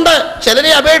പറയുന്നുണ്ട്,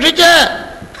 ചിലരെ അപേക്ഷിച്ച്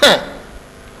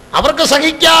അവർക്ക്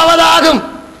സഹിക്കാവതാകും.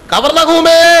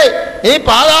 കവർന്നഭൂമേ, ഈ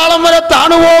പാതാളം വരെ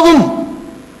താണുപോകും.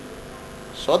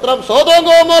 സ്തോത്രം, സോദോം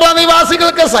ഗോമോറ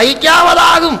നിവാസികൾക്ക്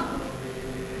സഹിക്കാവതാകും.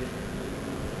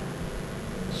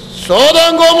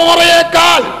 സോദോം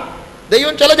ഗോമോറയേക്കാൾ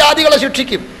ദൈവം ചില ജാതികളെ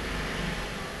ശിക്ഷിക്കും,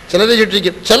 ചിലരെ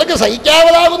ശിക്ഷിക്കും. ചിലർക്ക്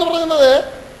സഹിക്കാവതാകും എന്ന് പറയുന്നത്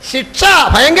ശിക്ഷ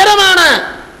ഭയങ്കരമാണ്,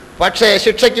 പക്ഷേ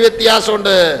ശിക്ഷയ്ക്ക്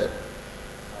വ്യത്യാസമുണ്ട്.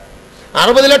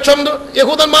 60 ലക്ഷം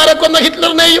യഹൂദന്മാരെ കൊന്ന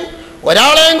ഹിറ്റ്ലറിനെയും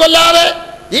ഒരാളെയും കൊല്ലാതെ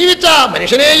ജീവിച്ച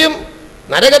മനുഷ്യനെയും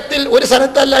നരകത്തിൽ ഒരു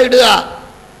സ്ഥലത്തല്ല ഇടുക,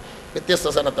 വ്യത്യസ്ത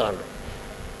സ്ഥലത്താണ്.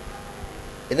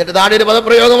 എന്നിട്ട് താഴെ ഒരു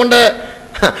പദപ്രയോഗമുണ്ട്,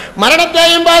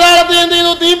 മരണത്തെയും പാതാളത്തെയും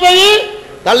ചെയ്തു തീപ്പൊയ്യിൽ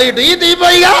തള്ളിയിട്ടു. ഈ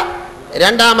തീപ്പൊയ്ക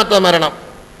രണ്ടാമത്തെ മരണം.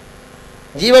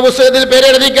 ജീവപുസ്തകത്തിൽ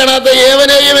പേരെഴുതി കാണാത്ത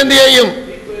ഏവനെയും എന്ത് ചെയ്യും?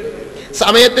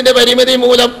 സമയത്തിന്റെ പരിമിതി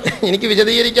മൂലം എനിക്ക്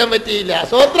വിശദീകരിക്കാൻ പറ്റിയില്ല.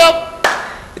 സ്തോത്രം,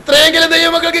 ഇത്രയെങ്കിലും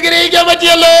ദൈവമക്കൾക്ക് ഗ്രഹിക്കാൻ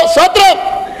പറ്റിയല്ലോ. സ്തോത്രം.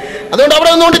 അതുകൊണ്ട് അവിടെ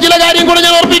നിന്നുകൊണ്ട് ചില കാര്യം കൂടെ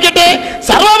ഞാൻ ഓർപ്പിക്കട്ടെ.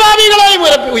 സർവഭാവികളെയും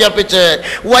ഉയർപ്പിച്ച്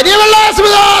വലിയ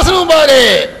വെള്ളാശ്രിതാശ്രമം പോലെ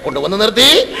കൊണ്ടുവന്ന് നിർത്തി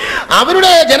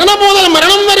അവരുടെ ജനനം മുതൽ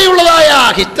മരണം വരെയുള്ളതായ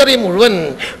ഹിസ്റ്ററി മുഴുവൻ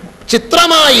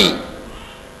ചിത്രമായി,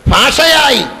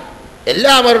 ഭാഷയായി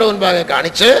എല്ലാവരുടെ മുൻപാകെ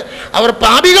കാണിച്ച് അവർ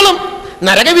പാപികളും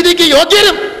നരകവിധിക്ക്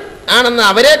യോഗ്യരും ആണെന്ന്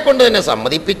അവരെ കൊണ്ട് തന്നെ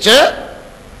സമ്മതിപ്പിച്ച്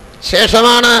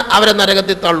ശേഷമാണ് അവരെ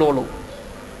നരകത്തിൽ തള്ളുള്ളൂ.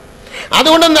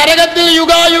 അതുകൊണ്ട് നരകത്തിൽ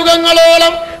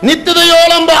യുഗായുഗങ്ങളോളം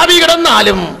നിത്യതയോളം ഭാവി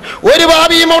കിടന്നാലും ഒരു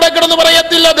ഭാവിയും അവിടെ കിടന്ന്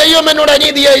പറയത്തില്ല ദൈവം എന്നോട്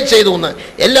അനീതിയായി ചെയ്തു എന്ന്.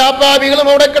 എല്ലാ ഭാവികളും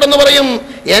അവിടെ കിടന്ന് പറയും,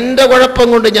 എൻ്റെ കുഴപ്പം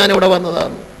കൊണ്ട് ഞാൻ ഇവിടെ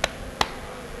വന്നതാണ്.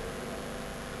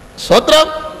 സ്വത്രം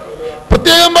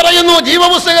പ്രത്യേകം പറയുന്നു,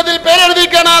 ജീവപുസ്തകത്തിൽ പേരെഴുതി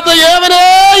കാണാത്ത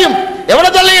ഏവനെയും എവിടെ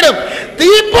തള്ളിയിടും?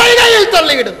 തീപ്പൊയ്കയിൽ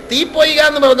തള്ളിയിടും. തീപ്പൊയ്ക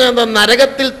എന്ന് പറഞ്ഞാൽ എന്താ?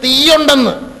 നരകത്തിൽ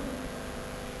തീയുണ്ടെന്ന്.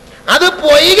 അത്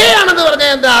പൊയ്കയാണെന്ന്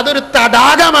പറഞ്ഞാൽ എന്താ? അതൊരു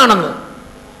തടാകമാണെന്ന്.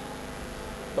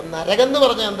 നരകം എന്ന്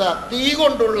പറഞ്ഞാൽ എന്താ? തീ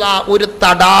കൊണ്ടുള്ള ഒരു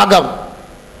തടാകം.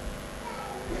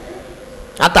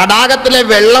 ആ തടാകത്തിലെ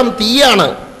വെള്ളം തീയാണ്.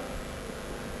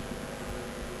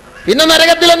 പിന്നെ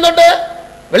നരകത്തിൽ എന്തുണ്ട്?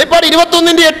 വെളിപ്പാട്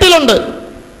 21:8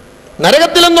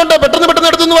 നരകത്തിൽ എന്തുണ്ട്? പെട്ടെന്ന്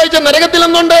എടുത്തുനിന്ന് വായിച്ച നരകത്തിൽ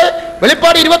എന്തുണ്ട്?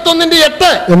 വെളിപ്പാട് 21:8.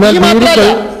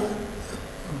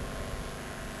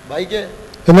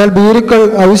 എന്നാൽ ഭീരുക്കൾ,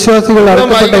 അവിശ്വാസികൾ,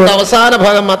 അവസാന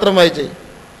ഭാഗം മാത്രം വായിച്ചേ.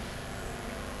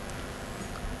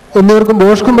 എന്നിവർക്കും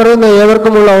ഭോഷ്കും പറയുന്ന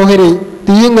ഏവർക്കുമുള്ള ഓഹരി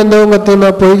തീയും ഗന്ധവും കത്തുന്ന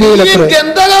പൊയ്കയിലത്രേ.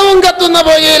 ഗന്ധകവും കത്തുന്ന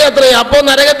പൊയ്കയിലത്രേ. അപ്പോ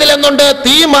നരകത്തിൽ എന്തുണ്ട്?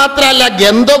 തീ മാത്രമല്ല,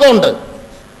 ഗന്ധകമുണ്ട്.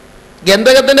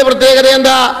 ഗന്ധകത്തിന്റെ പ്രത്യേകത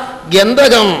എന്താ?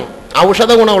 ഗന്ധകം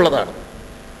ഔഷധ ഗുണമുള്ളതാണ്.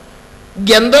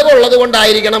 ഗന്ധകം ഉള്ളത്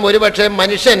കൊണ്ടായിരിക്കണം ഒരുപക്ഷെ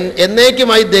മനുഷ്യൻ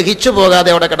എന്നേക്കുമായി ദഹിച്ചു പോകാതെ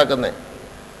അവിടെ കിടക്കുന്നത്.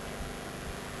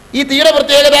 ഈ തീയുടെ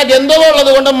പ്രത്യേകത ഗന്ധകം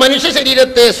ഉള്ളത് കൊണ്ട് മനുഷ്യ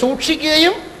ശരീരത്തെ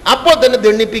സൂക്ഷിക്കുകയും അപ്പോൾ തന്നെ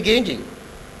ദണ്ണിപ്പിക്കുകയും ചെയ്യും.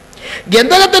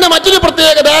 ഗന്ധകത്തിന്റെ മറ്റൊരു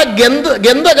പ്രത്യേകത,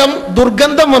 ഗന്ധകം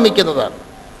ദുർഗന്ധം വമിക്കുന്നതാണ്.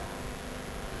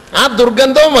 ആ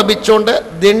ദുർഗന്ധം വമിച്ചുകൊണ്ട്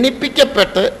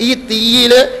ദണ്ണിപ്പിക്കപ്പെട്ട് ഈ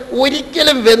തീയിൽ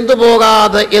ഒരിക്കലും വെന്തു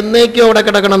പോകാതെ എന്നേക്കും അവിടെ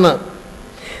കിടക്കണമെന്ന്.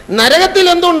 നരകത്തിൽ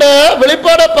എന്തുണ്ട്?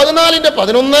 വെളിപ്പാട്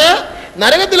 14:11.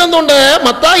 നരകത്തിൽ എന്തുണ്ട്?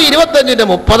 മത്തായി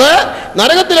 25:30.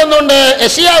 നരകത്തിൽ എന്തുണ്ട്?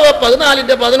 യെശയ്യാവ്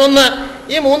 14:11.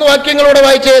 ഈ 3 വാക്യങ്ങളോടെ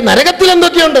വായിച്ച് നരകത്തിൽ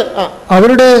എന്തൊക്കെയുണ്ട്?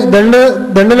 അവരുടെ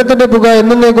ദണ്ഡനത്തിന്റെ പുക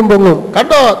എന്നേക്കും പൊങ്ങും.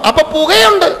 കണ്ടോ? അപ്പൊ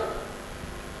പുകയുണ്ട്,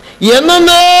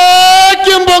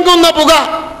 എന്നേക്കും പൊങ്ങുന്ന പുക.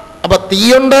 അപ്പൊ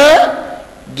തീയുണ്ട്,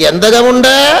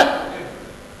 ഗന്ധകമുണ്ട്,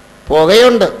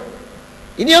 പുകയുണ്ട്.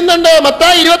 ഇനി എന്തുണ്ട്?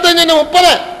 മത്തായി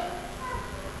 25:30.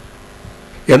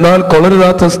 എന്നാൽ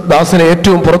കൊളരുതാത്ത ദാസനെ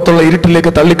ഏറ്റവും പുറത്തുള്ള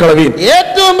ഇരുട്ടിലേക്ക് തള്ളിക്കളവീൻ.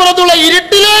 ഏറ്റവും പുറത്തുള്ള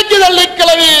ഇരുട്ടിലേക്ക്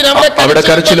തള്ളിക്കളവീൻ. അവിടെ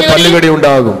കരച്ചിലും പല്ലുകടി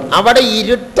ഉണ്ടാകും. അവിടെ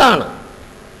ഇരുട്ടാണ്.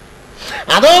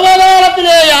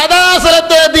 അധോപാതാളത്തിലെ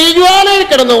യാഥാസ്ഥലത്ത് തീജ്വാലയിൽ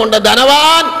കിടന്നുകൊണ്ട്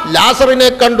ധനവാൻ ലാസറിനെ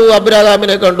കണ്ടു,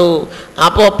 അബ്രഹാമിനെ കണ്ടു.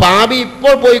 അപ്പോ പാപി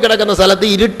ഇപ്പോൾ പോയി കിടക്കുന്ന സ്ഥലത്ത്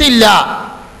ഇരുട്ടില്ല,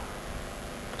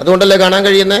 അതുകൊണ്ടല്ലേ കാണാൻ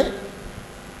കഴിയുന്നത്.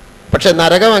 പക്ഷെ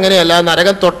നരകം അങ്ങനെയല്ല.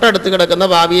 നരകം തൊട്ടടുത്ത് കിടക്കുന്ന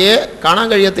പാപിയെ കാണാൻ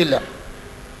കഴിയത്തില്ല.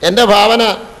 എൻ്റെ ഭാവന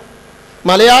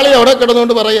മലയാളി അവിടെ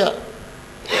കിടന്നുകൊണ്ട് പറയുക,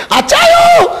 അച്ചായോ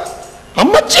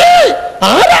അമ്മച്ചി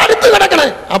ആരാ അടുത്ത് കിടക്കണേ?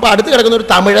 അപ്പൊ അടുത്ത് കിടക്കുന്ന ഒരു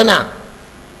തമിഴനാ,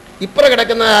 ഇപ്പുറം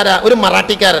കിടക്കുന്ന ആരാ ഒരു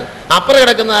മറാഠിക്കാരൻ, അപ്പുറം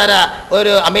കിടക്കുന്ന ആരാ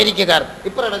ഒരു അമേരിക്കക്കാരൻ,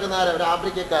 ഇപ്പുറം കിടക്കുന്ന ആരാ ഒരു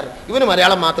ആഫ്രിക്കക്കാരൻ. ഇവന്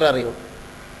മലയാളം മാത്രമേ അറിയൂ.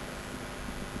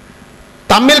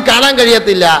 തമ്മിൽ കാണാൻ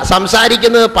കഴിയത്തില്ല.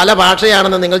 സംസാരിക്കുന്നത് പല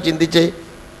ഭാഷയാണെന്ന് നിങ്ങൾ ചിന്തിച്ച്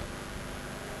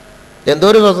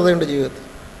എന്തോരു സ്വസ്ഥതയുണ്ട് ജീവിതത്തിൽ.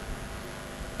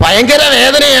 ഭയങ്കര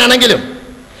വേദനയാണെങ്കിലും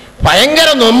ഭയങ്കര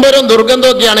നൊമ്പരും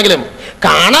ദുർഗന്ധവും ഒക്കെ ആണെങ്കിലും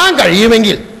കാണാൻ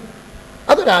കഴിയുമെങ്കിൽ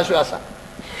അതൊരാശ്വാസം.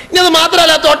 ഇനി അത്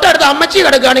മാത്രമല്ല, തൊട്ടടുത്ത് അമ്മച്ചി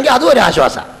കിടക്കുകയാണെങ്കിൽ അതും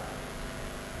ഒരാശ്വാസം.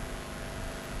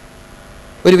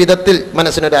 ഒരു വിധത്തിൽ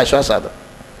മനസ്സിനൊരു ആശ്വാസം. അത്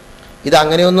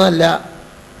ഇതങ്ങനെയൊന്നുമല്ല.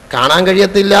 കാണാൻ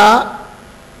കഴിയത്തില്ല.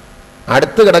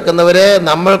 അടുത്ത് കിടക്കുന്നവരെ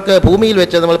നമ്മൾക്ക് ഭൂമിയിൽ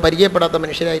വെച്ച് നമ്മൾ പരിചയപ്പെടാത്ത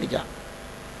മനുഷ്യരായിരിക്കാം.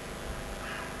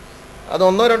 അത്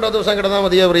 1-2 ദിവസം കിടന്നാൽ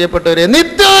മതിയോ പ്രിയപ്പെട്ടവരെ?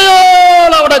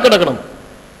 നിത്യയോളം അവിടെ കിടക്കണം.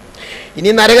 ഇനി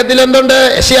നരകത്തിൽ എന്തുണ്ട്?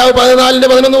 യെശയ്യാവ്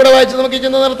 14:11 കൂടെ വായിച്ച് നമുക്ക്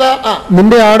ചെന്ന് നിർത്താം.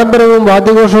 നിന്റെ ആഡംബരവും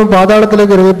വാദ്യഘോഷവും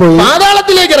പാതാളത്തിലേക്ക്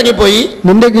ഇറങ്ങിപ്പോയി.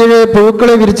 നിന്റെ കീഴെ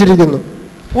പുഴുക്കളെ വിരിച്ചിരിക്കുന്നു.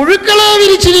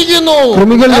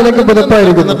 കൃമികൾ നിനക്ക്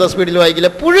പുതപ്പായിരിക്കുന്നു. സ്പീഡിൽ വായിക്കില്ല.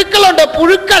 പുഴുക്കളുണ്ട്,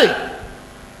 പുഴുക്കൾ.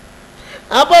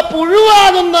 അപ്പൊ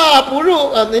പുഴുവാകുന്ന പുഴു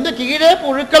നിന്റെ കീഴെ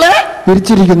പുഴുക്കളെ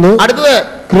വിരിച്ചിരിക്കുന്നു. അടുത്തത്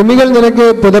കൃമികൾ നിനക്ക്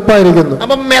പുതപ്പായിരിക്കുന്നു.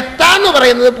 അപ്പൊ മെത്താന്ന്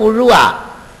പറയുന്നത് പുഴുവാ,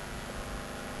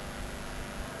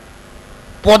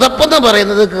 പുതപ്പെന്ന്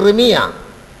പറയുന്നത് കൃമിയാ.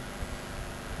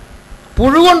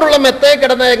 പുഴു കൊണ്ടുള്ള മെത്തയെ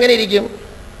കിടന്നാൽ എങ്ങനെ ഇരിക്കും?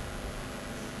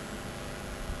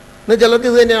 ഇന്ന് ചിലർക്ക്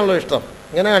ഇത് തന്നെയാണല്ലോ ഇഷ്ടം,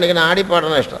 ഇങ്ങനെ കാണിക്കണം,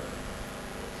 ആടിപ്പാടണ ഇഷ്ടം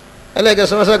അല്ലേ?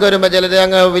 ക്രിസ്മസ് ഒക്കെ വരുമ്പോൾ ചിലർ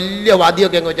അങ്ങ് വലിയ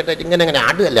വാദ്യമൊക്കെ അങ്ങ് വെച്ചിട്ട് ഇങ്ങനെ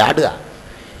ആടുക.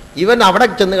 ഇവൻ അവിടെ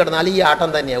ചെന്ന് കിടന്നാൽ ഈ ആട്ടം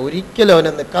തന്നെയാണ്. ഒരിക്കലും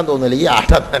അവന് നിൽക്കാൻ തോന്നില്ല. ഈ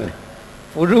ആട്ടം തന്നെ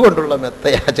പുഴു കൊണ്ടുള്ള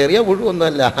മെത്തയാ. ചെറിയ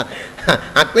പുഴുവൊന്നുമല്ല,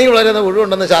 അഗ്നി വളരുന്ന പുഴു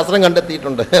ഉണ്ടെന്ന് ശാസ്ത്രം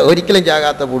കണ്ടെത്തിയിട്ടുണ്ട്. ഒരിക്കലും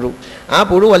ചാകാത്ത പുഴു. ആ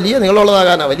പുഴു വലിയ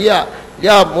നീളമുള്ളതാകാനാ. വലിയ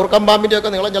മൂർക്കം പാമ്പിൻ്റെ ഒക്കെ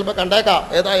നീളം ചിലപ്പോൾ കണ്ടേക്കാം.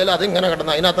 ഏതായാലും അതിങ്ങനെ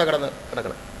കിടന്ന് അതിനകത്താണ്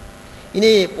കിടക്കണം.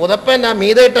 ഇനി പുതപ്പൻ ആ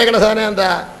മീതെ ഇട്ടേക്കണ സാധനം എന്താ?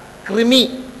 കൃമി.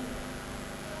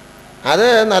 അത്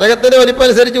നരകത്തിൻ്റെ വലിപ്പം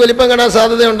അനുസരിച്ച് വലിപ്പം കാണാൻ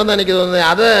സാധ്യതയുണ്ടെന്ന് എനിക്ക് തോന്നുന്നത്.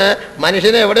 അത്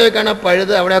മനുഷ്യനെ എവിടെയൊക്കെയാണ്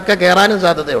പഴുത് അവിടെയൊക്കെ കയറാനും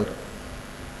സാധ്യതയുണ്ട്.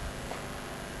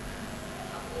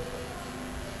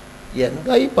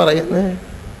 എന്താ ഈ പറയുന്നത്?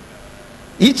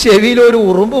 ഈ ചെവിയിൽ ഒരു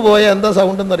ഉറുമ്പ് പോയാൽ എന്താ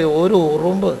സൗണ്ട് എന്നറിയോ? ഒരു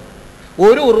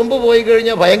ഉറുമ്പ് പോയി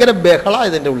കഴിഞ്ഞാൽ ഭയങ്കര ബഹളമാണ്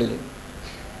ഇതിൻ്റെ ഉള്ളിൽ.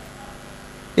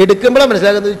 എടുക്കുമ്പോഴാണ്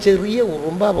മനസ്സിലാക്കുന്നത് ചെറിയ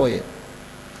ഉറുമ്പാ പോയത്.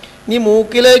 ഇനി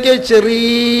മൂക്കിലേക്ക്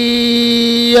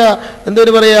ചെറിയ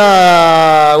എന്തോന്ന് പറയാ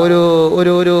ഒരു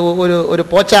ഒരു ഒരു ഒരു ഒരു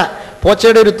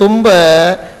പോച്ചയുടെ ഒരു തുമ്പ്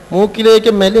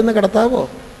മൂക്കിലേക്ക് മെല്ലൊന്ന് കിടത്താവോ?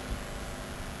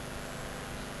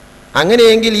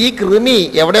 അങ്ങനെയെങ്കിൽ ഈ കൃമി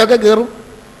എവിടെയൊക്കെ കയറും.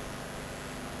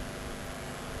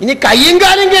 ഇനി കയ്യും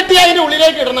കാലും കെട്ടി അതിൻ്റെ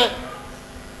ഉള്ളിലേക്ക് ഇടണേ.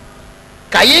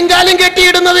 കയ്യും കാലും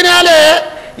കെട്ടിയിടുന്നതിനാല്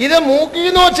ഇത്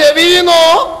മൂക്കിന്നോ ചെവിന്നോ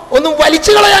ഒന്നും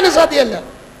വലിച്ചു കളയാനും സാധ്യമല്ല.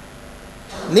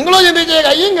 നിങ്ങളോ ചിന്തിച്ചേ,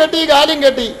 കയ്യും കെട്ടി കാലും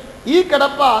കെട്ടി ഈ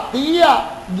കിടപ്പ തീയ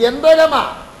ഗന്ധകമ,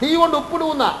 തീ കൊണ്ട്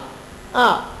ഉപ്പിടുന്ന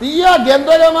തീയ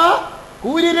ഗന്ധകമ,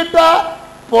 കൂരിരുട്ട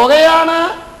പുകയാണ്,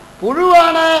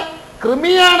 പുഴുവാണ്,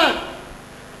 കൃമിയാണ്.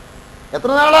 എത്ര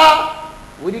നാളാ?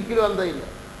 ഒരിക്കലും അന്തയില്ല.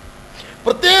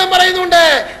 പ്രത്യേകം പറയുന്നുണ്ട്,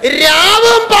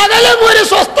 രാവും പകലും ഒരു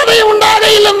സ്വസ്ഥതയും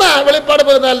ഉണ്ടാകയില്ലെന്ന് വെളിപ്പാട്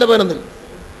 14:11.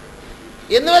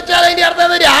 എന്ന് വെച്ചാൽ അതിന്റെ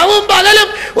അർത്ഥം രാവും പകലും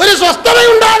ഒരു സ്വസ്ഥത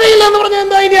ഉണ്ടാകയില്ല എന്ന് പറഞ്ഞാൽ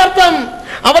എന്താ അതിന്റെ അർത്ഥം?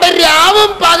 അവിടെ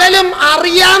രാവും പകലും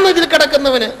അറിയാന്ന് ഇതിൽ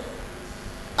കിടക്കുന്നവന്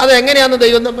അതെങ്ങനെയാന്ന്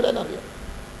ദൈവം തമ്പുരാൻ അറിയാം.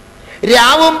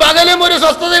 രാവും പകലും ഒരു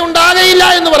സ്വസ്ഥത ഉണ്ടാകയില്ല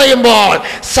എന്ന് പറയുമ്പോൾ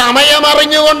സമയം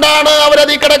അറിഞ്ഞുകൊണ്ടാണ്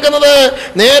അവരതിൽ കിടക്കുന്നത്.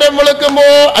 നേരം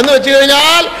വെളുക്കുമ്പോൾ എന്ന് വെച്ച്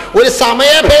കഴിഞ്ഞാൽ ഒരു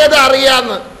സമയഭേദം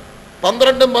അറിയാന്ന്.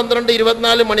 12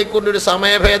 24 മണിക്കൂറിൻ്റെ ഒരു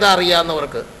സമയഭേദം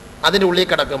അറിയാവുന്നവർക്ക് അതിൻ്റെ ഉള്ളിൽ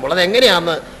കിടക്കുമ്പോൾ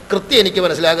അതെങ്ങനെയാണെന്ന് കൃത്യം എനിക്ക്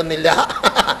മനസ്സിലാകുന്നില്ല.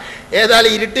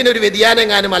 ഏതായാലും ഇരുട്ടിനൊരു വ്യതിയാനം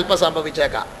എങ്ങാനും അല്പം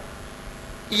സംഭവിച്ചേക്കാം.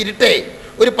 ഇരുട്ടേ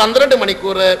ഒരു 12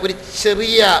 മണിക്കൂർ ഒരു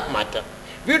ചെറിയ മാറ്റം,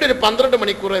 വീണ്ടും ഒരു 12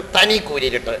 മണിക്കൂർ തനി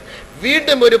കൂരിരുട്ട്,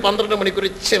 വീണ്ടും ഒരു 12 മണിക്കൂർ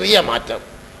ചെറിയ മാറ്റം.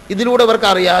 ഇതിലൂടെ അവർക്ക്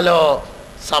അറിയാലോ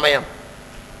സമയം.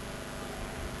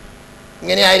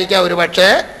 ഇങ്ങനെ ആയിരിക്കാം ഒരു പക്ഷേ.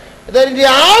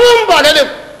 രാവും പകലും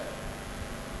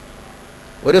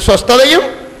ഒരു സ്വസ്ഥതയും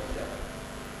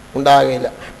ഉണ്ടാകില്ല.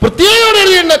 പ്രത്യേകം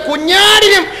എഴുതിയിട്ടുണ്ട്,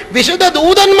 കുഞ്ഞാടിനും വിശുദ്ധ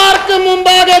ദൂതന്മാർക്കും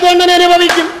മുമ്പാകെ ദണ്ഡന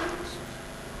അനുഭവിക്കും.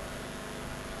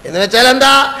 എന്ന് വെച്ചാൽ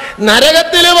എന്താ?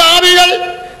 നരകത്തിലെ പാപികൾ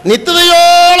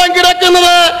നിത്യതയോളം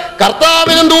കിടക്കുന്നത്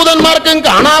കർത്താവിനും ദൂതന്മാർക്കും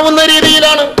കാണാവുന്ന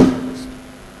രീതിയിലാണ്.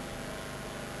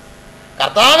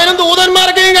 കർത്താവിനും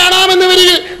ദൂതന്മാർക്കും കാണാമെന്ന്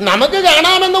വരികിൽ നമുക്ക്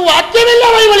കാണാമെന്ന് വാക്യമില്ല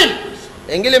ബൈബിളിൽ.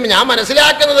 എങ്കിലും ഞാൻ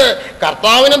മനസ്സിലാക്കുന്നത്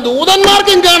കർത്താവിനും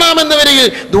ദൂതന്മാർക്കും കാണാമെന്ന് വരികിൽ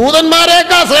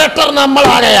ദൂതന്മാരെക്കാൾ ശ്രേഷ്ഠർ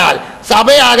നമ്മളാകയാൽ,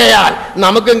 സഭയാകയാൽ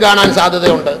നമുക്കും കാണാൻ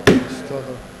സാധ്യതയുണ്ട്.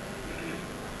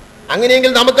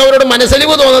 അങ്ങനെയെങ്കിൽ നമുക്ക് അവരോട്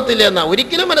മനസ്സലിവ് തോന്നത്തില്ല എന്നാ?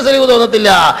 ഒരിക്കലും മനസ്സലിവ് തോന്നത്തില്ല.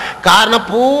 കാരണം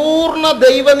പൂർണ്ണ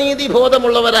ദൈവനീതി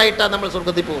ബോധമുള്ളവരായിട്ടാണ് നമ്മൾ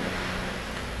സ്വർഗത്തിൽ പോകുന്നത്.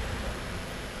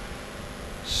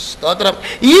 സ്തോത്രം.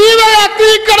 ഈ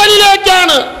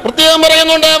അഗ്നിക്കടലിലേക്കാണ് പ്രത്യേകം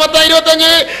പറയുന്നുണ്ട് Matthew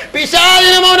 25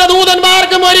 പിശാചിനും അവന്റെ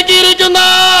ദൂതന്മാർക്കും ഒരുക്കിയിരിക്കുന്ന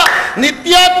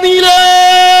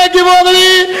നിത്യാഗ്നിയിലേക്ക് പോകുന്നത്.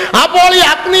 അപ്പോൾ ഈ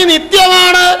അഗ്നി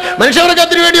നിത്യമാണ്,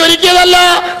 മനുഷ്യവർഗത്തിന് വേണ്ടി ഒരുക്കിയതല്ല,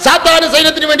 സാത്താന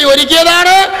സൈന്യത്തിന് വേണ്ടി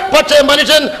ഒരുക്കിയതാണ്. പക്ഷേ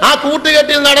മനുഷ്യൻ ആ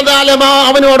കൂട്ടുകെട്ടിൽ നടന്നാലും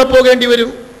അവനോട് പോകേണ്ടി വരും.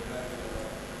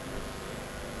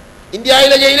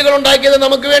 ഇന്ത്യയിലെ ജയിലുകൾ ഉണ്ടാക്കിയത്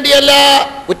നമുക്ക് വേണ്ടിയല്ല,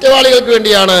 കുറ്റവാളികൾക്ക്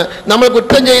വേണ്ടിയാണ്. നമ്മൾ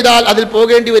കുറ്റം ചെയ്താൽ അതിൽ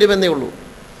പോകേണ്ടി വരുമെന്നേ ഉള്ളൂ.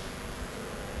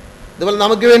 ഇതുപോലെ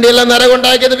നമുക്ക് വേണ്ടിയല്ല നരകം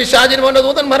ഉണ്ടാക്കിയത്, പിശാചിനും അവന്റെ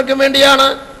ദൂതന്മാർക്കും വേണ്ടിയാണ്.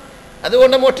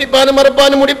 അതുകൊണ്ട് മോഷ്ടിപ്പാനും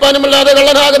മറുപ്പാനും മുടിപ്പാനും അല്ലാതെ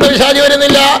കള്ളനാകുന്ന പിശാചി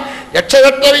വരുന്നില്ല.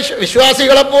 രക്ഷകെട്ട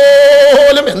വിശ്വാസികളെ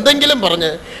പോലും എന്തെങ്കിലും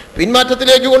പറഞ്ഞ്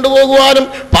പിന്മാറ്റത്തിലേക്ക് കൊണ്ടുപോകുവാനും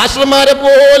പാസ്റ്റർമാരെ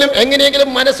പോലും എങ്ങനെയെങ്കിലും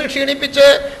മനസ്സ് ക്ഷീണിപ്പിച്ച്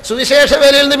സുവിശേഷ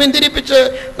വേലയിൽ നിന്ന് പിന്തിരിപ്പിച്ച്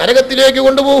നരകത്തിലേക്ക്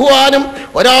കൊണ്ടുപോകുവാനും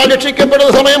ഒരാൾ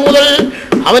രക്ഷിക്കപ്പെടുന്ന സമയം മുതൽ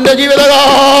അവന്റെ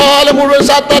ജീവിതകാലം മുഴുവൻ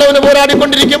സാത്താൻ അവന്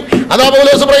പോരാടിക്കൊണ്ടിരിക്കും. അതാ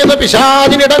പൗലോസ് പറയുന്ന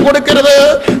പിശാചിന് ഇടം കൊടുക്കരുത്.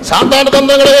 സാത്താൻ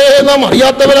തന്ത്രങ്ങളെ നാം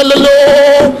അറിയാത്തവരല്ലല്ലോ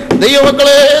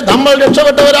ദൈവമക്കളെ, നമ്മൾ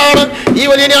രക്ഷപ്പെട്ടവരാണ്. ഈ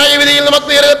വലിയ ന്യായവിധിയിൽ നമുക്ക്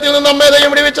നരകത്തിൽ നിന്ന് നമ്മെ ദൈവം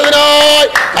വിടുവിച്ചതിനായി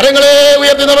കരങ്ങളെ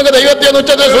ഉയർത്തി നമുക്ക് ദൈവത്തെ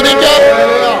ഉച്ചത്തിൽ ശ്രദ്ധിക്കാം.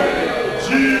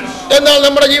 എന്നാൽ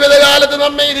നമ്മുടെ ജീവിതകാലത്ത്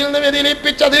നമ്മെ ഇതിൽ നിന്ന്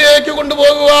വ്യതിരിപ്പിച്ച് അതിലേക്ക്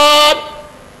കൊണ്ടുപോകുവാൻ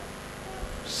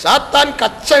സാത്താൻ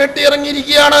കച്ച കെട്ടി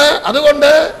ഇറങ്ങിയിരിക്കുകയാണ്.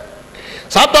 അതുകൊണ്ട്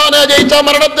സാത്താനെ ജയിച്ച,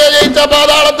 മരണത്തെ ജയിച്ച,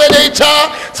 പാതാളത്തെ ജയിച്ച,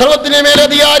 സർവത്തിന്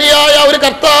മേലധികാരിയായ ഒരു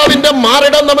കർത്താവിന്റെ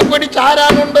മാറിടം നമുക്ക് വേണ്ടി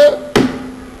ചാരാനുണ്ട്.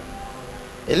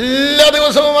 എല്ലാ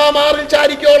ദിവസവും ആ മാറിൽ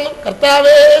ചാരിക്കോളണം.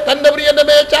 കർത്താവേ തന്റെ പ്രിയന്റെ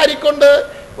മേൽ ചാരിക്കൊണ്ട്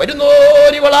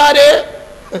വരുന്നോരിവളാര്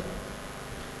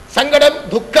സങ്കടം,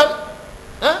 ദുഃഖം,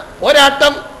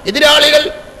 പോരാട്ടം, എതിരാളികൾ,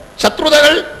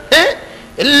 ശത്രുതകൾ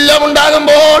എല്ലാം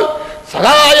ഉണ്ടാകുമ്പോൾ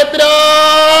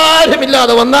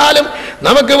സഹായത്തിനാരുമില്ലാതെ വന്നാലും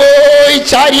നമുക്ക് പോയി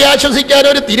ചാരി ആശ്വസിക്കാൻ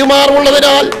ഒരു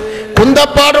തിരുമാറുള്ളതിനാൽ,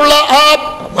 കുന്തപ്പാടുള്ള ആ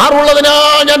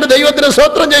മാറുള്ളതിനാൽ ഞാൻ ദൈവത്തിന്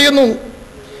സ്തോത്രം ചെയ്യുന്നു.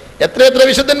 എത്ര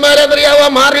വിശുദ്ധന്മാരെ അറിയാവോ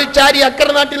മാറിൽ ചാരി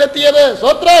അക്കരെ നാട്ടിലെത്തിയത്?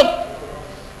 സ്തോത്രം,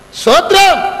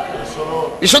 സ്തോത്രം.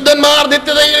 വിശുദ്ധന്മാർ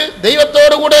നിത്യതയിൽ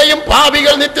ദൈവത്തോടുകൂടെയും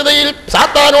പാപികൾ നിത്യതയിൽ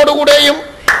സാത്താനോടുകൂടെയും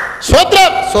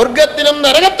സ്വത്രം സ്വർഗത്തിലും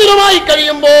നരകത്തിലുമായി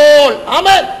കഴിയുമ്പോൾ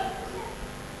ആമേൻ.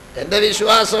 എന്റെ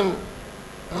വിശ്വാസം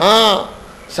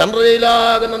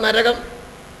സംറയിലാകുന്ന നരകം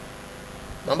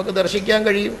നമുക്ക് ദർശിക്കാൻ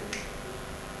കഴിയും.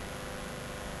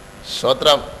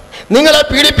 സ്വത്രം. നിങ്ങളെ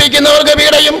പീഡിപ്പിക്കുന്നവർക്ക്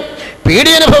പീഡയും,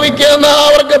 പീഡി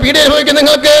അനുഭവിക്കുന്നവർക്ക് പീഡി അനുഭവിക്കുന്ന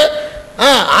നിങ്ങൾക്ക്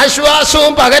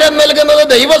ആശ്വാസവും പകരം നൽകുന്നത്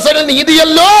ദൈവസന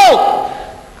നീതിയല്ലോ.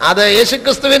 അത്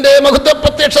യേശുക്രിസ്തുവിന്റെ മഹത്വ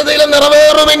പ്രത്യക്ഷതയിൽ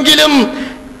നിറവേറുമെങ്കിലും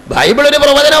ബൈബിൾ ഒരു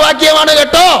പ്രവചന വാക്യമാണ്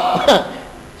കേട്ടോ.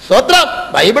 സ്തോത്രം.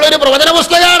 ബൈബിൾ ഒരു പ്രവചന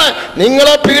പുസ്തകമാണ്.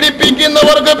 നിങ്ങളെ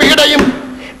പീഡിപ്പിക്കുന്നവർക്ക് പീഡയും,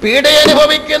 പീഡ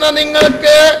അനുഭവിക്കുന്ന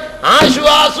നിങ്ങൾക്ക്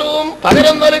ആശ്വാസവും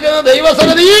പകരം നൽകുന്ന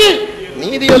ദൈവസന്നിധിയിൽ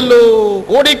നീതിയല്ലോ.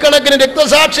 കോടിക്കണക്കിന്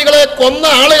രക്തസാക്ഷികളെ കൊന്ന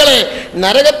ആളുകളെ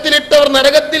നരകത്തിലിട്ടവർ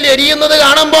നരകത്തിൽ എരിയുന്നത്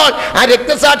കാണുമ്പോൾ ആ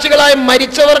രക്തസാക്ഷികളായി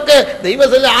മരിച്ചവർക്ക്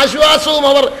ദൈവത്തിൽ ആശ്വാസവും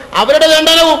അവരുടെ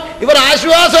ദണ്ഡനവും ഇവർ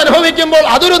ആശ്വാസം അനുഭവിക്കുമ്പോൾ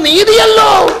അതൊരു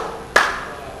നീതിയല്ലോ.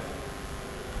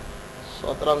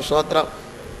 സ്വത്രം, സ്വത്രം.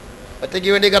 ഒറ്റയ്ക്ക്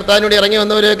വേണ്ടി കർത്താവിനോട് ഇറങ്ങി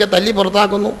വന്നവരെയൊക്കെ തല്ലി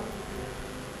പുറത്താക്കുന്നു.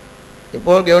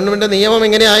 ഇപ്പോൾ ഗവൺമെന്റ് നിയമം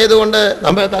ഇങ്ങനെ ആയതുകൊണ്ട്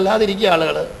നമ്മെ തല്ലാതിരിക്കുക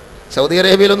ആളുകൾ. സൗദി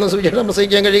അറേബ്യയിലൊന്നും സുവിശേഷം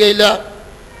പ്രസംഗിക്കാൻ കഴിയുകയില്ല.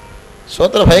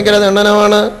 സ്വത്ര ഭയങ്കര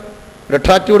ദണ്ഡനമാണ്.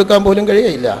 റിട്രാക്റ്റ് കൊടുക്കാൻ പോലും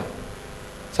കഴിയുകയില്ല.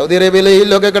 സൗദി അറേബ്യയിലെ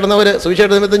ജയിലിലൊക്കെ കിടന്നവർ, സുവിശേഷ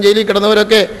നിമിത്തം ജയിലിൽ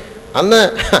കിടന്നവരൊക്കെ അന്ന്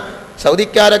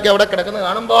സൗദിക്കാരൊക്കെ അവിടെ കിടക്കുന്നത്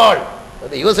കാണുമ്പോൾ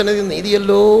ദൈവസന്നിധി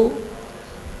നീതിയല്ലോ.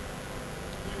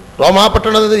 റോമാ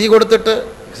പട്ടണത്തിന് തീ കൊടുത്തിട്ട്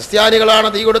ക്രിസ്ത്യാനികളാണ്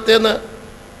തീ കൊടുത്തതെന്ന്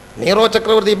നീറോ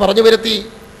ചക്രവർത്തി പറഞ്ഞു വരുത്തി.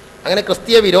 അങ്ങനെ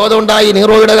ക്രിസ്തീയ വിരോധം ഉണ്ടായി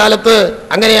നീറോയുടെ കാലത്ത്.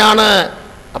 അങ്ങനെയാണ്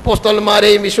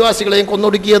അപ്പോസ്തലന്മാരെയും വിശ്വാസികളെയും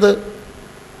കൊന്നൊടുക്കിയത്.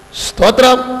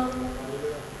 സ്തോത്രം.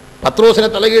 പത്രോസിനെ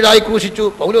തലകീഴായി ക്രൂശിച്ചു,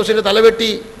 പൗലോസിനെ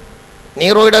തലവെട്ടി.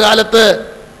 നീറോയുടെ കാലത്ത്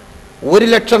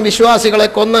 1,00,000 വിശ്വാസികളെ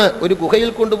കൊന്ന് ഒരു ഗുഹയിൽ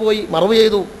കൊണ്ടുപോയി മറവ്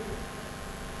ചെയ്തു.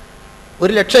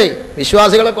 1,00,000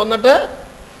 വിശ്വാസികളെ കൊന്നിട്ട്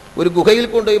ഒരു ഗുഹയിൽ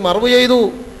കൊണ്ടുപോയി മറവ് ചെയ്തു.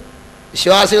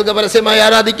 വിശ്വാസികൾക്ക് പരസ്യമായി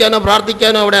ആരാധിക്കാനോ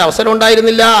പ്രാർത്ഥിക്കാനോ അവിടെ അവസരം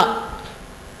ഉണ്ടായിരുന്നില്ല.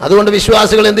 അതുകൊണ്ട്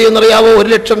വിശ്വാസികൾ എന്ത് ചെയ്യുന്നറിയാവോ?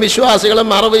 1,00,000 വിശ്വാസികളെ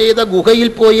മറവ് ചെയ്ത ഗുഹയിൽ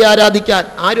പോയി ആരാധിക്കാൻ.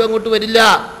 ആരും അങ്ങോട്ട് വരില്ല.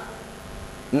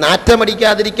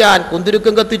 നാറ്റമടിക്കാതിരിക്കാൻ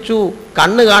കുന്തിരുക്കം കത്തിച്ചു,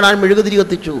 കണ്ണ് കാണാൻ മെഴുകുതിരി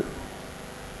കത്തിച്ചു.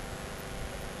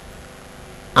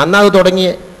 അന്നത് തുടങ്ങിയ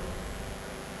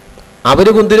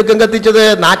അവര് കുന്തിരുക്കം കത്തിച്ചത്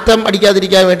നാറ്റം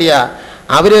അടിക്കാതിരിക്കാൻ വേണ്ടിയാ.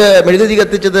 അവർ മെഴുകുതിരി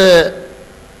കത്തിച്ചത്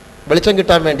വെളിച്ചം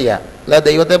കിട്ടാൻ വേണ്ടിയാ, അല്ല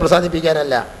ദൈവത്തെ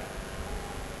പ്രസാദിപ്പിക്കാനല്ല.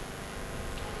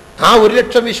 ആ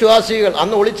 1,00,000 വിശ്വാസികൾ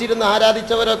അന്ന് ഒളിച്ചിരുന്ന്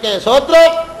ആരാധിച്ചവരൊക്കെ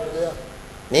സ്തോത്രം.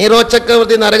 നീറോ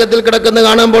ചക്രവർത്തി നരകത്തിൽ കിടക്കുന്ന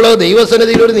കാണുമ്പോൾ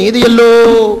ദൈവസന്നിധിയിൽ ഒരു നീതിയല്ലോ.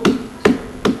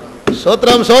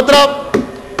 സ്തോത്രം സ്തോത്രം.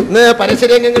 ഇന്ന്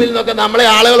പരസ്യരംഗങ്ങളിൽ നിന്നൊക്കെ നമ്മളെ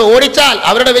ആളുകൾ ഓടിച്ചാൽ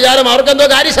അവരുടെ വിചാരം അവർക്കെന്തോ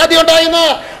കാര്യസാധ്യം ഉണ്ടായെന്ന്.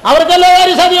 അവർക്കല്ലോ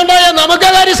കാര്യസാധ്യം ഉണ്ടായേ, നമുക്ക്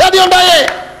കാര്യസാധ്യം ഉണ്ടായേ.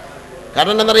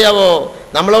 കാരണം എന്നറിയാവോ,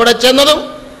 നമ്മളവിടെ ചെന്നതും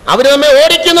അവർ നമ്മെ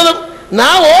ഓടിക്കുന്നതും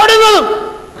നാം ഓടുന്നതും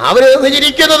അവർ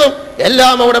ചിരിക്കുന്നതും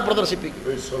എല്ലാം അവിടെ പ്രദർശിപ്പിക്കും.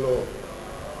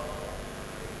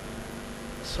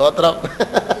 സ്തോത്രം.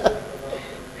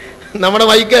 നമ്മുടെ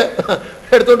മൈക്ക്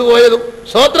എടുത്തോണ്ട് പോയതും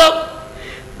സ്തോത്രം.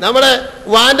 നമ്മുടെ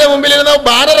വാന്റെ മുമ്പിലിരുന്ന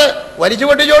ബാനർ വലിച്ചു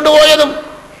പൊട്ടിച്ചുകൊണ്ട് പോയതും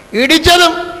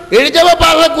ഇടിച്ചപ്പോ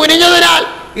പറഞ്ഞ കുനിഞ്ഞതിനാൽ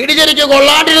ഇടിച്ചരിക്ക്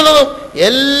കൊള്ളാണ്ടിരുന്നതും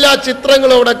എല്ലാ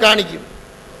ചിത്രങ്ങളും അവിടെ കാണിക്കും.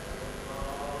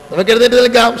 നമുക്ക് എഴുന്നേറ്റ്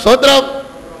നിൽക്കാം. സ്തോത്രം.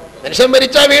 മനുഷ്യൻ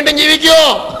മരിച്ചാൽ വീണ്ടും ജീവിക്കുമോ?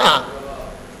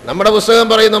 നമ്മുടെ പുസ്തകം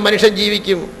പറയുന്നു മനുഷ്യൻ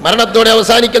ജീവിക്കും. മരണത്തോടെ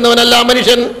അവസാനിക്കുന്നവനല്ല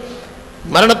മനുഷ്യൻ.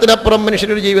 മരണത്തിനപ്പുറം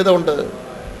മനുഷ്യനൊരു ജീവിതമുണ്ട്.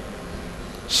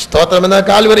 സ്തോത്രം. എന്ന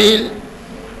കാൽവരിയിൽ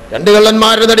 2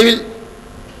 കള്ളന്മാരുടെ നടുവിൽ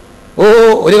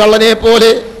ഒരു കള്ളനെ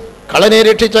പോലെ കള്ളനെ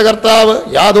രക്ഷിച്ച കർത്താവ്,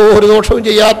 യാതൊരു ദോഷവും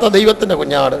ചെയ്യാത്ത ദൈവത്തിൻ്റെ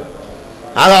കുഞ്ഞാട്,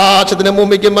 ആകാശത്തിന്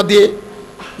ഭൂമിക്കും മധ്യേ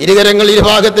ഇരുകരങ്ങൾ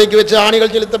ഇരുഭാഗത്തേക്ക് വെച്ച് ആണികൾ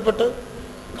ചെലുത്തപ്പെട്ട്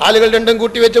കാലുകൾ 2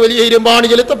 കൂട്ടി വെച്ച് വലിയ ഇരുമ്പാണി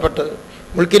ചെലുത്തപ്പെട്ട്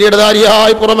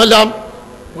മുൾക്കിരീടധാരിയായി പുറമെല്ലാം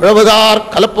ഉഴവുകാർ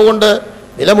കലപ്പുകൊണ്ട്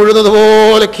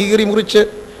നിലമുഴുന്നതുപോലെ കീറി മുറിച്ച്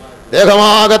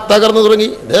ദേഹമാകെ തകർന്നു തുടങ്ങി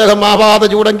ദേഹം ആപാത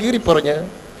ചൂടൻ കീറിപ്പറഞ്ഞ്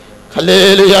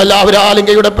ഹല്ലേലൂയ എല്ലാവരാലും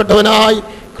കൈവിടപ്പെട്ടവനായി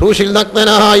ക്രൂശിൽ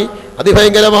നഗ്നനായി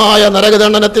അതിഭയങ്കരമായ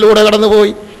നരകദണ്ഡനത്തിലൂടെ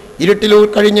കടന്നുപോയി ഇരുട്ടിലൂർ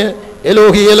കഴിഞ്ഞ്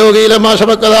എലോഹി എലോഹി ലമാ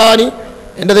ശബക്കദാനി,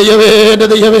 എൻ്റെ ദൈവമേ എൻ്റെ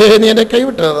ദൈവമേ നീ എന്നെ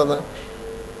കൈവിട്ടതെന്ന്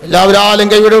എല്ലാവരാലും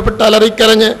കൈവിടപ്പെട്ട്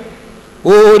അലറിക്കരഞ്ഞ്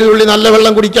ഒരു തുള്ളി നല്ല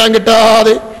വെള്ളം കുടിക്കാൻ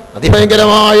കിട്ടാതെ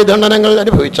അതിഭയങ്കരമായ ദണ്ഡനങ്ങൾ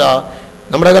അനുഭവിച്ച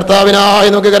നമ്മുടെ കർത്താവിനായി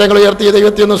നമുക്ക് കരങ്ങൾ ഉയർത്തിയ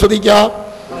ദൈവത്തെ ഒന്ന് സ്തുതിക്കാം.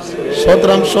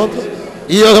 സ്തോത്രം സ്തോത്രം.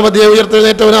 ഈ യോഗമധ്യേ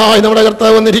ഉയർത്തെഴുന്നേറ്റവനായി നമ്മുടെ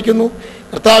കർത്താവ് വന്നിരിക്കുന്നു.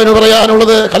 കർത്താവിന്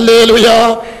പറയാനുള്ളത് ഹല്ലേലൂയ,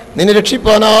 നിന്നെ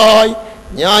രക്ഷിപ്പാനായി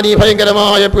ഞാൻ ഈ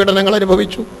ഭയങ്കരമായ പീഡനങ്ങൾ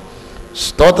അനുഭവിച്ചു.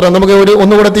 സ്തോത്രം. നമുക്ക്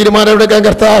ഒന്നുകൂടെ തീരുമാനമെടുക്കാം.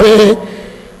 കർത്താവേ,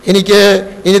 എനിക്ക്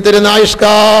ഇനി തരുന്ന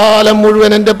ആയുഷ്കാലം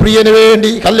മുഴുവൻ എൻ്റെ പ്രിയന്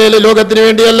വേണ്ടി, ഹല്ലേലൂയ, ലോകത്തിന്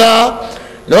വേണ്ടിയല്ല,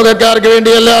 ലോകക്കാർക്ക്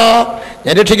വേണ്ടിയല്ല.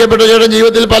 ഞാൻ രക്ഷിക്കപ്പെട്ട ശേഷം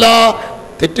ജീവിതത്തിൽ പല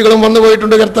തെറ്റുകളും വന്നു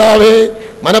പോയിട്ടുണ്ട്. കർത്താവേ,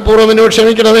 മനഃപൂർവ്വം എന്നോട്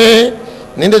ക്ഷമിക്കണമേ.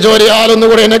 നിന്റെ ചോരയാൽ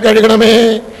ഒന്നുകൂടെ എന്നെ കഴുകണമേ.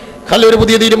 ഒരു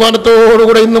പുതിയ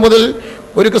തീരുമാനത്തോടുകൂടെ ഇന്നു മുതൽ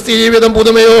ഒരു ക്രിസ്തീയ ജീവിതം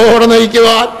പുതുമയോടെ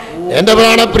നയിക്കുവാൻ എൻ്റെ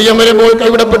പ്രാണപ്രിയം വരുമ്പോൾ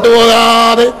കൈവിടപ്പെട്ടു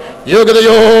പോകാതെ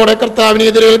യോഗ്യതയോടെ കർത്താവിനെ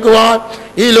എതിരേൽക്കുവാൻ,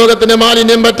 ഈ ലോകത്തിന്റെ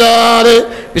മാലിന്യം പറ്റാതെ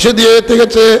വിശുദ്ധിയെ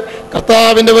തികച്ച്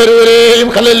കർത്താവിൻ്റെ വരവരെയും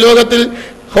ലോകത്തിൽ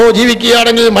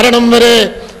ജീവിക്കുകയാണെങ്കിൽ മരണം വരെ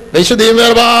വിശുദ്ധിയും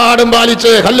വേർപാടും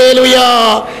പാലിച്ച് ഹല്ലേലൂയ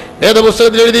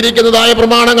വേദപുസ്തകത്തിൽ എഴുതിയിരിക്കുന്നതായ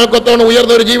പ്രമാണങ്ങൾക്കൊത്തോണം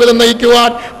ഉയർന്ന ഒരു ജീവിതം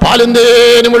നയിക്കുവാൻ, പാലും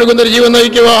തേനും ഒഴുകുന്ന ഒരു ജീവിതം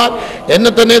നയിക്കുവാൻ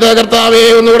എന്നെ തന്നെ ഇതാ കർത്താവെ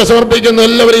ഒന്നുകൂടെ സമർപ്പിക്കുന്നു.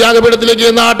 എല്ലാവരും യാഗപീഠത്തിലേക്ക്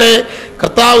എന്നാട്ടെ.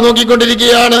 കർത്താവ്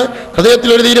നോക്കിക്കൊണ്ടിരിക്കുകയാണ്. ഹൃദയത്തിൽ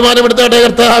ഒരു തീരുമാനമെടുത്താട്ടെ.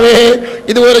 കർത്താവേ,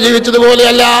 ഇതുപോലെ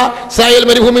ജീവിച്ചതുപോലെയല്ല, ഇസ്രായേൽ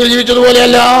മരുഭൂമിയിൽ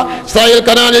ജീവിച്ചതുപോലെയല്ല, ഇസ്രായേൽ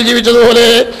കനാനിൽ ജീവിച്ചതുപോലെ.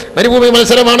 മരുഭൂമി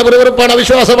മത്സരമാണ്, വെറുപ്പാണ്,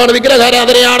 അവിശ്വാസമാണ്,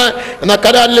 വിഗ്രഹാരാധനയാണ്. എന്നാൽ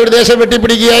കനാനിൽ ഒരു ദേശം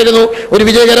വെട്ടിപ്പിടിക്കുകയായിരുന്നു. ഒരു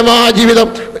വിജയകരമായ ജീവിതം,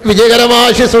 വിജയകരമായ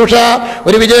ശുശ്രൂഷ,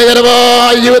 ഒരു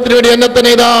വിജയകരമായ ജീവിതത്തിന് വേണ്ടി എന്നെ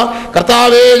തന്നെ ഇതാ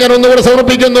കർത്താവേ ഞാൻ ഒന്നുകൂടെ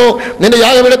സമർപ്പിക്കുന്നു. നിന്റെ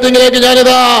യാഗപീഠത്തിലേക്ക്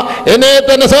ഞാനിതാ എന്നെ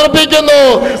തന്നെ സമർപ്പിക്കുന്നു.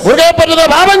 മുറുകെ പറ്റുന്ന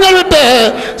ഭാവങ്ങൾ വിട്ട്,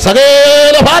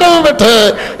 സകല ഭാരവും വിട്ട്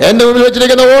എന്റെ മുമ്പിൽ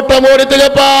വെച്ചിരിക്കുന്ന ഓട്ടം ഓടി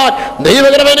തികപ്പാൻ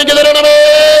ദൈവകരം എനിക്ക് തരണമേ.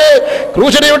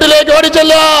 ക്രൂശിന്റെ വീട്ടിലേക്ക്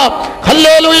ഓടിച്ചല്ല.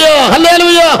 Hallelujah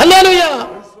hallelujah hallelujah.